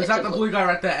that the blue guy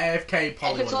right there? AFK. If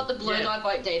Probably. it's not the blue guy,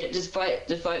 vote Deja. Just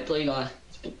vote blue guy.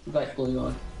 Vote blue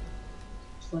guy.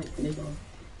 Just vote blue guy.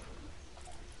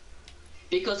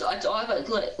 Because it's either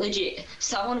legit.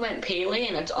 Someone went Peely,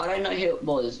 and I don't know who it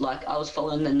was. Like I was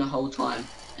following them the whole time.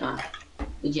 And I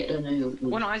legit don't know who it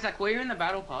was. When Isaac, were you in the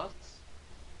battle pass?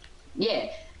 Yeah.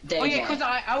 Deja. Oh yeah, because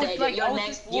I was Deja, like, you I were was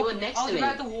next. just You were walking, next I was to me.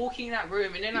 about to walk in that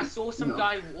room, and then I saw some No.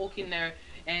 guy walk in there,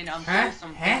 and Huh? saw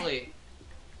some Huh? bully.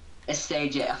 It's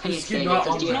Deja. I think Just it's keep Deja. not Because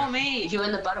on It's there. not me. you were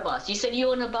in the battle bus. You said you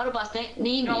were in the battle bus near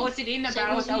me. No, I wasn't in the So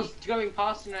battle. was I you. was going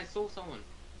past and I saw someone.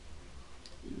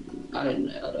 I don't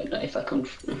know if I can.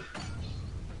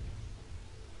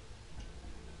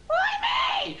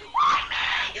 Why me? Why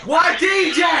me? Why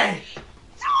DJ?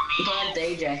 Why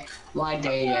DJ? Why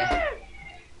DJ?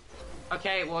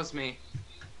 Okay, it was me.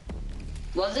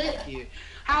 Was it? You.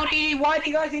 How did you? Why did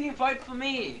you guys didn't vote for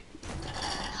me?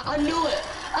 I knew it.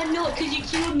 I knew it because you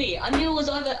killed me. I knew it was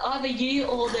either you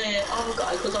or the other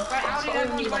guy because But how I did saw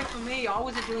everyone you. vote for me? I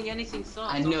wasn't doing anything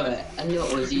sus. I knew it. I knew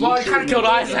it was you. Well, You you kind of me. killed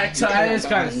Isaac, so it is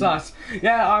kind of me. sus.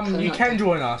 Yeah, you can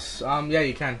join us. Yeah,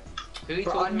 you can. Who are you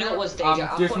Bro, I talking knew it about? was Deja.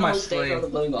 I just thought my it was Deja stream. or the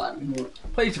blue guy.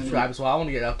 Please subscribe as well. I want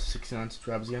to get up to 69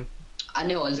 subscribers again. I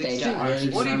knew it was Deja. I really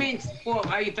What do you did. mean? What,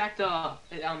 are you back to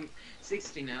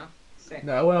 60 now?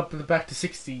 No, I went up back to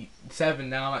 67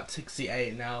 now. I'm at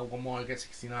 68 now. One more, I get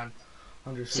 69.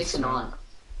 69.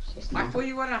 I thought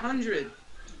you were at 100.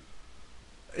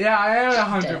 Yeah, I am at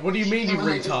 100. What do you mean, you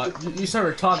retard? You're so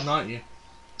retarded, aren't you?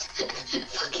 I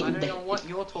Fucking don't know what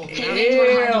you're talking He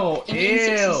about. needs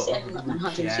Ew, 167.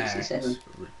 167.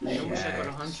 I wish I got Jax.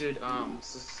 100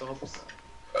 subs.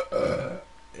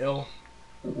 Ill.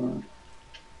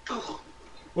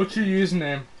 What's your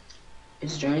username?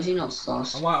 Is Jonesy not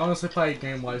sauce? I might honestly play a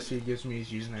game while he gives me his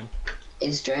username.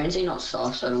 Is Jonesy not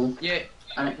sauce at all? Yeah,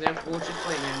 I don't- then we'll just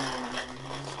play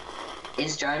then.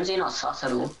 Is Jonesy not sus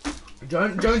at all?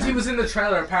 Jonesy was in the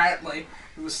trailer, apparently.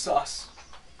 It was sus.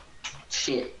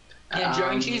 Shit. Yeah,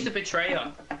 Jonesy's the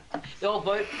betrayer. They'll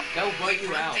vote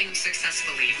you out. Things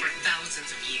successfully for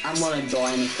thousands of years. I'm gonna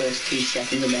die in the first 2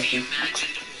 seconds of that.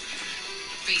 Imagined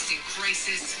facing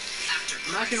crisis after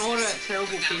Imagine crisis. all that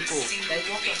terrible without a people. single They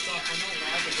want big us off. I'm not moment.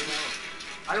 allowed to get out.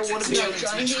 I don't want to be No, on the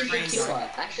Jonesy's the train. killer.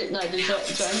 Actually, no,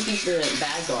 Jonesy's the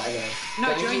bad guy though.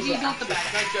 No, Jonesy's the not the bad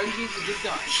guy. Jonesy's the good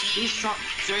guy. He's trying.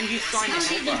 Jonesy's trying to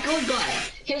Jonesy's the help us. good guy.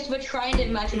 He was betraying the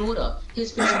Imagine Order. He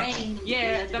was betraying.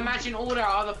 Yeah, the Imagine Order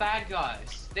are the bad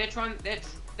guys. They're trying.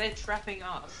 They're trapping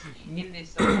us in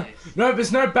this place. No,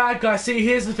 there's no bad guy. See,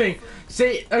 here's the thing.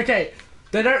 See, okay,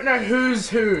 they don't know who's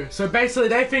who. So basically,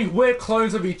 they think we're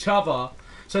clones of each other.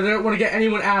 So they don't want to get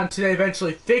anyone out until they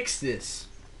eventually fix this.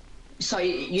 So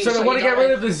you. So they want to get rid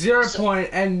of the 0 so- point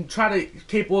and try to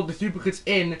keep all the duplicates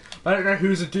in. But I don't know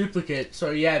who's a duplicate.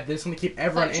 So yeah, they're just going to keep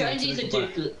everyone But in. Jonesy's a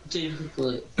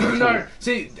duplicate. No,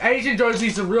 see, Agent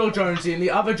Jonesy's the real Jonesy, and the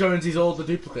other Jonesy's all the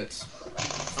duplicates.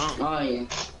 Oh yeah.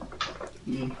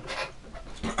 Mm.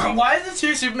 Why do the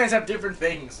two Supermans have different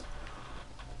things?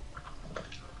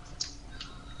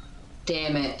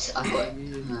 Damn it! I got.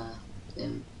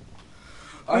 Damn.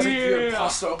 I think your Yeah.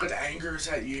 imposter could angers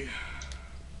at you.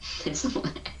 It's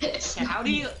not. It's Okay, how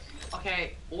do you?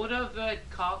 Okay, order the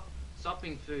car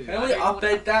stopping food. Can we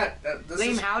update that? This Liam,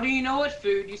 is- how do you know what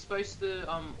food you're supposed to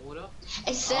order?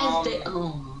 It says that.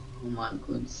 Oh my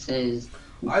god! It says.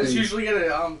 I just usually get a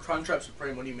Crunchwrap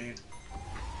Supreme. What do you mean?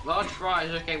 Large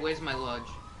fries. Okay, where's my large?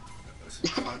 This is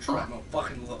Crunchwrap, not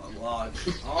fucking large.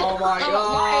 Oh my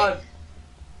god!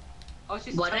 I was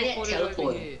just Why did I get teleported over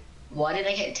teleported? here. Why did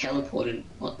I get teleported?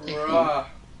 What the hell? Bruh.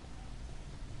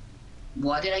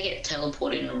 Why did I get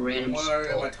teleported in a random What are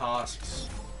my spot? tasks?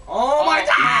 Oh my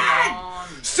god! Come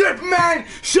on. Superman!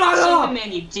 Shut up!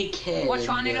 Superman, you dickhead. We're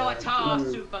trying to do a task,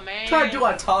 Mm. Superman. Try to do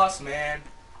a task, man.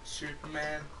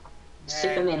 Superman.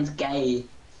 Superman's gay.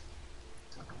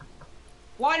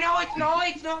 Why no? It's not.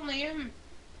 It's not Liam.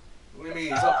 What do you mean?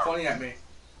 He's not pointing at me.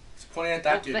 He's pointing at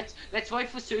that dude. Let's vote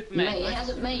for Superman. Mate, how's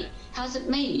it me? How's it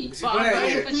me? Is he But pointing I'm at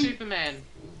voting you? for Superman.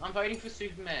 I'm voting for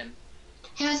Superman.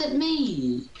 How's it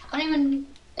me? I don't even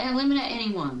eliminate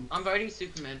anyone. I'm voting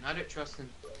Superman. I don't trust him.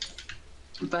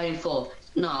 I'm voting for.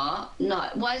 No.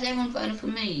 Why is everyone voting for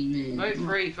me, man? Vote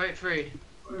free. Vote free.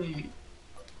 Free.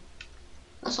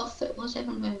 That's not fair. Why's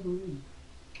everyone voting for me?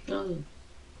 No.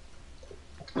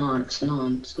 Nonce.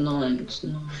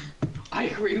 I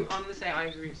agree. I'm gonna say I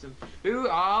agree with them. Who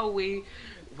are we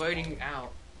voting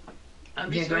out?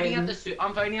 I'm just voting out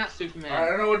I'm voting out Superman. I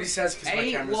don't know what he says because my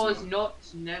 8 camera's was on. not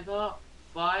never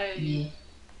 5. Yeah.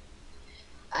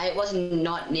 8 was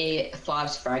not near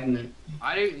 5's fragment.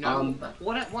 I don't know. But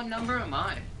What number am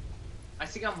I? I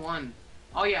think I'm 1.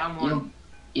 Oh yeah, I'm 1.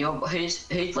 who's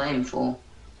playing for?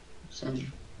 So,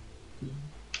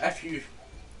 F you.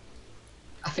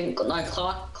 I think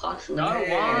Clark's No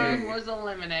eliminated. one was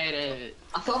eliminated.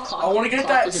 I thought Clark. I want to get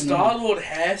Clark that was Star-Lord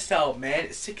hairstyle, man.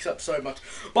 It sticks up so much.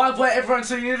 By the way, everyone,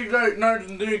 so you need to know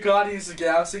the new Guardians of the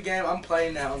Galaxy game. I'm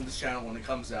playing that on this channel when it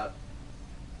comes out.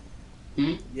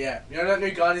 Hmm? Yeah, you know that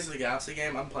new Guardians of the Galaxy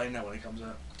game? I'm playing that when it comes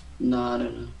out. No, I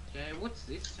don't know. Okay, what's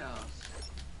this task?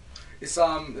 It's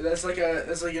there's like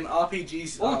an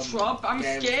RPG. Oh, Trump! I'm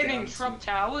game scared in Galaxy. Trump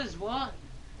Towers. What?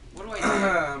 What do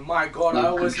I do? My God, I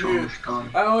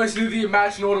always knew the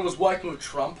Imagine Order was working with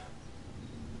Trump.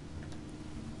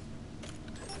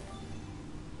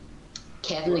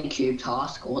 Kevin the Cube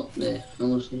task. What the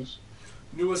hell is this?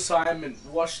 New assignment.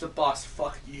 Watch the bus.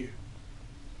 Fuck you.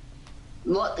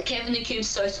 What? The Kevin the Cube's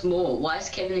so small. Why is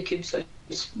Kevin the Cube so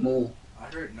small? I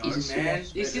don't know, He's a man.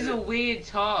 This is a weird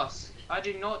task. I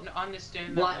do not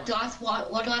understand that. Why one.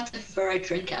 do I have to throw a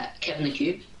drink at Kevin the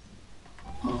Cube?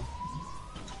 Oh.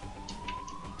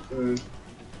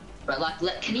 But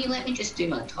like, can you let me just do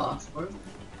my task, bro?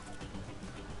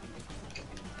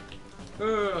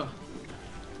 Ugh.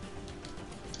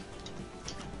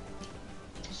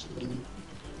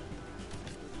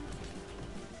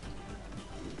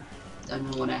 Don't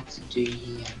know what I have to do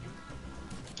here.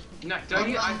 No, don't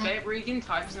you? I bet Regan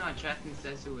types in our chat and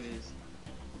says who it is.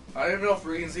 I don't know if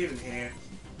Regan's even here.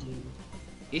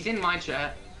 He's in my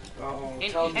chat. Oh,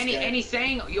 And, tell him and, he's he, gay. and he's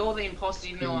saying you're the imposter.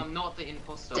 No, I'm not the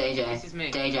imposter. This is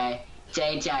me. JJ.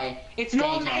 It's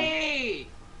not JJ. me!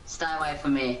 Stay away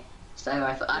from me. Stay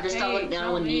away from. I just don't Okay, want it's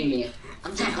no one not near me. me.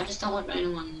 I just don't want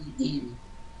anyone near me.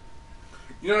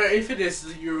 You know, if it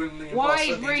is, you're in the Why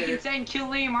imposter, is Regan DJ. saying kill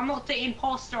Liam? I'm not the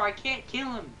imposter. I can't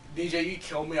kill him. DJ, you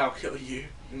kill me, I'll kill you.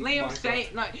 Liam saying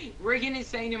like Regan is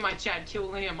saying in my chat, kill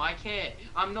Liam. I can't.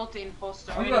 I'm not the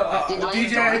imposter. I'm gonna, Did Liam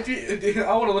DJ, die? if you,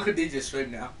 I want to look at DJ's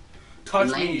stream now. Touch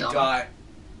Liam me, you died. die.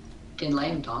 Did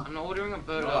Liam die? I'm ordering a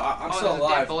burger. No, I'm oh, still there's a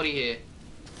dead alive. body here.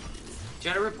 Do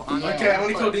you want to report? Yeah, Okay, I'm that's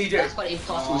gonna kill what- DJ. That's what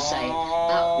imposters say. That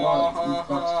was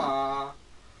imposter.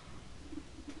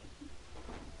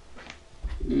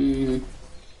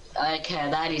 Okay,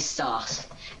 that is sus.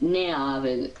 Now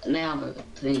the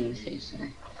thing to say.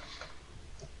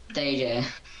 DJ.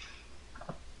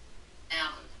 Now.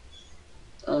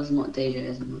 Oh, it's not DJ,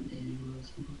 it's not DJ,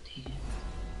 it's not DJ.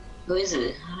 Who is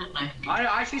it? I don't know.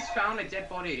 I actually found a dead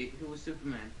body who was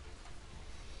Superman.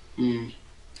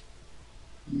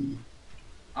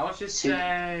 I was just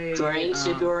say Green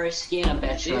superhero skin, I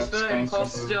bet you. This the Green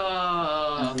imposter.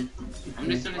 superhero. I'm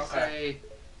just gonna Okay. say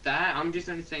that. I'm just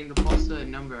gonna say the imposter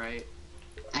number 8.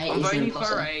 Hey, I'm is it voting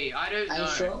imposter? for 8. I don't Are know. you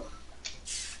sure?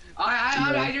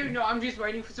 I don't know. I'm just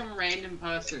waiting for some random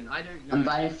person. I don't know. I'm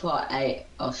voting for 8.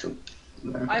 Oh, sure.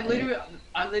 I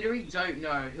literally don't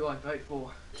know who I vote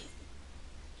for.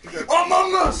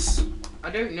 Among Us! I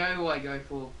don't know who I go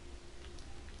for.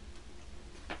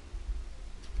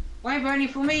 Why are you voting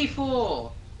for me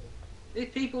for? There's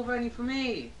people voting for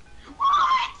me.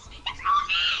 What? It's not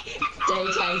me!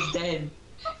 It's not DJ's dead.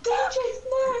 DJ's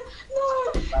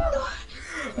no.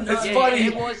 It's Yeah, funny.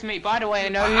 it was me. By the way, I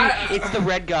know it's the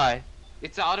red guy.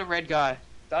 It's the other red guy.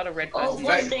 The other red Oh, person.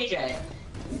 what's DJ?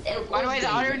 By the way,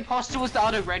 the other imposter was the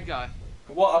other red guy.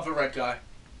 What other red guy?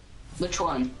 Which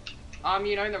one?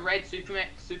 You know the red super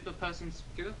person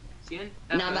skin?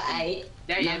 That Number person. 8.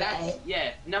 Yeah, Number that's 8.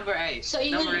 yeah, number 8. So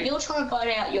number 8. you're trying to vote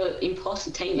out your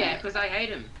imposter teammate? Yeah, because I hate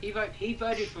him. He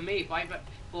voted for me. If I vote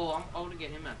for, I want to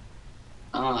get him out.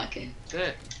 Oh, okay.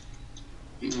 Good.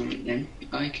 Then.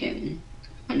 Okay, then.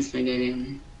 I'm just gonna go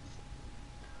down.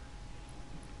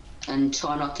 And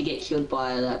try not to get killed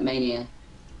by that maniac.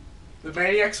 The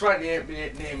maniac's right near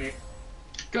me.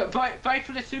 Go vote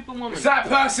for the Superwoman. It's that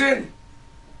person!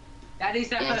 That is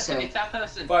that Yeah, person. so- It's that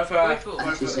person. Vote for her. Vote for. Vote for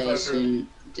her. Accusation.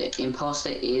 The imposter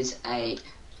is a.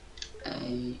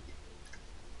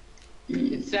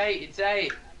 It's 8. It's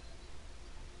 8.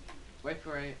 Wait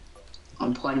for 8.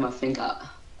 I'm pointing my finger.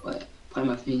 Wait,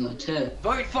 pointing my finger too.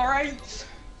 Vote for 8.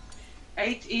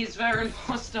 8 is their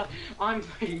imposter. I'm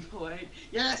voting for 8.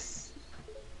 Yes.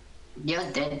 You're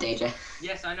dead, DJ.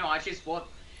 Yes, I know. I just what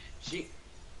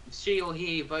she or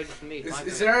he voted for me.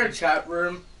 Is there a chat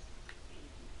room?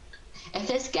 If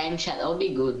there's game chat, that would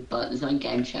be good, but there's no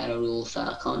game chat at all, so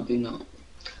I can't do that.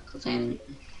 Cause then,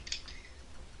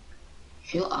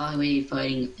 Who are we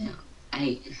voting out?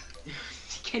 8.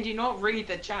 Can you not read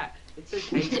the chat? It says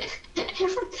 8.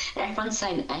 Everyone's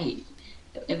saying 8.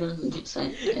 Everyone's legit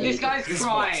saying 8. This guy's Who's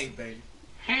crying.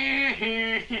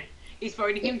 masturbating? He's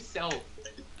voting himself.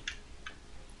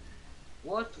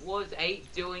 What was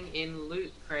 8 doing in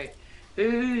loot crate?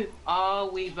 Who are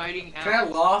we voting out? Can I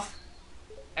laugh?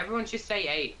 Everyone should say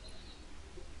 8.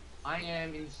 I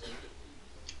am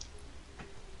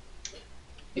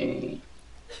in.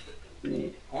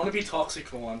 I want to be toxic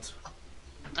for once.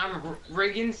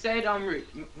 Regan said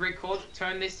record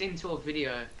turn this into a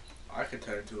video. I can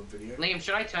turn it into a video. Liam,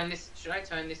 should I turn this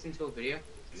into a video?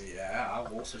 Yeah, I'll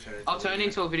also turn it. I'll turn it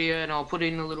into a video and I'll put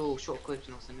in a little short clips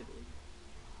and I'll send it to you.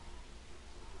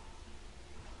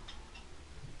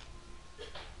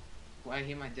 Well, I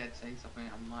hear my dad saying something.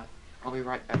 I'm like, I'll be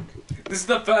right back. This is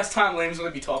the first time Liam's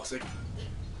gonna be toxic.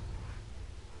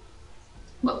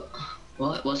 What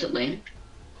was it, Liam?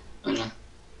 Oh no.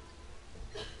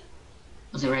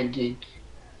 Was it red dude?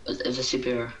 It was a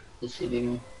superhero. The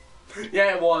superhero.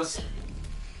 Yeah, it was.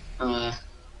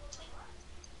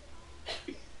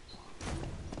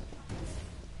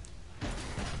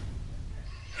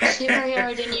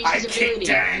 Superhero didn't use I his kicked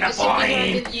ability. it in the Superhero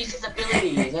void. didn't use his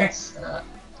ability. That's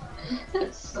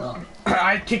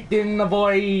I kicked it in the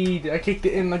void. I kicked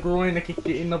it in the groin. I kicked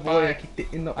it in the void. I kicked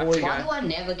it in the void. Why do I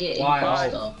never get Why?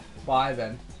 imposter? Why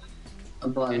then?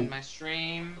 In my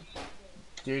stream.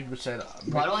 Dude, we said.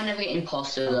 Why do I never get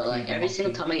imposter? Though? Like every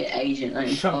single time I get agent, I'm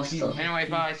imposter. Anyway,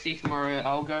 bye. See you tomorrow.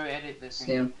 I'll go edit this.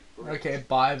 Yeah. Okay,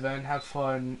 bye then. Have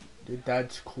fun. Your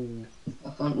dad's cool.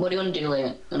 What do you want to do,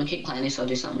 Liam? Wanna keep playing this or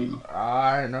do something?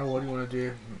 I don't know. What do you want to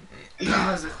do?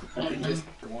 DJ's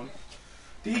gone.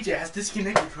 DJ has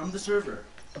disconnected from the server.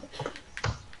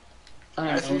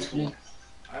 I don't know what to do.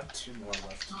 I have 2 more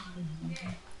left.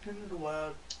 In the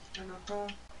wild,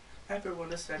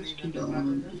 everyone is standing in the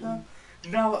wild.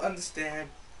 Now I understand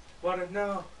what I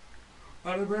know.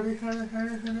 I'm ready and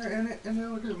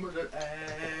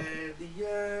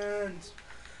aliens.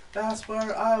 That's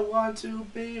where I want to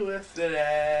be with the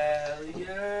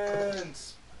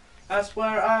aliens. That's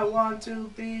where I want to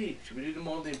be. Should we do the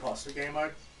more of the imposter game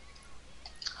mode?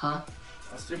 Huh?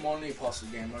 Let's do more of the imposter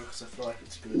game mode because I feel like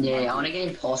it's good. Yeah, I wanna get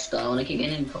imposter. I wanna keep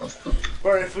getting imposter.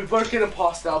 Bro, if we both get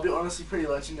imposter, I'll be honestly pretty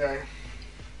legendary.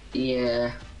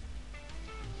 Yeah.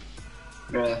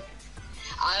 Bro.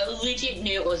 I legit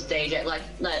knew it was DJ. Like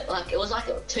it was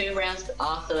like 2 rounds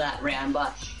after that round,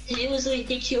 but he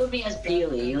killed me as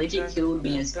Peely. He legit killed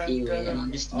me as Peely, and I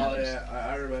just noticed. Oh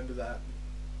yeah, I remember that.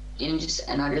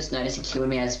 And I just noticed he killed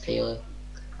me as Peely.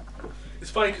 It's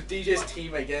funny because DJ's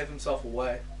teammate gave himself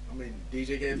away. I mean,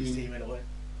 DJ gave his teammate away.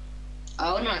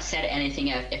 I wouldn't have said anything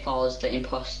if I was the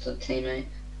imposter teammate.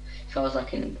 If I was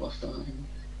like an imposter, I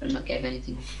wouldn't have gave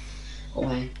anything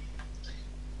away.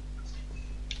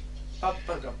 Who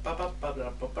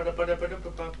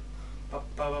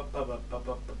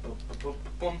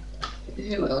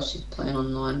else is playing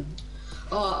online?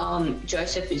 Oh,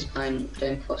 Joseph is playing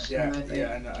the imposter.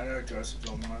 Yeah, I know Joseph's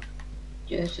online.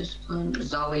 Joseph's playing.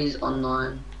 Zoe's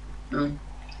online. No.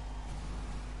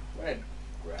 Red.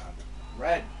 Ground.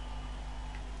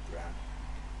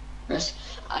 It's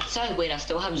so weird. I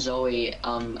still have Zoe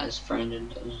as friend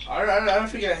and. I don't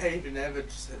think I even ever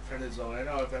just friended Zoe. I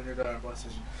know I've ended her on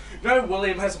PlayStation. You know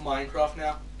William has Minecraft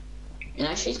now? You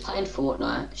know she's playing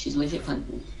Fortnite. She's legit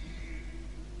playing.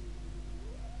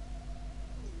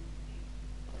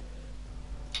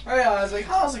 Hey Isaac,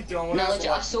 how's it going? No, legit,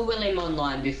 I saw William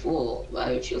online before,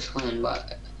 like she was playing,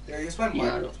 but yeah, he's playing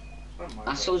yeah, Minecraft.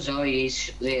 I saw Zoe's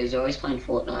playing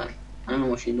Fortnite. I don't know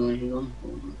what she's doing. She's on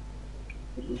Fortnite.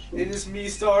 It is me,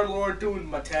 Star-Lord, doing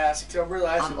my tasks. I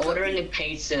realize I'm ordering a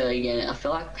pizza again. I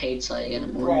feel like pizza again.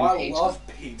 I'm Bro, ordering I pizza. love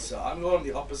pizza. I'm going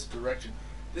the opposite direction.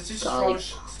 This is Garlic.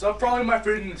 stop throwing my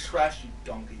food in the trash, you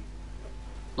donkey.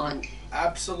 Like,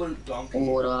 Absolute donkey.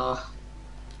 order.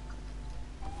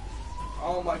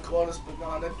 Oh my god, it's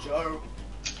Banana Joe.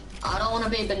 I don't want to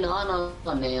be banana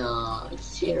now. It's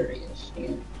serious. Yeah.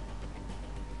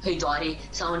 Who died here?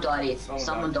 Someone died here.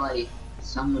 Someone died here.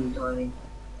 Someone died here.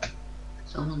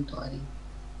 Someone died here.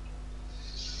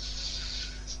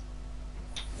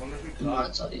 Wonder who No, died.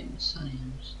 it's not him. It's not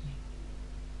him. It's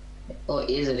not him. Or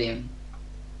is it him?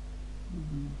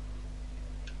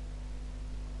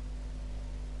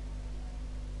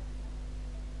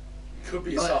 Could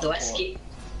be a Oh, soft do I skip?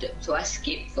 Do I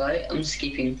skip vote? I'm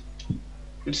skipping.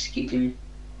 I'm skipping.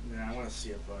 Yeah, I want to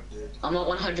see a vote, dude. I'm not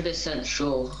 100%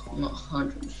 sure. I'm not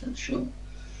 100% sure.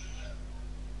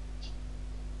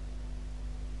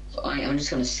 So I'm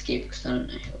just gonna skip because I don't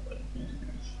know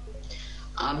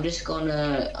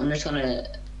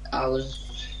how.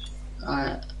 I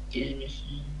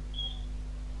Innocent.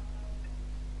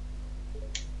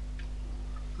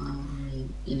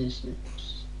 Innocent.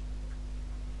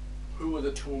 Who are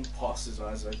the two imposters,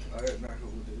 Isaac? I don't know who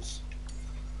it is.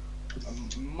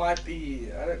 Might be.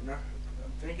 I don't know.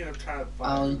 I'm thinking of trying to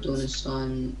find. I was who it doing is.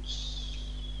 science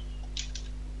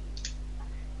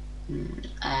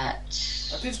at.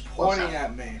 I think it's what's pointing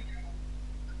that? at me.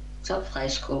 What's that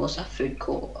place called? What's that food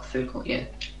court? A food court, yeah.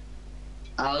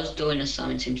 I was doing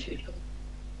assignments in food court.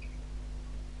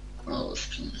 I was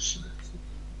doing assignments.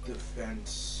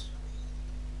 Defense.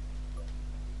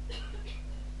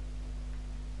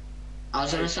 I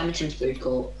was on assignments in food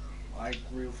court. I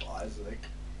agree with Isaac.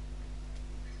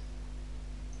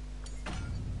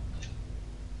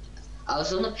 I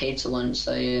was on the pizza one,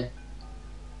 so yeah.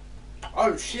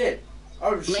 Oh shit!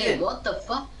 Oh Wait, shit! what the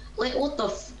fuck? Wait, what the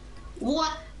f-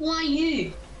 What? Why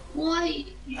you? Why?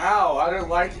 Ow! I don't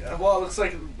like. Well, it looks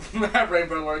like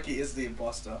Rainbow Lorikeet is the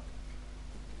imposter.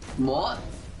 What?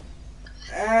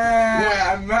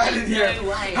 I'm mad at you. No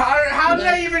way. How did No.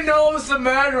 I even know I was the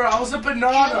murderer? I was a How did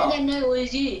banana. they know it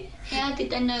was you? How did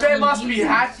they know They it was must you? be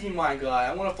hacking my guy.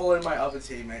 I'm gonna follow my other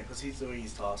teammate because he's doing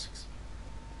his tasks.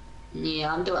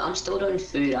 Yeah, I'm still doing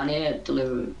food. I need to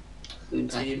deliver food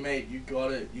back. Teammate, you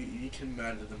got it. You can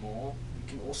murder them all.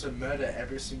 You can also murder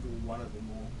every single one of them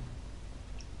all.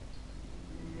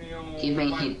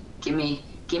 Give me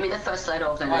the first letter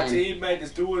of the My name. teammate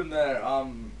is doing their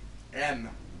M. M.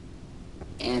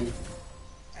 M.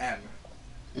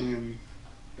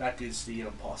 That is the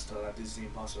imposter. That is the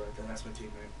imposter right there. That's my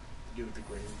teammate. Do with the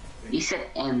green thing. You said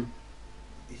M.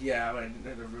 Yeah, but I didn't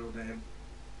know the real name.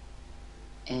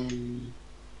 M.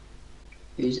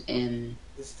 Who's M?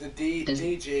 It's the Does-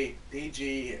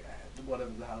 DG,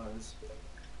 whatever the hell it is.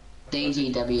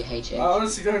 DGWHH. I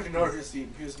honestly don't even know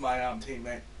who's my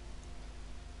teammate.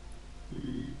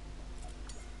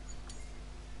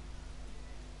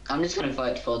 I'm just gonna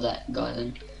vote for that guy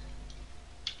then.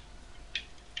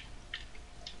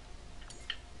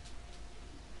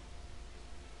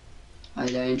 I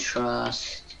don't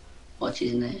trust. What's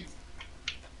his name?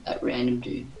 That random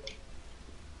dude.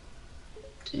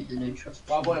 I don't trust.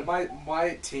 By the way, my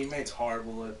teammate's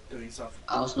horrible at doing stuff.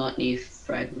 I was not near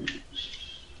fragments.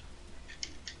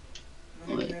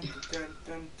 Wait.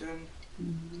 Dun, dun.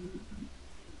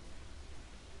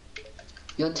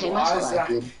 Your teammates are Isaac, that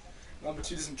good. Number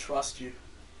 2 doesn't trust you.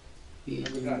 Yeah,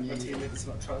 My teammate does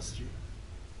not trust you.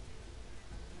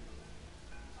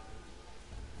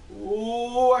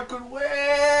 Ooh, I could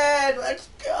win! Let's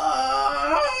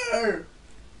go!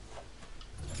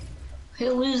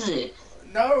 Who is it?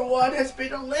 No one has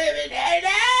been eliminated!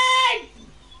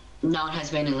 No one has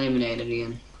been eliminated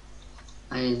again.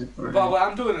 By the way,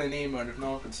 I'm doing an emote if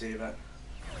no one can see that.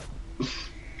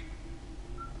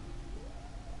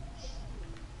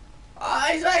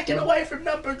 Isaac, get away from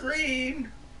number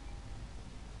green!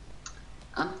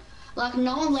 Like,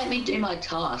 no one let me do my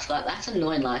task. Like, that's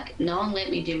annoying. Like, no one let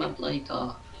me do my bloody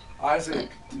task. Isaac,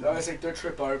 don't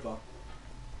trip over.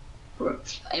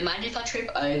 Imagine if I trip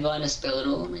over and I spill it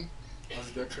all on me.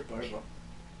 Isaac, don't trip over.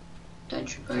 Don't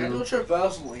trip Can I do a over.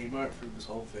 traversal emote through this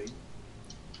whole thing?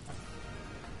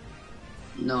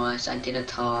 Nice, I did a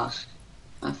task.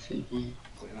 I feel Clean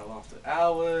up after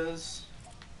hours.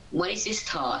 What is this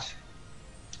task?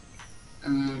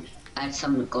 Add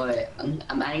some glow.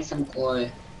 I'm adding some glow.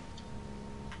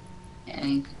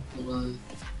 Adding glow.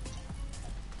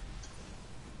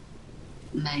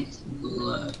 Make some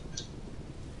glow.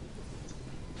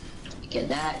 Get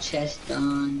that chest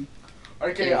done.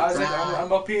 Okay, Yeah, Isaac, right. I'm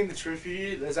not being the truth for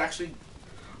you. There's actually,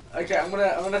 okay, I'm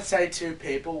gonna say 2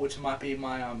 people, which might be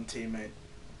my teammate.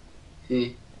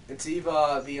 Who? It's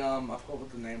either the I forgot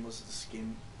what the name was of the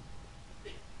skin.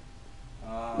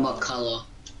 What color?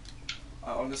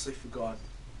 I honestly forgot.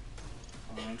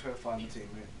 I'm trying to find the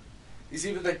teammate. It's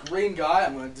either the green guy,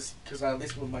 I'm gonna just because I at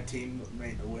least want my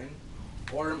teammate to win,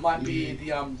 or it might be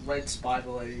the red spider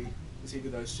lady. It's either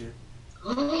those 2.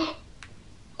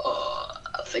 Oh,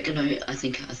 I think I know. I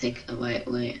think. Oh, wait.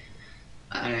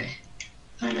 I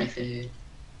don't know if it.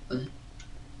 I'm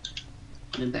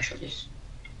gonna bash on this.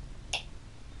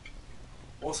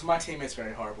 Also, my teammate's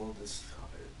very horrible at this,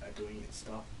 at doing its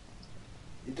stuff.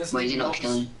 It doesn't. Why is he even not help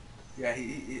us- killing? Yeah,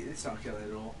 it's not killing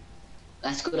at all.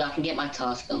 That's good. I can get my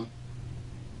task done.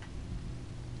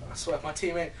 I swear, my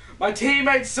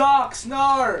teammate sucks.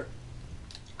 No,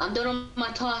 I'm done on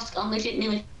my task. I'm legit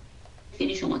nearly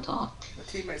finished on my task. my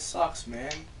teammate sucks,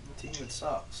 man. My teammate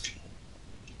sucks.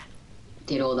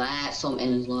 Did all that. Some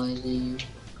analyzing.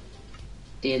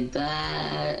 Did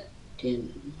that.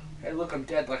 Did. Hey, look, I'm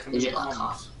dead. Like I'm Is in it like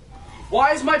comments.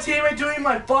 Why is my teammate doing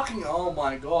my fucking? Oh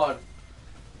my god.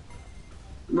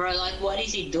 Bro, like, what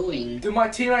is he doing? Did my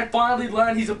teammate finally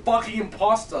learn he's a fucking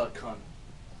imposter, cunt?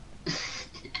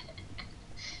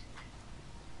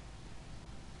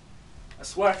 I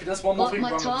swear, if he does one more thing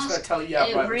wrong, I'm just gonna tell you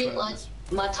outright which one it is.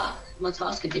 My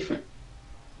tasks are different.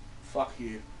 Fuck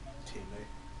you, teammate.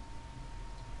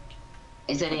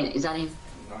 Is that him?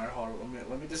 No, hold on,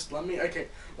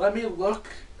 let me look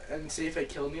and see if they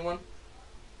kill anyone.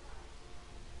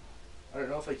 I don't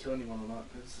know if they kill anyone or not,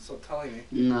 it's not telling me.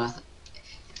 No,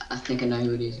 I think I know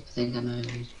who it is. I know who it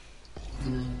is.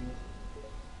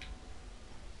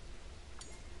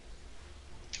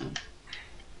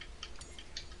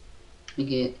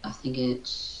 I think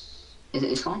it's... Is it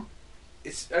this one?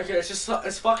 It's, okay,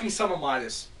 it's fucking Summer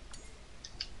Midas.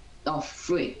 Oh,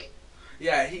 freak.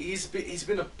 Yeah, he's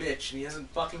been a bitch and he hasn't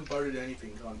fucking voted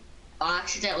anything, cunt. I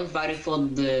accidentally voted for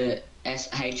the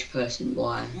SH person.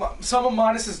 Why? Summer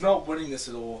Midas is not winning this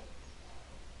at all.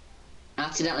 I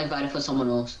accidentally voted for someone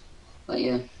else. But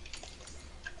yeah.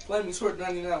 Flaming Sword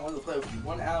 99 wanted to play with you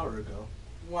 1 hour ago.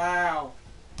 Wow.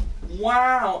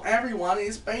 Wow, everyone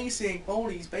is basic.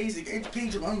 Bodie's basic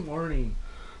education unlearning.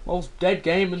 Most dead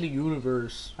game in the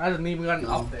universe. Hasn't even got an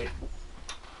update.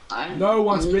 No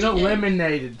one's been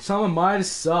eliminated. Summer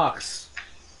Midas sucks.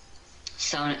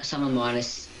 Summer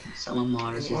Midas is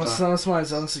like... Summer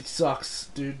Midas honestly sucks,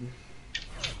 dude.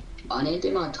 I need to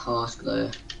do my task though.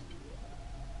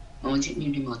 I want you to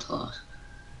do my task.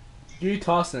 Do your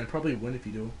task then, probably win if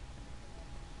you do.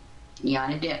 Yeah,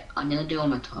 I need to do all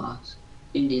my tasks.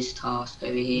 Do this task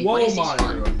over here. Whoa, what is this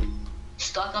one?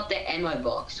 Stock up the ammo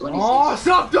box. What is this?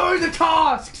 Stop doing the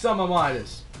task, Summer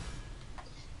Midas!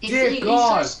 Dear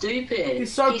God. He's so stupid.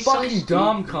 He's so fucking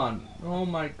dumb, cunt. Oh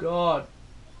my God.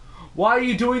 Why are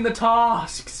you doing the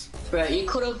tasks? Bro, you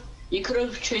could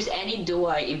have choose any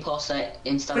duo imposter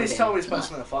instead of Please tell me this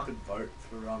person to fucking vote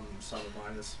for Summer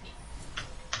Midas.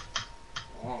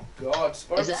 Oh God,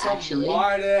 is it actually?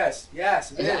 Midas.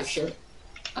 Yes, it is. Actually?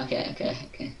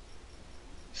 Okay.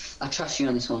 I trust you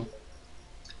on this one.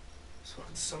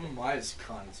 Summer Midas,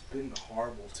 cunt. It's been a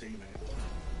horrible teammate.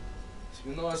 It's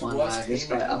been the most Well, worst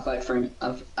teammate. I'll vote for him.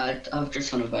 I've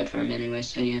just want to vote for him anyway.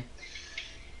 So yeah.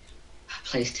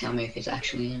 Please tell me if it's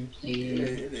actually him, please. Yeah,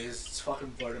 it is. It's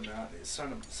fucking vote him out. It's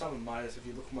Summer Midas. If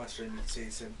you look at my stream, you can see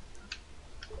it's him.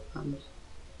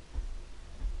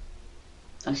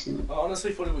 I see him. I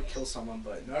honestly thought he would kill someone,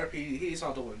 but nope, he's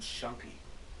not the one chunky.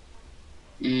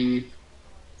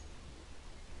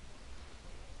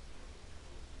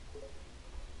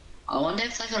 I wonder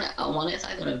if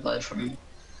they're gonna vote for him.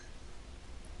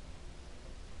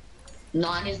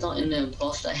 9 is not in the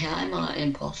imposter. How am I an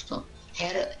imposter?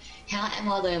 How am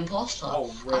I the imposter?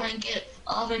 Oh, right. I don't get it.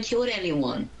 I haven't killed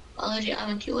anyone. I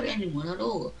haven't killed anyone at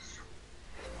all.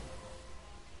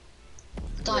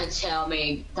 Don't tell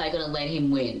me they're gonna let him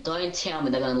win. Don't tell me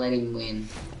they're gonna let him win.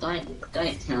 Don't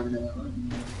tell me they're gonna let him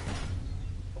win.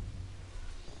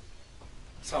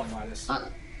 Summer Midas.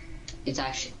 It's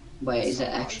actually... Wait, is it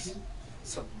actually...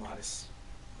 Summer Midas.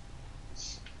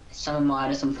 Summer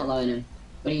Midas, I'm following him.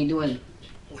 What are you doing?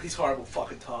 All these horrible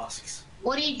fucking tasks.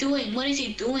 What are you doing? What is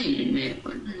he doing, man?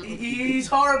 He's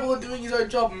horrible at doing his own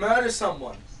job. Murder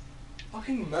someone.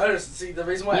 Fucking murder. See, the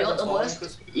reason why You got the worst the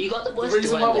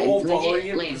reason why we're all following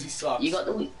him because he sucks. You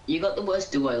got the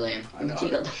worst duo, Liam. I know. You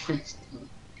got the worst.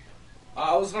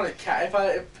 I was gonna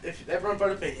if everyone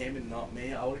voted for him and not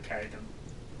me, I would have carried him.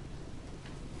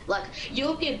 Like, you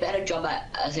would be a better job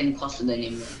as an imposter than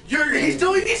him. He's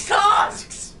doing these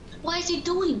tasks! What is he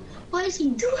doing? What is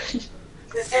he doing? He's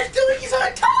just doing his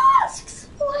own tasks!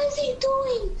 What is he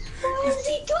doing? What is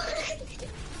he doing?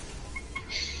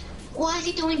 Why is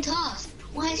he doing tasks?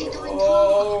 Why is he doing tasks?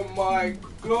 Oh my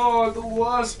God, the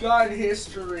worst guy in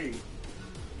history.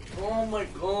 Oh my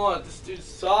God, this dude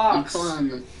sucks.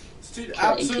 This dude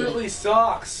absolutely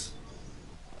sucks.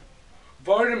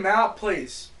 Vote him out,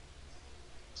 please.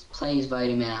 Please vote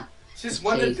him out. Just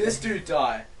when did this dude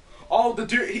die? Oh, the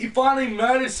dude, he finally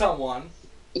murdered someone.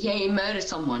 Yeah, he murdered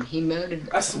someone. He murdered...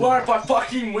 I swear if I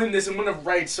fucking win this, I'm gonna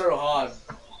rage so hard.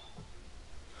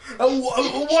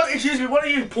 Excuse me, what are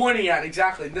you pointing at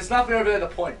exactly? There's nothing over there to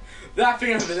point. That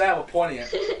thing over there we're pointing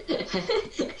at.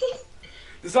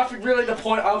 There's nothing really to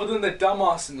point other than the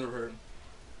dumbass in the room.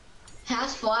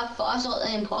 How's 5? 5's not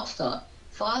the imposter.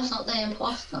 5's not the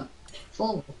imposter.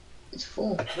 4. It's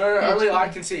 4. No, only I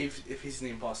can see if he's the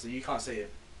imposter. You can't see it.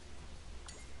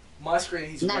 My screen,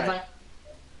 he's red.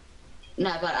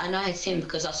 But I know it's him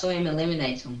because I saw him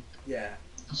eliminate him. Yeah.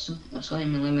 I saw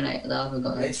him eliminate the other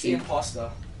guy. It's the imposter.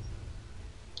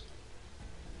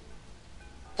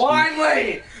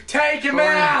 Finally! Take him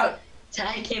out!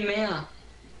 Take him out!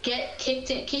 Kick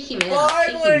him out.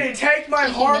 Finally, take my Kick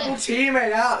him horrible out.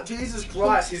 teammate out. Jesus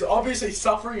Christ, he's obviously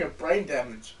suffering of brain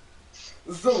damage.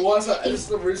 This is the worst. This is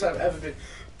the worst I've ever been.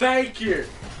 Thank you.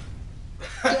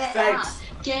 Get Thanks.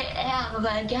 out. Get out of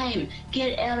the game.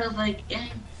 Get out of the game.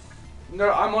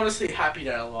 No, I'm honestly happy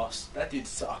that I lost. That dude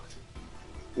sucked.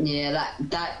 Yeah,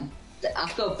 that I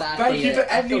feel bad Thank for you you. for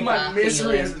I ending feel my bad for you,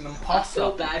 misery Liam. as an I imposter.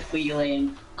 feel bad for you,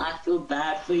 Liam. I feel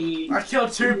bad for you. I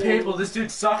killed 2 people. This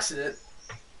dude sucks at it.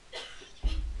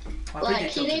 I think Like he he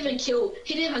killed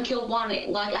didn't even kill one.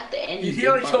 Like at the end. He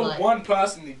only but, killed like, 1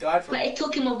 person. He died from But it. it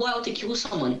took him a while to kill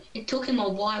someone. It took him a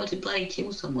while to bloody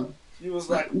kill someone. He was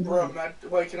like, bro, man,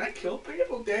 wait, can I kill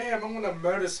people? Damn, I'm gonna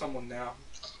murder someone now.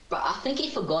 But I think he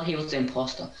forgot he was the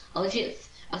imposter. I think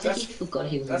he forgot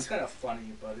he was. That's kind of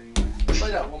funny, but anyway.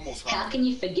 Play that one more How time. can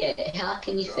you forget? How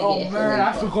can you forget? Oh if man, you're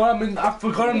I the forgot him. I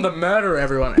forgot him the murderer.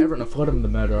 Everyone, I forgot him the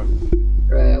murderer.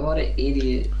 Bro, what an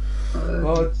idiot.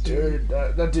 Oh dude,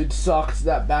 that dude sucks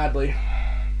that badly.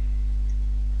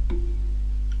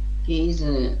 He's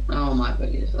an. Oh my god,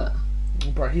 he's that.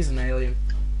 Bro, he's an alien.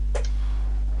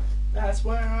 That's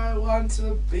where I want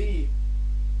to be.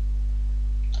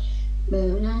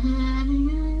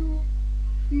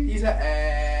 He's an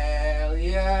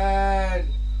alien.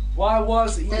 Why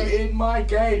was he in my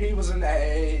game? He was an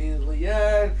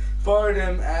alien. Vote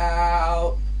him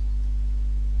out.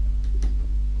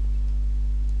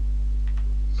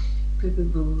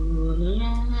 Can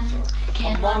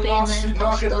I Among be Us the should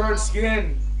not get red imposter?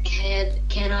 skin.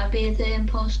 Can I be the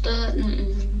imposter?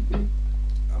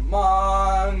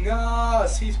 Among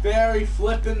Us. He's very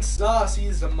flippin' sus.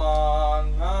 He's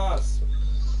Among Us.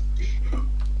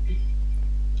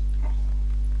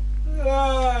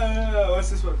 What's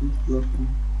this one?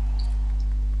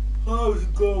 How's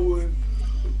it going?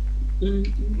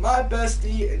 My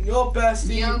bestie and your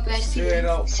bestie, Your bestie sit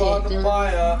up sit on the down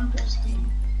fire.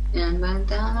 and went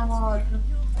down the water.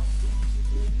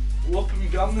 Whoop him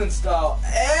Gangnam style.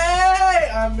 Hey,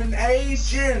 I'm an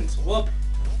agent. Whoop,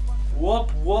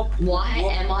 whoop, whoop. Why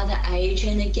whoop. am I the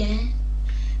agent again?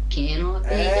 Can I be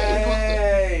the imposter?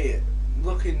 Hey,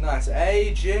 looking nice.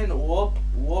 Agent. Whoop,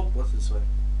 whoop. What's this way?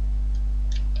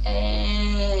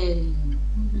 Hey.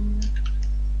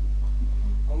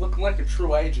 I'm looking like a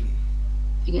true agent.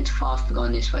 I think it's faster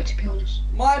going this way, to be honest.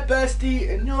 My bestie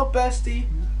and your bestie,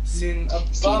 sitting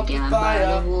Sit above the down by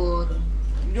fire. the water.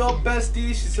 Your bestie,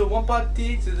 she's a one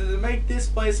party to make this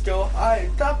place go. I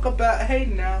talk about hey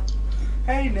now,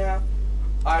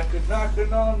 I could knock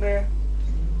it on there.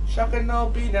 Shaka no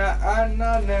be na on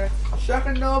there.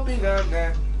 Shaka no be na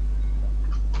there.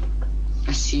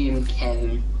 Assume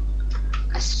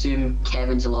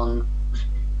Kevin's along.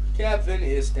 Kevin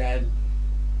is dead.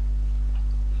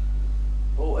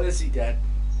 Or is he dead?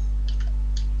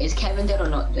 Is Kevin dead or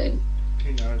not dead?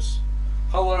 Who knows?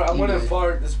 Hello, I'm gonna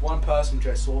vote this one person which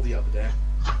I saw the other day.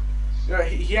 You know,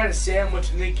 he had a sandwich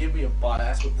and didn't give me a bite.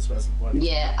 That's what this person wanted.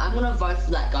 Yeah, I'm gonna vote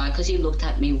for that guy because he looked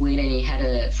at me weird and he had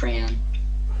a frown.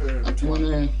 I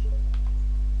wanna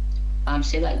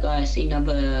see that guy. See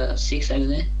number 6 over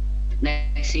there,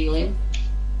 next to you, Liam.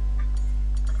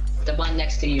 The one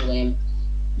next to you, Liam.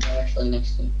 No, actually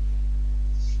next to you.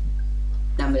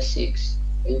 Number 6.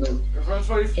 Everyone's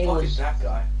voting for He fucking was- that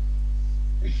guy.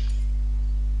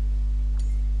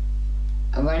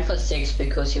 I voted for 6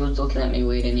 because he was looking at me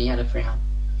weird and he had a frown.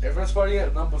 Everyone's voting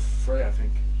at number 3, I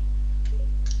think.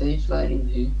 Who's voting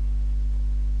who?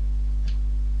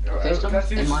 Who's number- I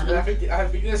think am I number- I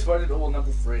think this voted all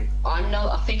number 3.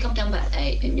 I think I'm number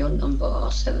 8 and you're number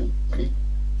 7.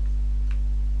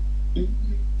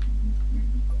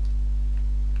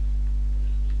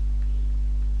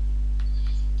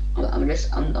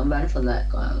 I'm voting for that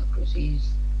guy because he's.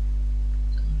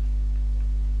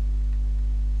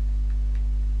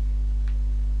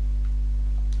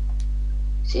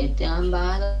 Sit down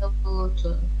by the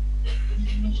water.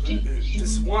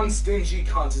 This one stingy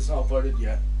cunt is not voted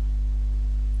yet.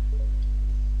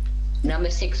 Number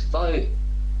 6 vote.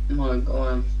 Oh my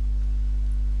god.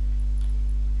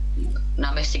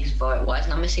 Number 6 vote. Why is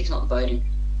number 6 not voting?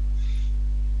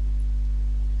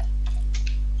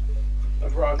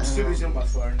 Bro, I'm too busy on my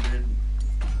phone, dude.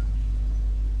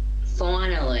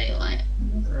 Finally, like.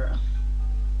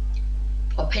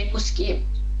 Oh, people skipped.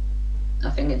 I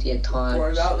think it's your time.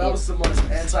 Bro, that was the most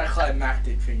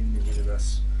anticlimactic thing in the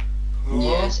universe.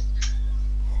 Yes.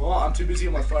 Oh, I'm too busy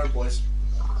on my phone, boys.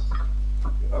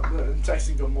 I'm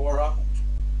texting Gamora.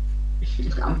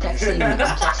 I'm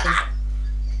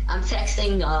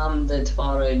texting the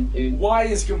tomorrow dude. Why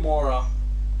is Gamora?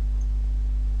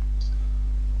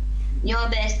 Your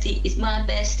bestie is my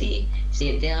bestie.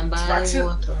 Sit down by Drax, the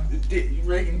water.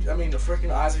 Reagan, I mean, the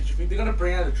freaking Isaac, do you think they're gonna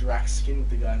bring out a Drax skin with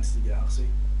the Guardians of the Galaxy?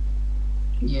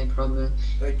 Yeah, probably.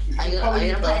 Like, Are you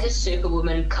gonna play the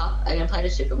Superwoman Cup? Are you gonna play the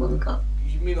Superwoman Cup?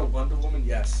 You mean a Wonder Woman?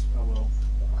 Yes, I will.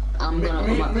 I'm gonna.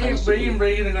 Me I might play the and Superwoman.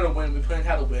 Reagan are gonna win. We planned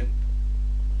how to win.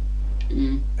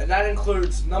 And that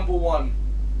includes, number one,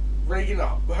 Reagan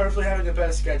hopefully having a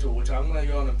better schedule, which I'm gonna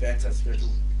go on a better schedule.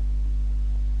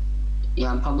 Yeah,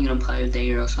 I'm probably gonna play with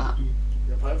Digger or something.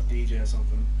 Yeah, play with DJ or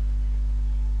something.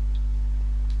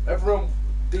 Everyone,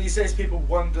 these days people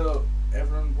wonder,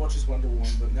 everyone watches Wonder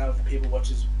Woman, but now people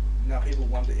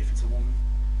wonder if it's a woman.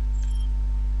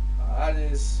 That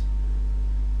is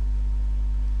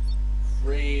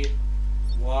 3,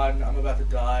 1, I'm about to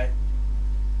die.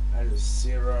 That is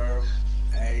 0,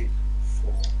 8,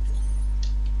 4.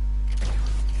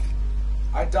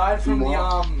 I died from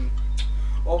What?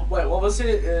 oh wait, what was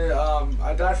it?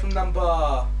 I died from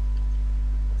number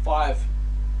 5.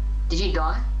 Did you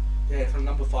die? Yeah, from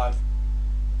number 5.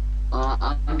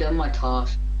 I'm doing my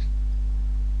task.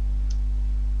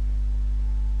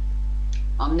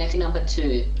 I'm next number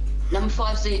 2. Number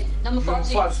 5's the. Number 5's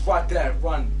the. 5's right there.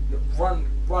 Run.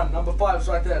 Number 5's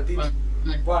right there.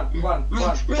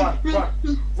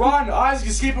 Run! Isaac,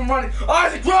 just keep him running.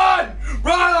 Isaac, run!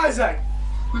 Run, Isaac!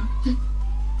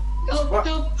 Help!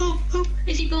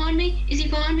 Is he behind me?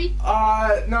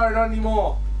 No, not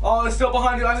anymore. Oh, they're still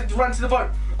behind you. Isaac, just run to the boat.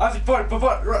 Isaac, vote.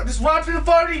 Just run to the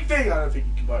voting thing. I don't think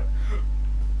you can vote.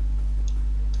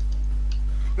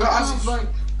 No, Isaac.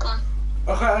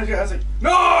 Okay, Isaac.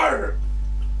 No!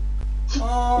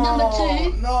 Oh, Number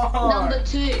 2. No. Number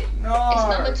 2. No. It's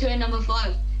number 2 and number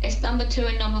 5. It's number 2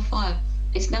 and number 5.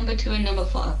 It's number 2 and number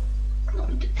 5.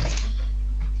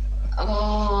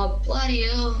 Oh, bloody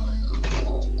hell.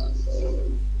 Oh my god.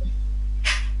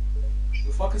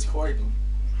 The fuck is Corey doing?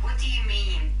 What do you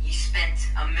mean you spent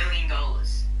 $1 million?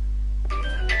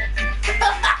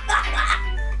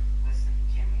 Listen,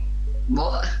 Jimmy.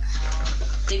 What?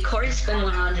 Did Corey spend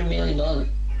 $100 million? In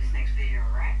this next video,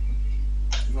 right?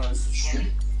 No, this is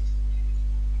Jimmy.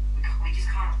 We just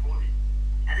can't afford it.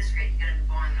 At this rate, you're gonna be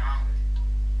buying an island.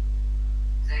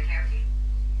 Is that okay with you?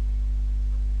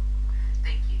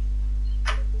 Thank you.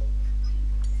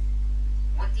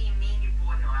 What do you mean you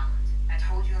bought an island? I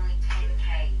told you only 10K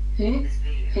in this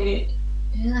video. Who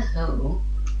the hell?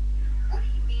 What do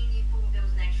you mean you thought there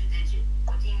was an extra digit?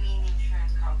 What do you mean the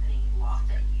insurance company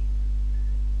laughed at you?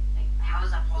 Like, how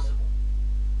is that possible?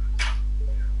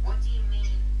 What do you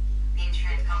mean the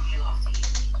insurance company laughed at you?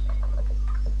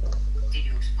 Did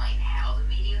you explain how the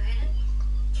media hit it?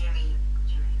 Jimmy,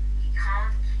 you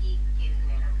can't keep giving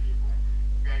random people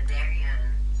their very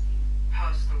own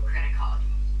personal credit card.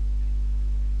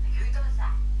 Like, who does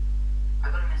that? I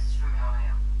got a message from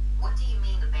earlier. What do you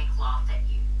mean the bank laughed at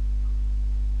you?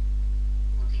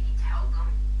 Well, did you tell them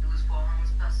it was for a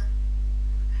homeless person?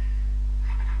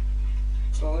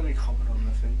 So let me comment on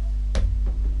the thing.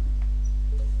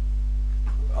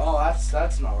 Oh,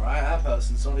 that's not right. That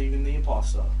person's not even the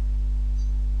imposter.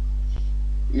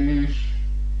 Didn't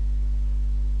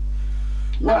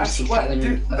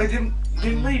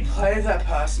we play that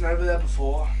person over there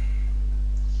before?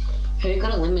 Who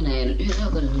got eliminated? Who the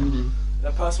hell got eliminated?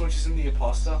 That person which isn't the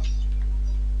imposter.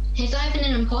 He's not even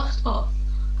an imposter.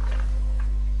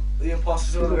 The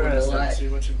imposters are the winners. That's too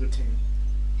much of a good team.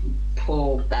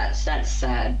 Poor, that's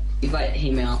sad. You vote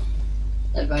him out.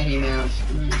 I vote him out.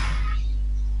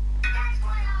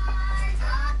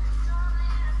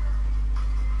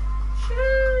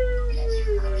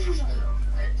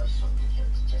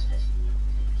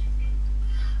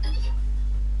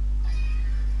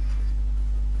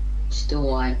 Still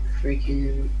like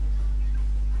freaking.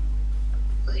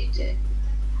 What he did.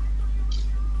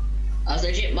 I was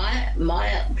legit. My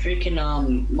freaking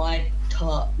my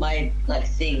like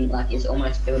thing like is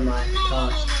almost filled my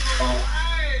task. I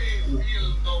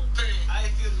feel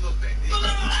no pain.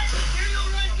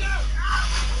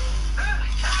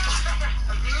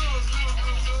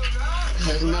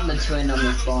 There's number 2 and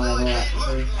number 5.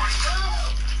 Right?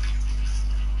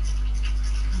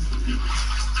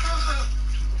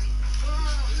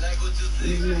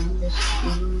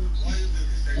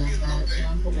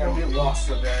 Yeah, we lost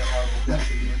a very horrible death.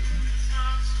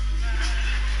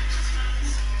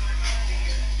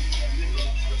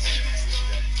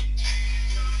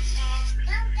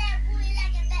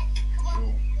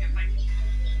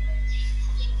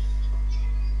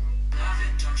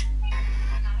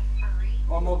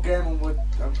 One more game and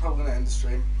I'm probably gonna end the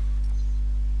stream.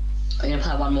 I'm gonna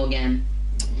play one more game.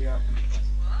 Yeah.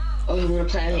 Oh, I'm gonna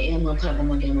play one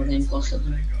more game with the imposter.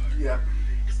 Yeah.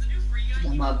 I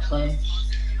might play.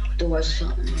 There was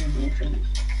something different.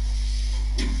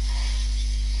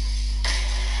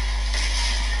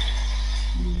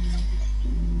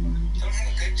 Don't have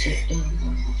a good day.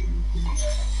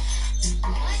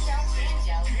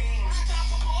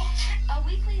 A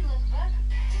weekly lookbook.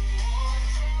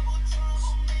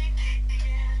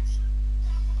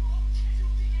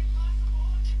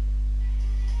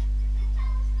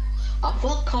 I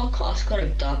thought Carl Cost got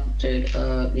adopted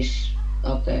this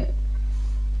update.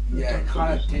 Yeah, it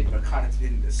kind of did, but kind of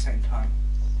didn't at the same time.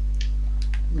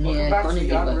 Welcome Yeah, back to funny the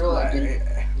bit, but Unreal. Carl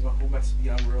didn't. Welcome back to the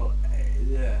Unreal.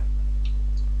 Yeah.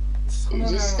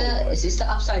 Is this the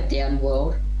upside down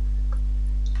world?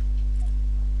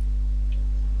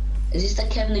 Is this the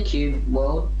Kevin the Cube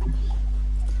world?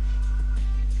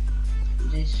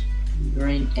 This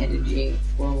green energy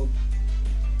world.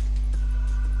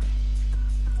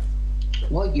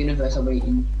 What universe are we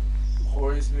in?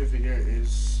 Corey's new video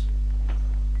is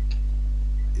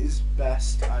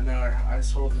best. I know. I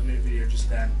saw the new video just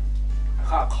then. I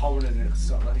can't comment on it because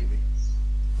it's not letting me.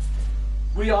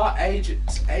 We are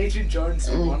agents. Agent Jones.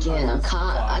 Yeah,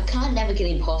 I can't never get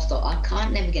imposter. I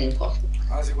can't never get imposter.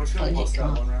 Isaac, what's your imposter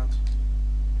that one round?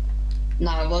 No,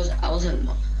 I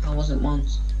wasn't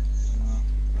once.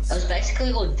 I was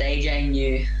basically all DJ and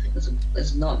you.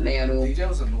 It's not me at all. DJ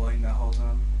was annoying that whole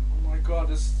time. Oh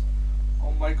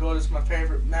my god, it's my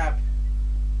favorite map.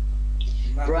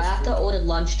 Bro, I have to order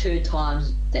lunch 2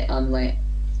 times.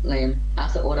 Liam. I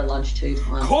have to order lunch 2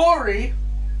 times. Corey!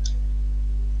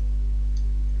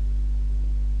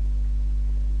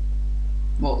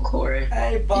 What, Corey?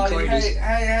 Hey buddy, Corey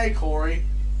hey Corey.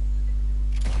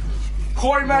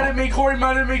 Corey mad at me, Corey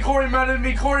mad at me, Corey mad at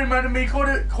me, Corey mad at me,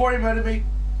 Corey mad at me.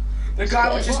 The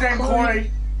guy which is named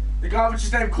Corey. The guy which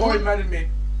is named Corey mad at me.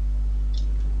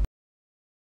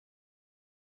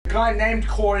 The guy named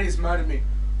Corey is mad at me.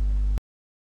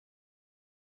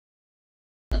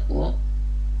 What?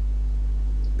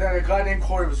 The guy named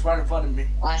Corey was right in front of me.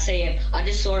 I see him. I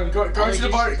just saw him. Go to the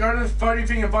voting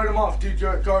thing and vote him off, dude.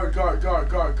 Go.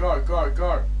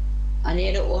 I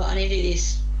need to do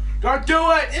this. Don't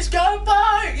do it! Just go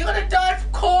vote! You're gonna die for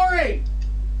Corey!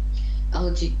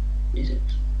 I'll do it.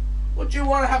 What do you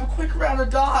want to have a quick round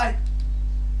and die?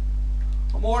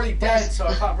 I'm already dead, so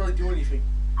I can't really do anything.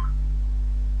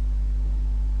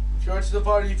 Go to the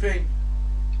voting thing.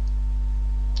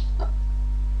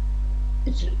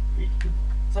 It's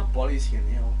that body's here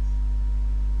now.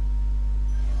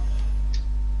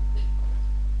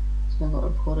 not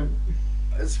recorded.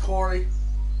 It's Corey.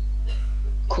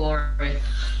 Corey.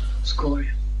 It's Corey.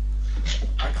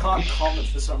 I can't comment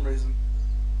for some reason.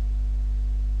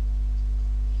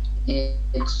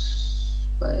 It's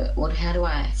what? How do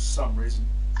I? For some reason.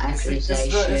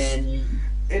 Accusation.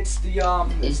 It's the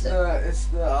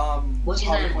What's his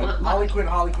Harley name? Quinn. What? Harley Quinn.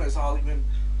 It's Harley Quinn.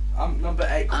 Number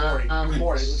 8, Corey. Corey.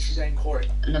 What's his name? Corey.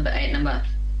 Number 8. Number.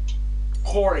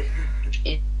 Corey.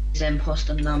 It's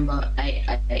imposter number 8.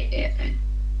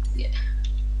 Yeah.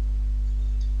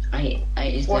 8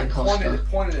 is the imposter.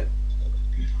 Point at it.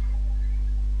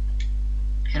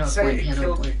 How do I Say point? it How do I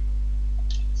killed point? me.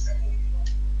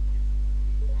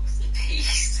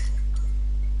 Beast.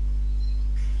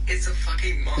 It's a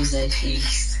fucking Who's monster that?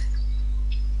 beast.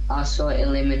 I saw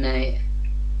eliminate.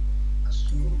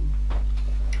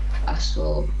 I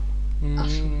saw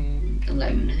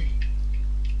eliminate.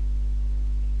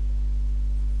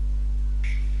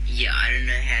 Yeah, I don't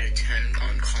know how to turn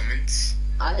on comments.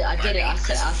 I did it. I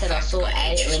said I saw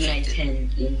 8 eliminate 10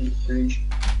 in the fridge.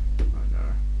 I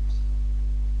know.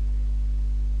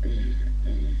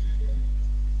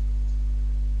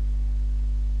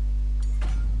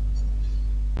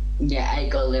 Yeah, 8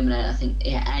 got eliminated. I think.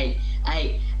 Yeah,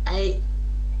 8.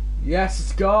 Yes,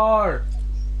 let's go.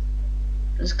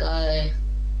 Let's go.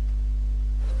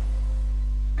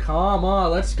 Come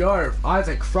on, let's go.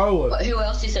 Isaac, throw it. But who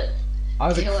else is it?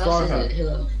 Isaac, Who throw else is her. it? Who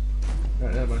else? No,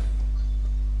 never mind.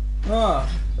 Oh.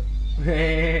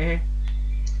 It's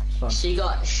fun. She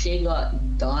got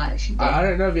died. She died. I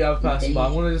don't know the other person, but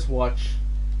I want to just watch.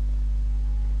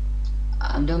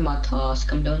 I'm doing my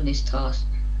task. I'm doing this task.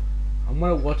 I'm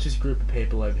gonna watch this group of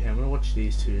people over here. I'm gonna watch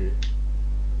these two.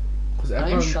 Cause I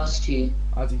don't everyone, trust you.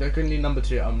 Isaac, don't go near number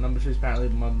 2. Number 2 is apparently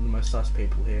one of the most sus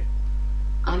people here.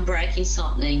 I'm breaking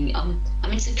something. I'm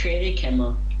in security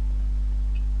camera.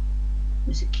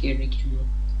 I'm security camera.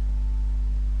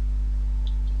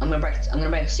 I'm gonna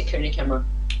break a security camera.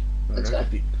 No, Let's don't go.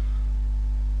 be-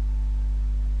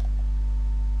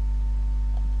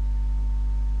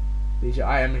 DJ,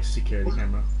 I am a security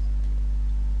camera.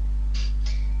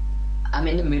 I'm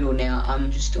in the middle now.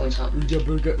 I'm just doing something. Ooga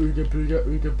booga, ooga booga,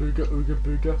 ooga booga, ooga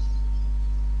booga.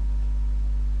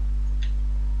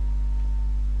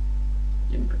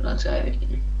 let's go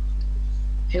again.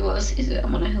 Who else is it? I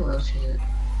wonder who else is it.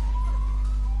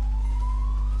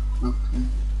 Okay.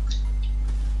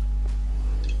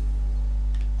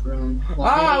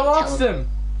 I lost him!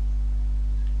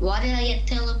 Why did I get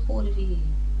teleported here?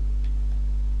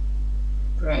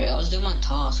 Bro, I was doing my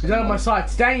task. He's out of my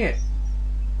sights, dang it!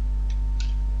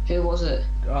 Who was it?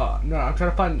 Oh, no, I'm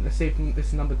trying to find, see if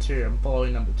it's number 2. I'm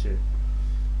following number 2.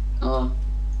 Oh.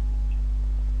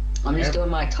 I'm just doing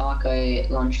my taco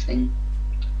lunch thing.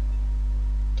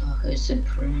 Taco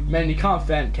Supreme. Man, you can't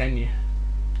vent, can you?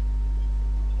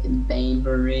 Bean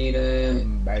burrito.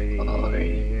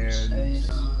 Beans.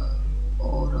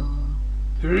 Order.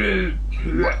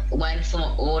 Waiting for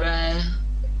my order.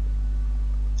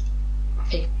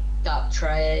 Picked up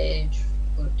trade.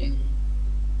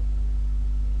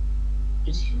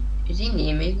 Is he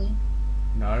near me?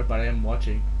 No, but I am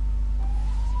watching.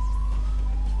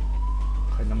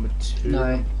 Okay, number 2.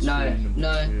 No.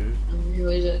 Number 2. Who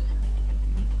is it?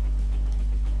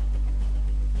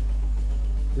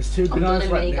 There's 2 I'm doing bananas a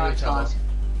right near minigun each other. task.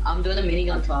 I'm doing a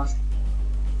minigun task.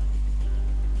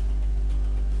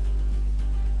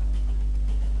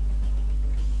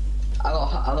 I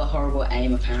got horrible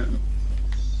aim apparently.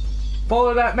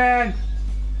 Follow that man!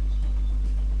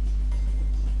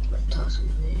 What task is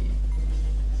it?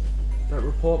 Don't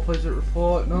report, please don't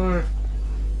report. No.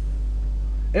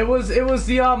 It was the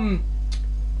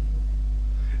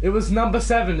It was number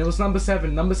 7. It was number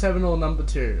 7. Number 7 or number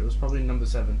 2. It was probably number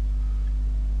 7.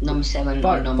 Number 7 or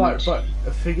But number 2. I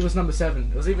think it was number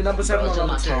 7. It was either number 7 or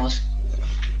number 2.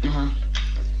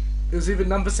 It was either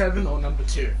number 7 or number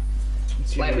 2.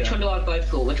 Wait, which one do I vote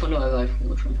for? Which one do I vote for?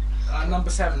 Which one? Number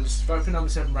 7. Just vote for number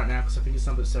 7 right now because I think it's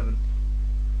number 7.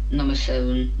 Number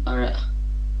 7. Alright.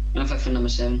 I'm gonna vote for number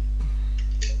 7.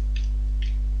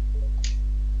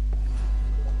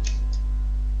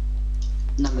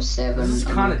 Number 7. This is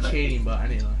kind of cheating, but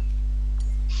anyway.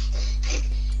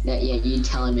 Yeah, you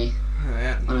telling me.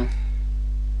 Yeah.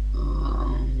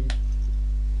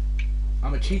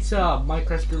 I'm a cheater,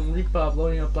 Minecraft Grim Reaper,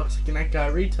 blowing up blocks like an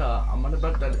Eka Rita. I'm on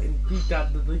about that indeed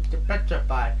that the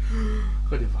petrify.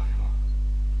 Good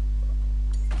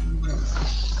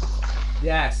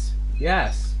Yes.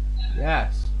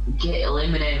 Get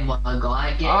eliminated, my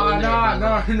guy. Get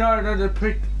eliminated. No,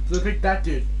 pick that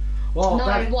dude. Well, no,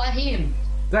 that, why him?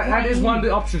 That is one of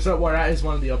the options. Don't worry, that is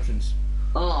one of the options.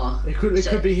 Oh. It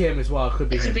could be him as well. It could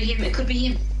be him. It could be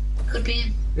him.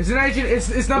 It's an agent.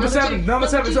 It's number 7. Number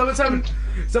 7. It's number 7.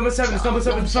 It's number 7. It's number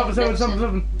 7. It's number 7. It's number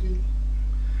 7.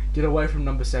 Get away from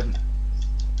number 7.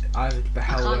 Isaac, the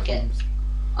hell away from number 7.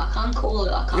 I can't call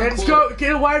it. Yeah, let's go.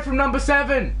 Get away from number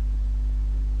 7.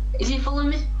 Is he following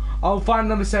me? I'll find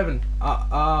number 7.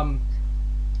 Number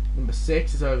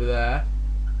 6 is over there.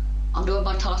 I'm doing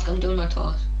my task.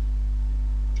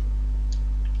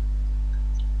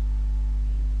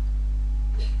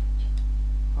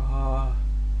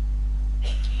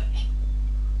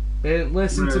 They didn't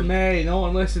listen to me. No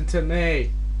one listened to me.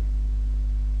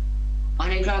 I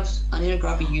need to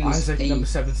grab a USB. Isaac, number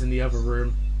 7's in the other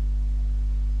room.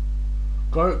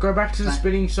 Go back to the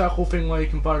spinning circle thing where you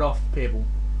can vote off people.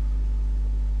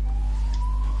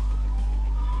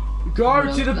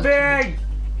 Go to the thing!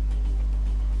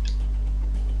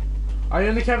 Are you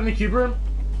in the Kevin the Cube room?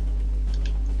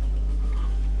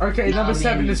 Okay, No, number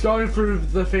 7 man. is going through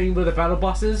the thing where the battle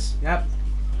bus is. Yep.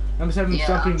 Number 7 is Yeah,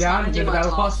 jumping I'm down trying to near do the my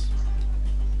battle bus. task.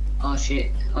 Oh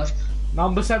shit.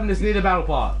 Number 7 is near the battle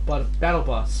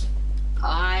bus.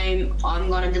 I'm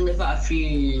gonna deliver a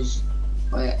fuse.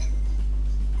 Wait.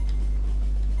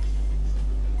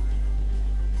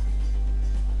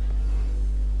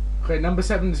 Okay, number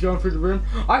 7 is going through the room.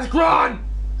 Isaac, run!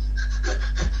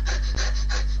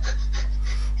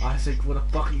 Isaac, what the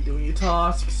fuck are you doing your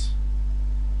tasks?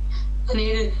 I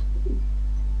need it.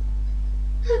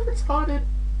 It's haunted.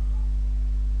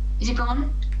 Is he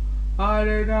gone? I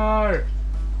don't know.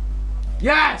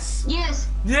 Yes! Yes!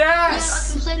 Yes!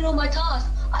 Yes, I completed all my tasks.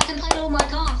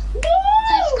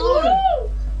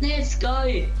 Let's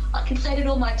go! I completed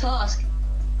all my tasks.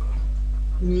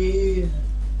 Yeah.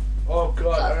 Oh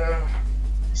god.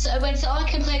 So when someone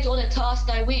completes all their tasks,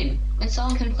 they win. When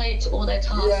someone completes all their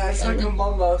tasks, Yeah, it's they like win.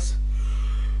 Among Us.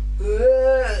 I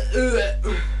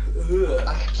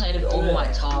completed all my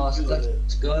tasks.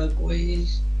 Let's go,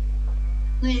 boys.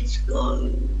 Let's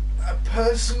go. That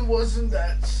person wasn't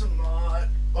that smart.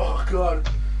 Oh god.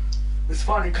 It's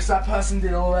funny because that person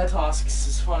did all their tasks.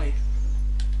 It's funny.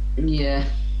 Yeah.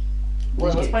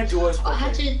 Well, let's play duos. I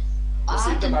had to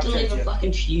deliver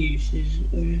fucking fuses.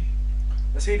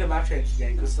 Let's see the map change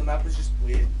again because the map was just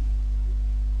weird.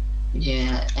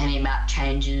 Yeah, any map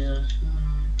changes.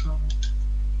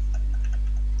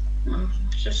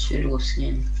 It's a suitable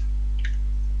skin.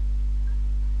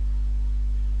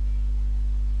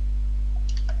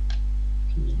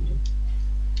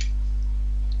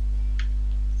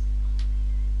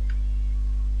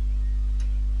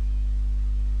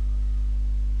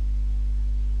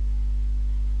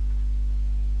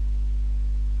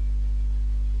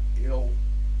 Yo.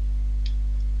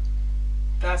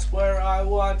 That's where I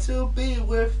want to be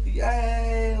with the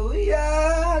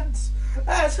aliens.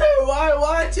 That's who I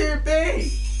want to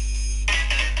be.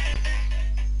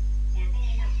 My fellow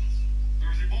Americans,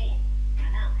 there's Ebola in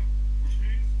America, which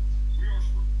means we are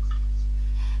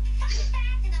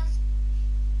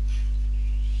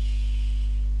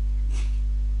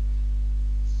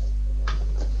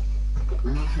screwed.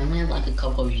 I only have like a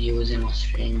couple of viewers in my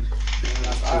stream. I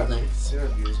have 0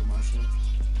 views on my stream.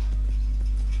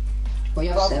 Well,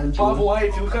 you have By 7 the way,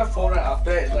 if you look at Fortnite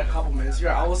update like a couple minutes ago,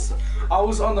 I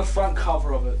was on the front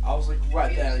cover of it. I was like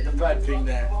right there, like the red thing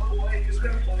there.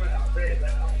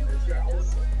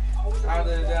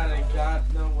 Other than I got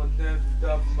no one there to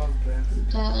double my best.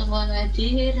 That's what I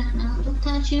did, and I looked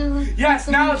at you. Yes,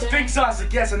 now it's fixed,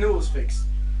 Isaac. Yes, I knew it was fixed.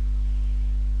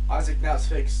 Isaac, now it's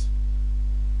fixed.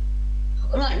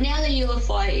 Right, now the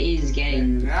UFO is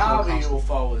getting. Now the forecasted.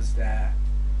 UFO is there.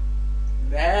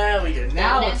 There we go.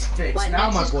 Now it's fixed. Wait, Now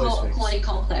next my is voice fixed. Corny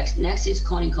Complex. Next is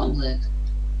Corny Complex.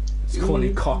 It's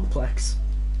corny cockplex.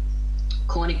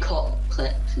 Corny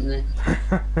Complex, isn't it?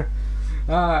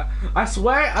 I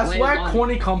swear, one.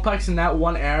 corny complex in that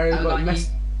one area I got got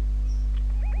messed.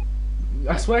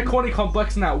 I swear, corny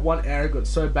complex in that one area got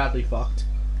so badly fucked.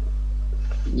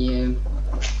 Yeah.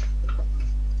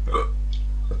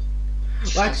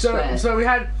 Like I swear. so we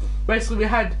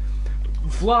had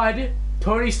Flood.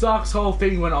 Tony Stark's whole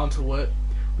thing went onto it.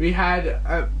 We had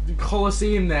a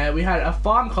Coliseum there. We had a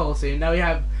farm Coliseum. Now we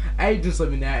have agents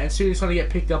living there, and soon it's gonna get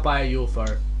picked up by a UFO.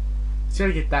 It's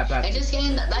gonna get that bad. They're just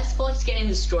getting that spot's getting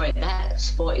destroyed. That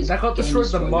spot is. That got getting destroyed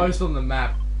the destroyed. most on the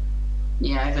map.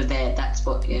 Yeah, over there, that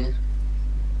spot. Yeah.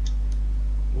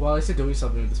 Well, at least they're doing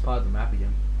something with this part of the map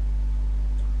again.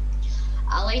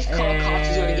 At least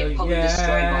Helicopter's gonna get probably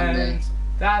destroyed one day.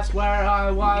 That's where I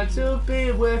want to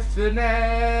be with an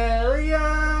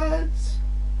aliens.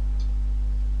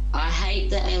 I hate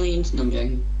the aliens. No, I'm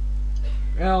joking.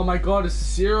 Oh my god, it's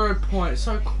 0 point. It's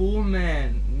so cool,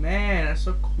 man. Man, that's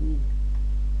so cool.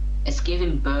 It's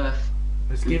giving birth.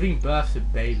 It's giving birth to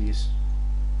babies.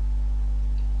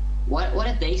 What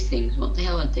are these things? What the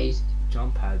hell are these?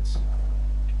 Jump pads.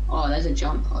 Oh, those are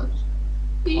jump pods.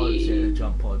 Pods, yeah,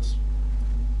 jump pods.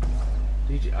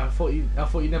 I thought you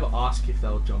never asked if they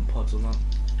were jump pods or not.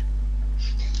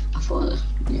 I thought,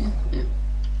 yeah.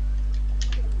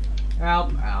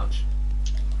 Help! Ouch!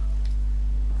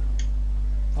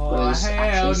 Oh There's hell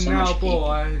actually so no, much people.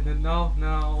 boy! No!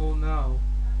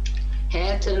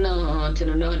 Had to no.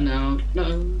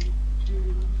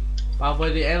 By the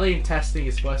way, the alien testing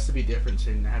is supposed to be different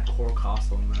soon. They had Coral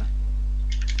Castle in there.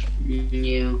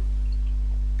 Yeah.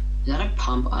 Is that a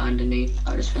pump underneath?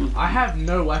 I just found. I have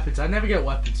no weapons. I never get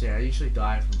weapons here. I usually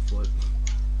die from flip.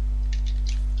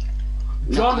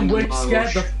 John Wick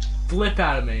scared the flip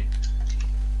out of me.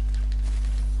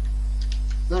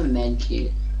 I got a med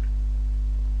kit.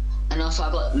 And also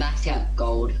I got maxed out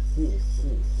gold.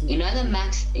 You know the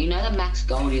max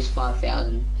gold is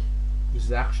 5,000. This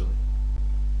is actually.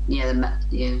 Yeah,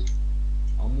 yeah.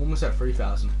 I'm almost at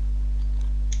 3,000.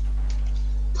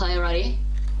 Player ready?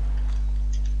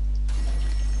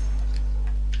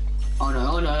 Oh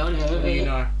no. You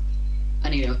know. I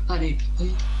need.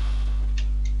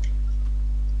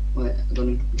 Wait, I got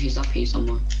him. He's up here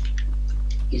somewhere.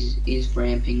 He's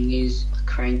ramping. He's a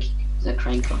cranker.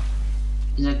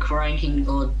 He's a cranking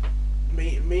god.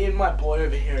 Me and my boy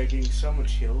over here are getting so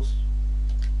much heals.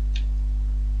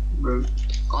 Bro.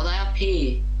 Oh, they up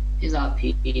here. He's up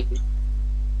here.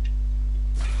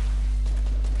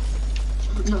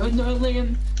 No,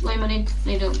 Liam. Liam, I need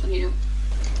help. I need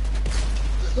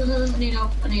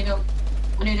help.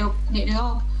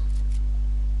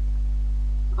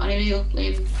 I need help,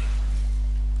 Liam.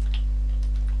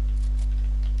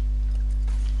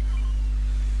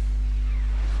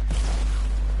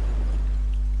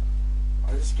 I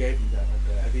just gave you that right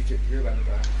there. I think you're about to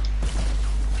die.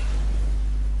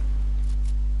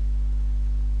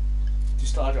 Do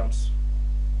star jumps.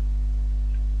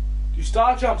 Do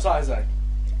star jumps, Isaac.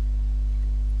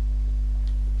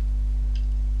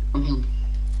 I'm healed.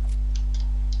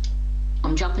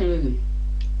 I'm jumping with him.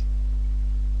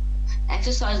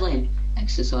 Exercise, Liam.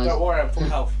 Exercise. Don't worry, I'm full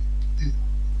health.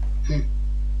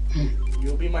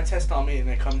 You'll be my test on me and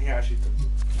then come here actually.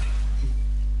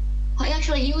 I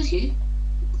actually heals you.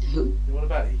 Who? What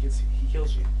about it? He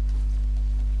kills you.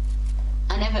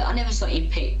 I never saw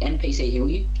NPC heal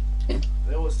you.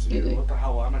 There was two. Really? What the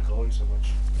hell? Why am I going so much?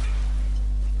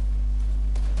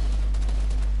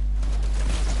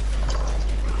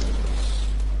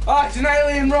 Ah, it's an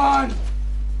alien, run!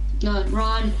 No,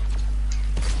 run.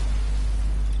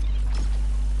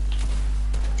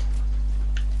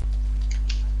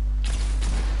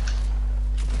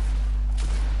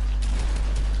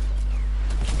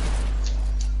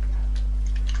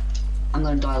 I'm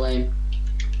gonna die alone.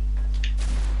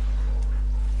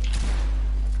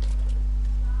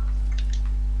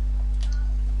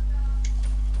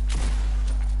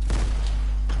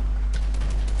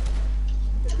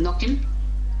 Knocked him.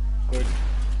 Good.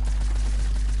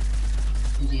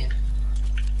 Oh dear.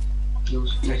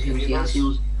 Heals, heals, Taking heals, he has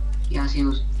heals. heals. He has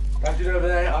heals. That dude over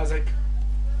there, Isaac.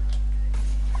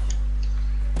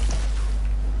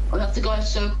 I have to go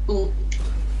circle.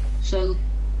 So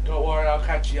Don't worry, I'll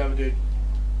catch the other dude.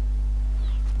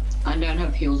 I don't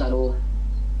have heals at all.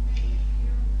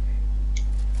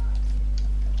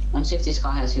 Let's see if this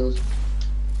guy has heals.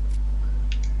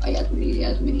 Oh, he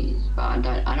has minis, but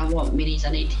I don't want minis,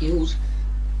 I need heals.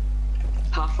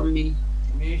 Apart from me.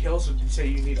 You need heals, or did you say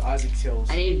you need Isaac's heals?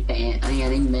 I need I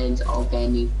need meds or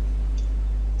banding.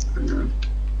 I don't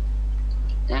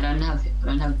know. I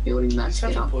don't have building You're mats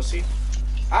such set a up. pussy.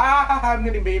 Ah, I'm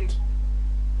getting beamed.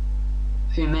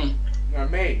 Who, me? No,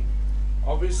 me.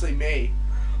 Obviously me.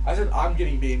 I said I'm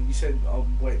getting beamed. You said,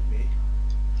 wait, me.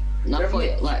 Not for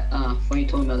Definitely. for you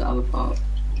talking about the other part.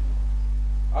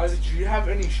 Isaac, do you have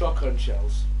any shotgun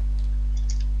shells?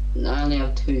 No, I only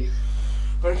have 2.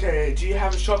 Okay, do you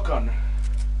have a shotgun?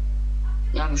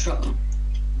 Yeah, I have a shotgun.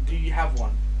 Do you have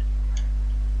one?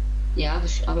 Yeah, I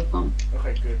have a pump.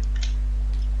 Okay, good.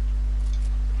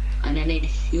 And I need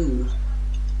heals.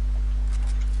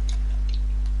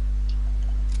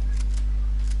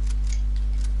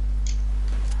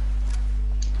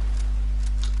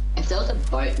 If there was a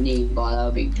boat nearby, that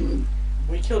would be good.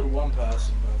 We killed one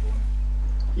person, by the way.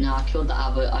 No,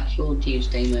 I killed Team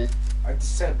Steamer. I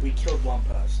just said we killed one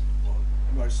person. Well,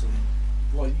 mostly.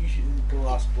 Well, usually the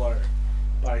last blow.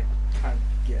 But I can't,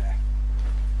 yeah.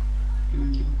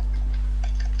 Mm.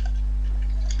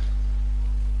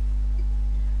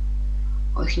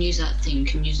 Oh, we can use that thing,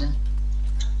 can use that.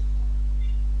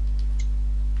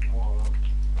 Oh,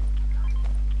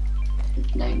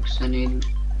 Thanks, I need...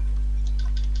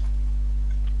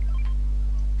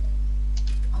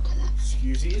 I'll do that.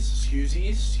 Excusies.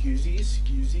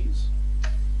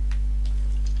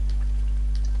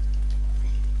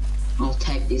 I'll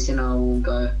take this and I will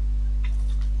go.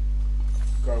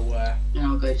 Go where? And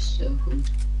I'll go to circle.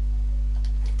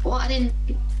 What? I didn't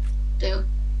do.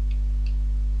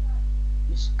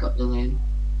 Just got deleted.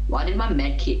 Why did my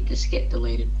med kit just get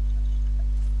deleted?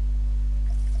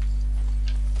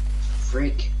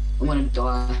 Frick. I'm gonna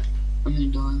die.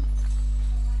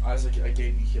 Isaac, I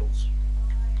gave you heals.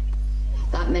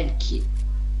 That med kit.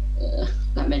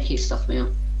 That med kit stuffed me up.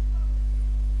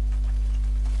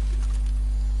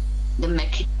 The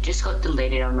med kit just got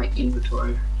deleted on my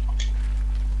inventory.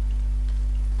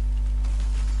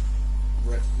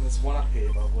 Right, there's one up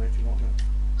here, by the way, if you want it.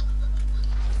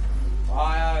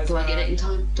 Bye, Do I get it in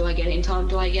time? Do I get it in time?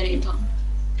 Do I get it in time?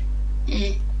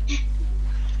 Eh.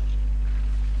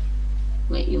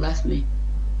 Wait, you left me.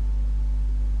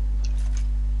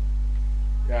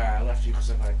 Yeah, I left you because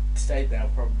if I stayed there, I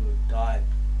probably would have died.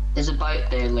 There's a boat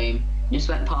there, Liam. You just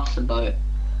went past the boat.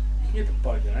 You can get the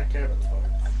boat, I don't care about the boat.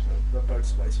 The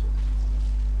boat's wasteful.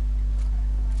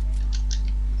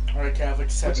 I don't care if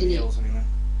it's 7 in it? heals anyway.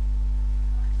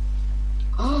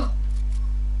 Oh!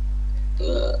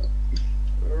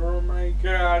 Oh my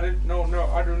god, I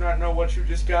do not know what you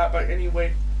just got, but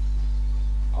anyway,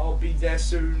 I'll be there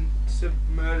soon to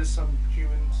murder some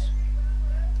humans.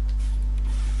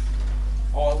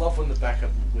 Oh, I love when the back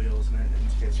have wheels and it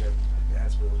indicates it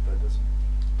has wheels, but it doesn't.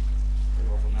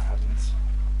 I love when that happens.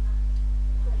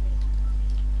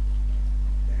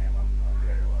 Damn, I'm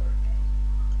very low.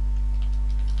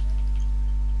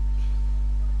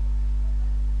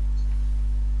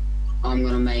 I'm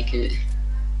gonna make it.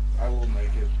 I will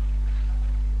make it.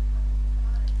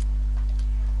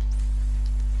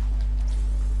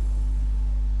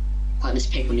 Like, there's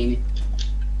people near me.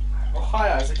 Oh,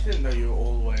 hi Isaac, I didn't know you were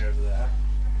all the way over there.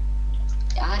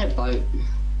 I had a boat.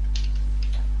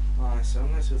 Nice,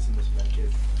 unless it's in this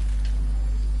medkit.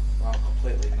 Wow,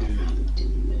 completely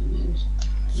nothing.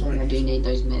 Sorry, I do need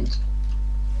those meds.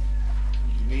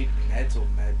 You need meds or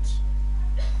meds?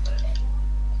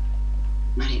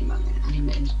 I need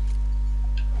meds.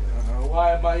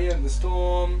 Why am I in the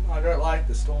storm? I don't like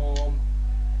the storm.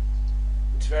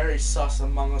 It's very sus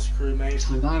among us crewmates.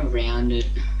 So I go around it.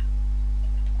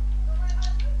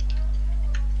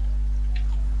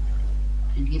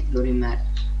 need building mat.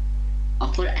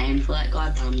 I could aim for that guy,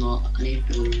 but I'm not. I need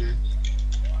building mat.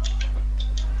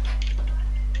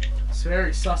 It's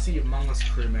very sussy Among Us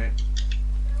crew, mate.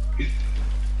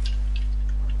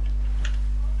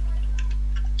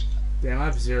 Damn, I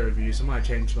have 0 views. I might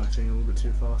change my thing a little bit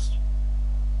too fast.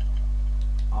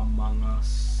 Among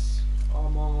Us.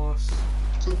 Among Us.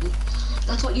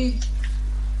 That's what you.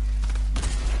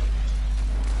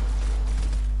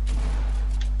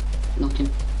 Knocked him.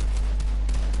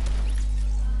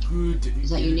 Good. Is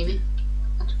that you, Nimi?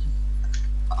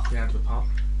 Yeah, to the pump.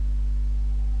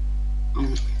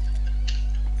 Oh.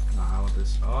 Nah, I want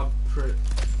this. Oh, pretty.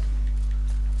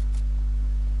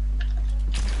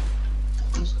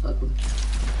 That's ugly.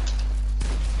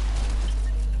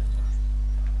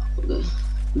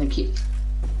 Medkit.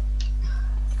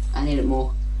 I need it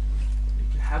more. You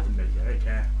can have the medkit, I don't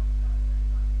care.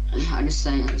 I'm just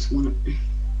saying, I just want it.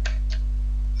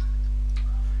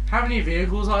 How many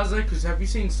vehicles, Isaac? Because have you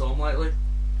seen Storm lately?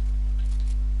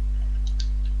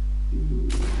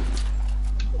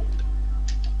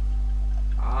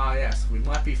 Ah, yes, we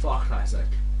might be fucked, Isaac.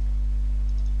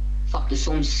 Fuck, the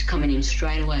storm's coming in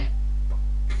straight away.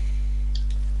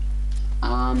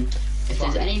 If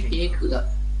there's any vehicle that...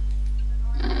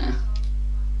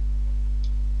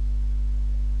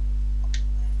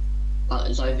 But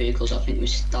there's no vehicles, I think, with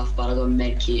stuff, but I got a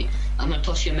medkit. I'm gonna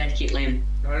toss you a medkit, Liam.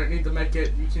 No, I don't need the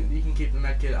medkit. You can keep the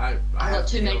medkit. I got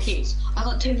 2 medkits. I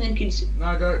got 2 medkits.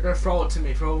 No, don't throw it to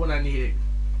me. Throw it when I need it.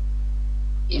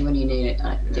 Yeah, when you need it.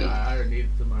 I don't need it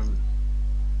at the moment.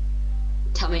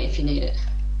 Tell me if you need it.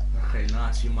 Okay,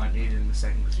 nice. You might need it in a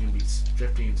second because you're gonna be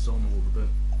drifting in Storm a little bit.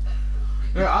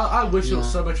 No, I wish there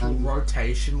was so much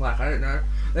rotation. Like, I don't know.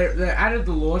 They added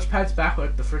the launch pads back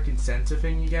at the freaking center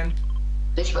thing again.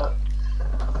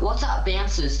 What's that,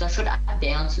 bounces? They should add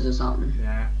bounces or something.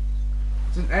 Yeah.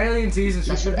 It's an alien season,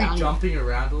 so you should be jumping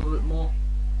around a little bit more.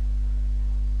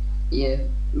 Yeah,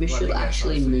 we should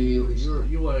actually move.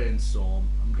 You were in Storm,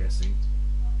 I'm guessing.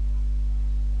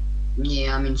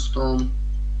 Yeah, I'm in Storm.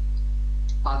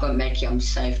 I got medkit, I'm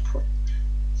safe for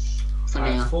I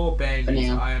now. have 4 bandies,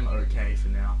 I am okay for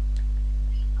now.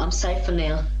 I'm safe for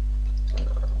now.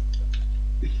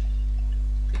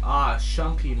 Ah,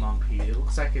 Shunky Monkey. It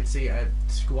looks like I can see a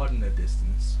squad in the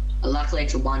distance. Luckily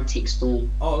it's a 1-tick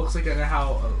Storm. Oh, it looks like I know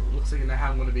how. Looks like I know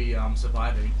how I'm gonna be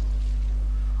surviving.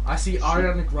 I see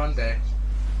Ariana Grande.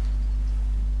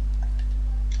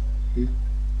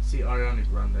 See Ariana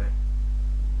Grande.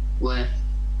 Where?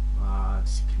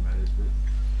 Just committed it.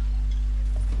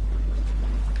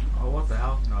 Oh, what the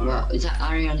hell? No. Well, is that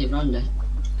Ariana Grande?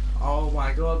 Oh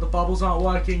my god, the bubbles aren't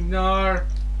working. No.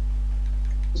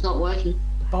 It's not working.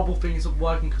 The bubble thing isn't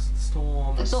working because of the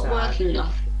storm. It's not working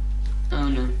enough. Oh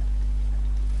no.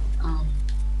 Oh,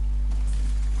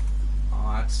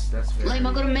 that's very. Liam,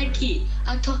 I got a medkit.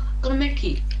 I got a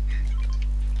medkit.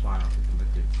 Why not take the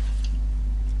medkit?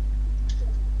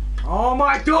 Oh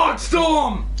my god,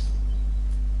 Storm!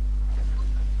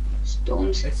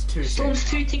 Storm's. It's 2 Storm's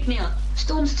 2-tick now.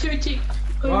 Storm's 2-tick.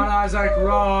 Run, Isaac,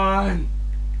 run!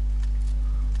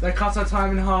 They cut our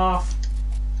time in half.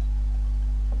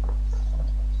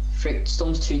 Frick,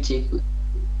 Storm's 2-tick.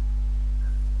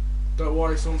 Don't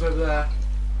worry, Storm's over there.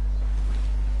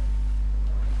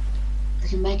 I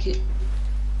can make it.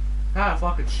 Ah,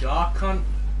 fucking shark, cunt.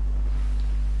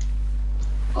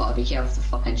 Oh, be careful with the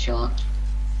fucking shark.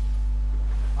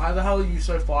 Why the hell are you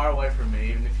so far away from me,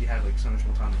 even if you had like so much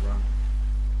more time to run?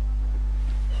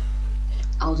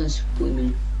 I was just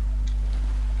swimming.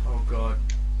 Oh god,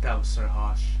 that was so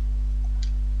harsh.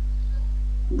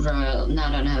 Bro, now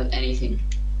I don't have anything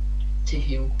to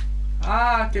heal.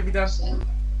 Ah, get me down. So.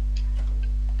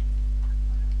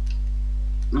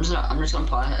 I'm just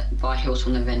gonna buy heals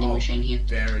from the vending machine here.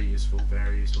 Very useful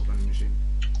vending machine.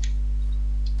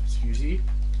 Excuse you?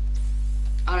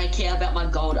 I don't care about my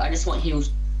gold, I just want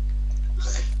heals.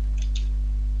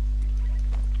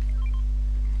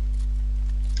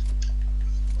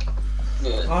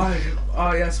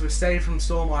 Oh yes, we're safe from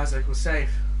Storm, Isaac, we're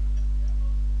safe.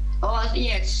 Oh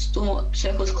yeah, it's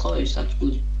circle's closed, that's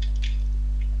good.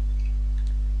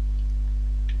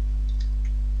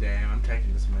 Damn, I'm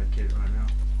taking this med kit right now.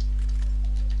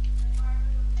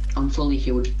 I'm fully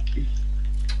healed.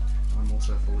 I'm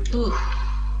also fully healed. Oof.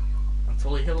 I'm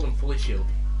fully healed and fully shielded.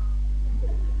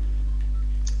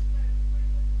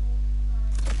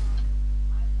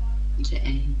 Is it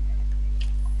any?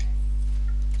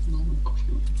 No.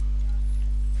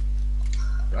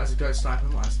 Isaac, go snipe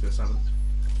him. Isaac, go snipe him.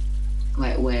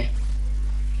 Wait, where?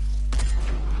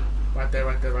 Right there,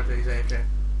 he's AFK.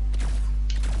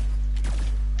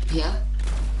 Yeah?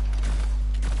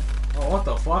 Oh, what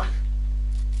the fuck?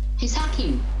 He's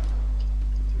hacking.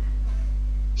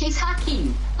 He's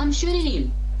hacking. I'm shooting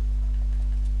him.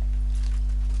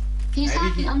 He's Maybe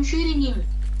hacking. he- I'm shooting him.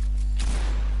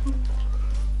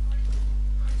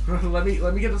 let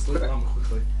me get this loot armor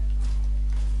quickly.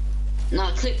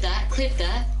 No, clip that. Clip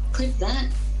that. Clip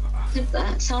that. Clip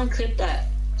that. Someone clip that.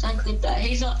 Someone clip that.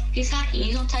 He's hacking.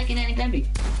 He's not taking any damage.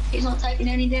 He's not taking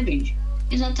any damage.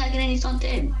 He's not taking any. He's not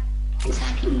dead. He's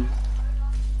hacking.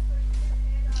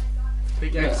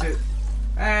 Big exit.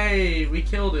 Hey, we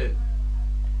killed it.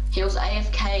 He was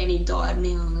AFK and he died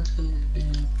now.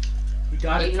 He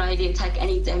died. Even though he didn't take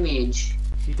any damage.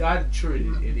 He died a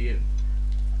true idiot.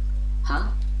 Huh?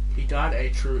 He died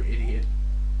a true idiot.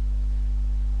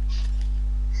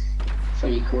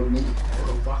 Pretty cool, man.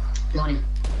 Oh fuck. Behind him.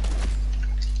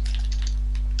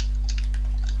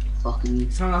 Fucking.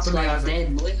 He's coming up on me, Slave's Isaac.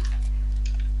 dead, boy.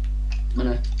 I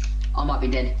know. I might be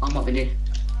dead. I might be dead.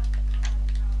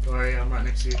 Don't worry, I'm right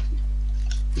next to you.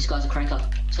 This guy's a cranker.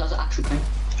 This guy's an actual crank.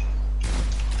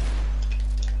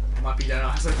 I might be dead,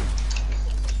 Isaac.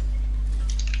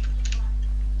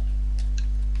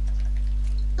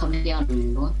 Come down on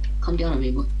me, boy. Come down on me,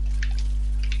 boy.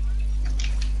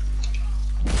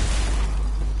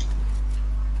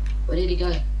 Where did he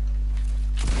go?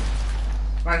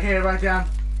 Right here, right down.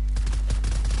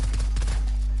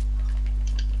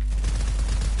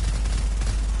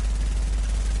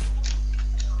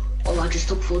 Oh, I just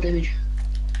took 4 damage.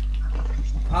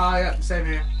 Ah, yeah, same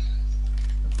here.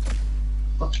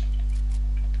 What?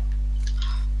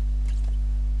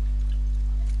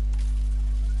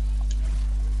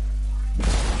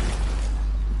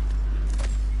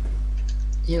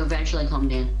 He'll eventually come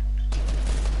down.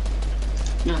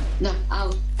 No, no,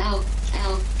 ow, ow,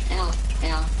 ow, ow,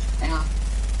 ow, ow.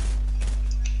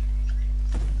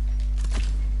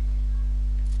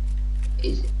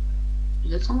 Is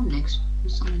there someone next?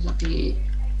 Someone's up here.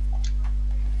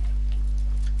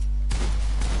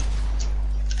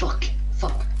 Fuck,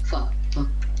 fuck, fuck, fuck.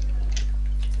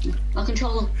 My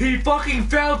controller. He fucking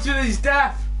fell to his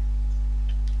death!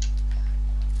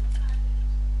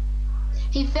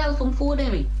 He fell from 4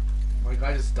 damage. My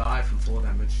guy just died from 4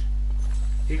 damage.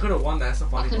 He could have won that, that's the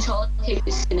My funny part. controller keeps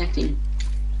disconnecting.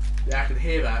 Yeah, I could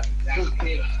hear that.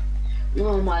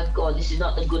 Oh my god, this is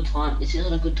not a good time. This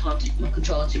isn't a good time to my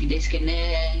controller to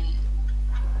disconnect.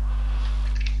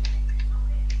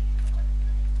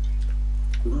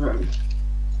 Right.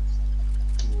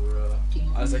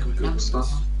 I was like, we could win this. Never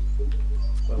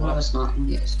Wait, No, what? it's not.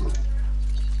 Yeah, it's not.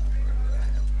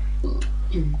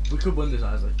 We could win this,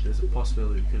 Isaac. There's a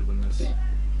possibility we could win this.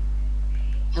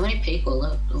 How many people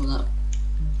left? Oh, that.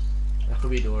 That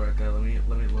could be a door right there. Let me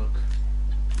look.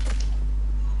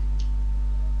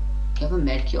 You have a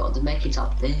medkit. The medkit's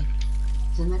up there.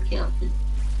 There's a medkit up there.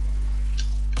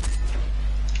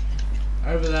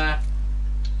 Over there.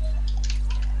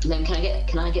 And then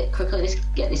can I get quickly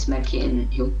get this medkit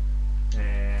and heal?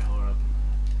 Yeah, hold up.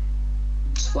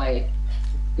 Just wait.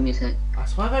 Give me a sec. I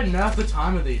swear they nerfed the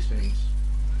time of these things.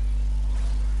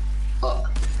 Oh,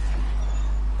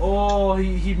 Oh,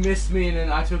 he missed me and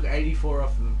then I took 84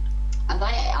 off them.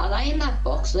 are they in that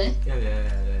box there? Yeah,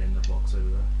 they're in the box over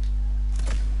there.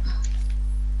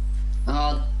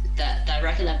 Oh, they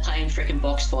reckon they're playing freaking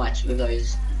box fights with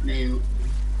those. Man.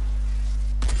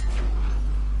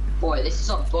 Boy, this is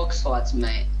not box fights,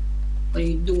 mate. What are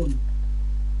you doing?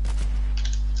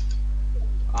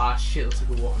 Ah, shit, looks like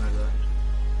we're walking over there.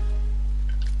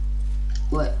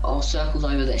 What? Oh, circles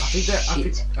over there.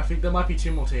 I think there might be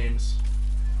 2 more teams.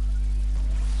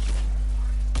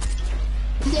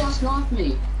 Who the hell sniped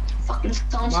me? Fucking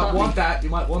someone You might sniped want me. that, you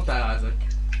might want that, Isaac.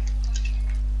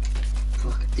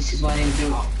 Fuck, this is what I need to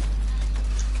do.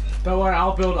 Don't worry,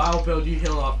 I'll build, you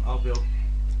heal up, I'll build.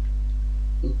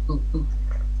 Ooh, ooh, ooh.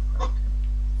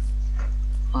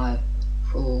 5,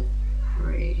 4,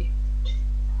 3.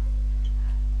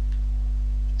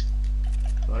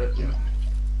 Got it? Yeah.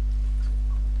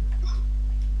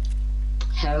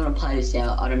 How do I play this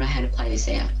out? I don't know how to play this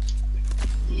out.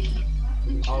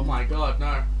 Oh my god,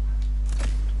 no.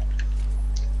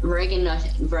 Reagan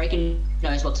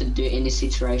knows what to do in this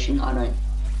situation. I don't.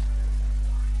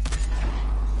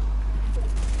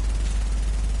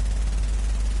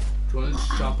 Do you want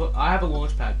to jump up? I have a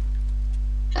launch pad.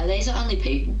 Are these the only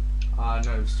people? No,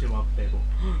 there's 2 more people.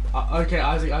 Okay,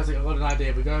 Isaac, I've got an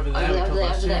idea. We go over there, Over we there, kill over there,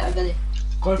 those over 2. there, over there.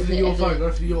 Go for the Over UFO, there.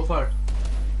 go for the UFO.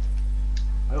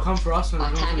 They'll come for us and I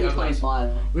we'll go can't for the do other guys.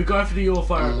 25. We go for the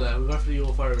UFO over there, we go for the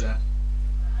UFO over there.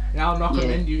 Now I'll knock them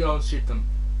Yeah. in, you go and shoot them.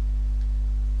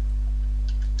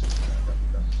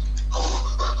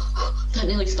 That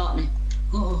nearly stopped me.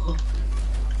 Oh,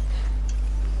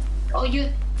 you.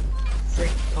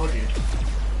 Freak. Told you.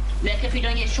 Like if you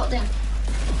don't get shot down.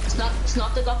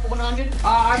 Snap the guy for 100.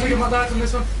 Ah, I think my life on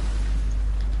this one.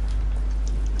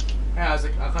 Yeah,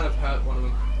 I kind of hurt one of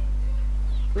them.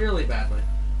 Really badly.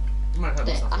 I might hurt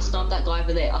There, myself. I stopped that guy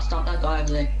over there.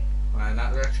 Right, in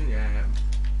that direction? Yeah.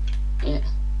 Yeah.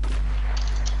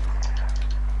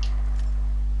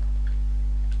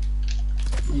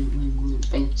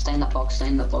 Stay in that box.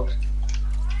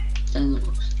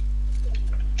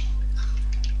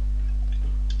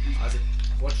 Isaac,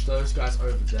 watch those guys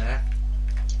over there.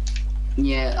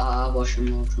 Yeah, I'll watch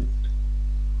him.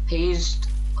 He's...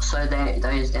 So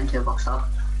there's them two boxed up.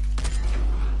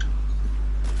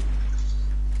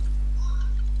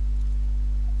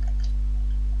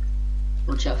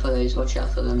 Watch out for these, watch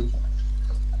out for them.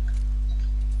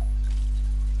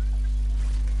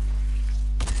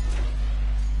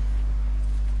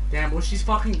 Damn, well she's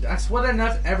fucking... I swear they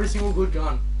nerfed every single good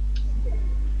gun.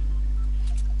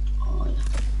 Oh,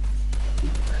 yeah.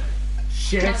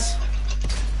 Shit.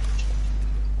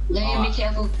 Liam, be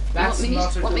careful. That's you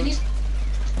want not minis? a Want good- minis?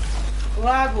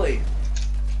 Gladly.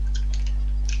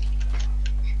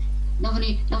 No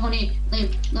money,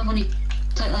 Liam, no money.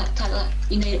 Take that,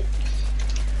 you need it.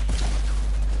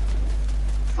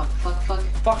 Fuck.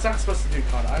 Fuck's that supposed to do,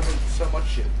 Connor? I have so much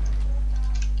shit.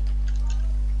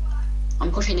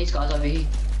 I'm pushing these guys over here.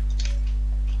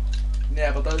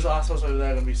 Yeah, but those assholes over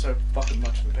there are gonna be so fucking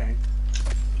much of a pain.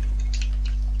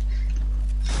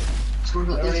 Sorry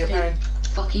about They're this already a pain.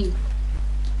 fucking...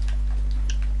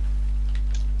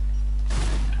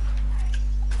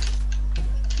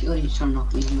 You're just trying to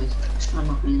knock me in, mate. Just trying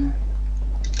to knock me in.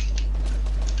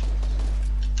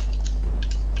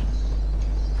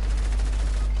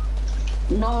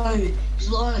 No, he's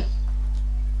low.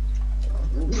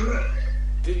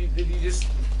 Did you just...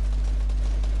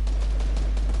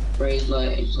 Bro, he's low.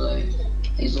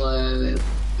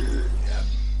 Yeah.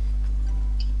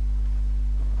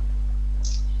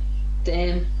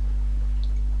 Damn.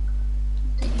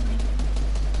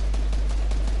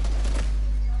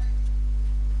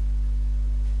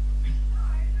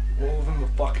 All of them are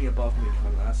fucking above me,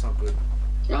 Connor. That's not good.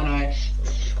 Oh no.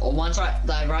 Or one's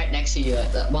right next to you.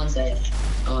 That one's there.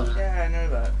 Oh no. Yeah, I know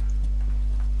that.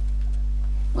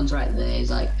 One's right there.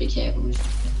 He's like, be careful.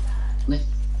 Lift.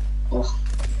 Oh,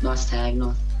 nice tag,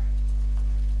 nice.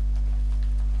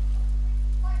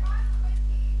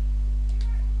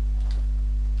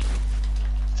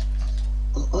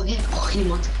 Oh yeah. Oh, he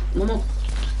wants one more.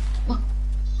 What?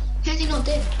 How's he not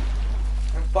dead?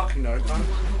 I fucking know, Connor.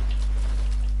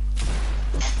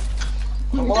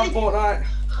 Come on, Fortnite.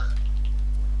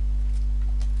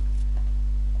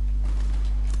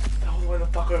 All the way the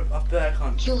fuck up there,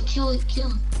 cunt. Kill it.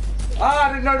 Ah,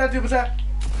 I didn't know that dude was there.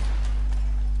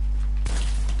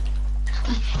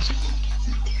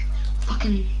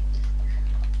 Fucking.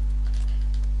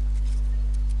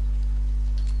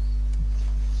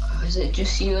 Oh, is it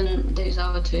just you and these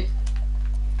other two?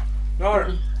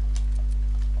 No.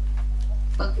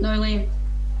 Fuck, no, Liam.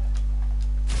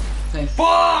 Okay,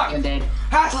 Fuck! you're dead.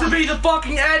 Has to be the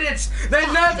fucking edits. They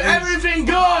nerf everything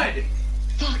good.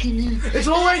 Fucking. It's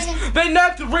always they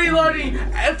nerfed reloading.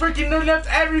 And freaking they nerfed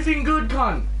everything good,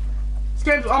 cunt. This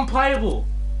game's unplayable.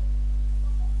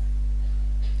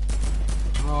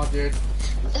 Oh, dude.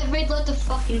 They read like the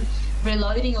fucking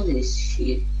reloading on this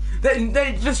shit.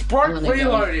 They just broke Oh, they go.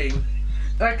 reloading.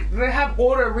 Like they have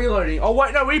auto reloading. Oh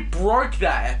wait, no, we broke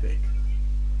that epic.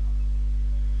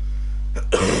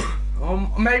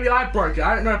 Maybe I broke it.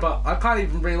 I don't know, but I can't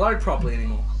even reload properly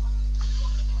anymore.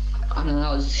 I don't know,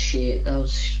 that was shit. That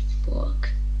was fuck.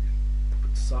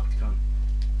 It sucked, cunt.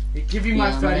 It give you Yeah, my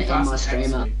I'm gonna 30 end my fastest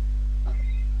stream up. XP.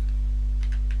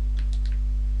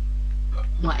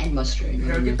 Might end my stream.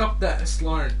 Go get Dr.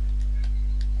 Sloan.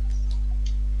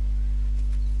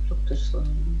 Dr.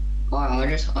 Sloan.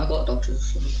 Alright, I got Dr.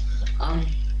 Sloan. I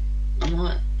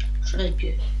might. Should I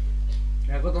get?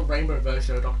 Yeah, I got the rainbow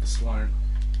version of Dr. Sloan.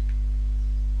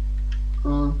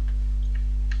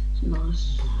 It's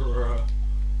nice. Bruh.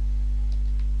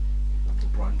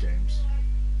 LeBron James.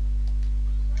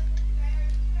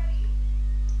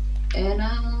 And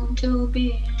I want to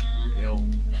be. Ill.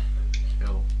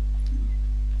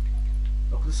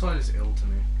 Dr. Sloan is ill to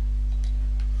me.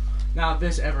 Now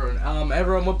this, everyone.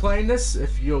 Everyone, we're playing this.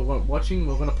 If you're watching,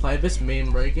 we're gonna play this. Me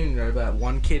and Regan, you know, that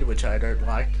one kid which I don't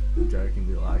like. I'm joking,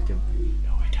 we like him.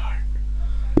 No, we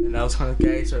don't. And that was kind of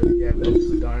gay, so yeah,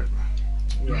 we don't.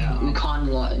 Yeah. We kind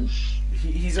of like.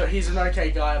 He's an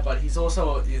okay guy, but he's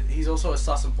also a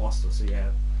sus imposter. So yeah.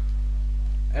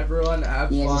 Everyone,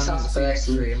 have Yeah, he's a fun. sus See you next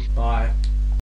person. stream. Bye.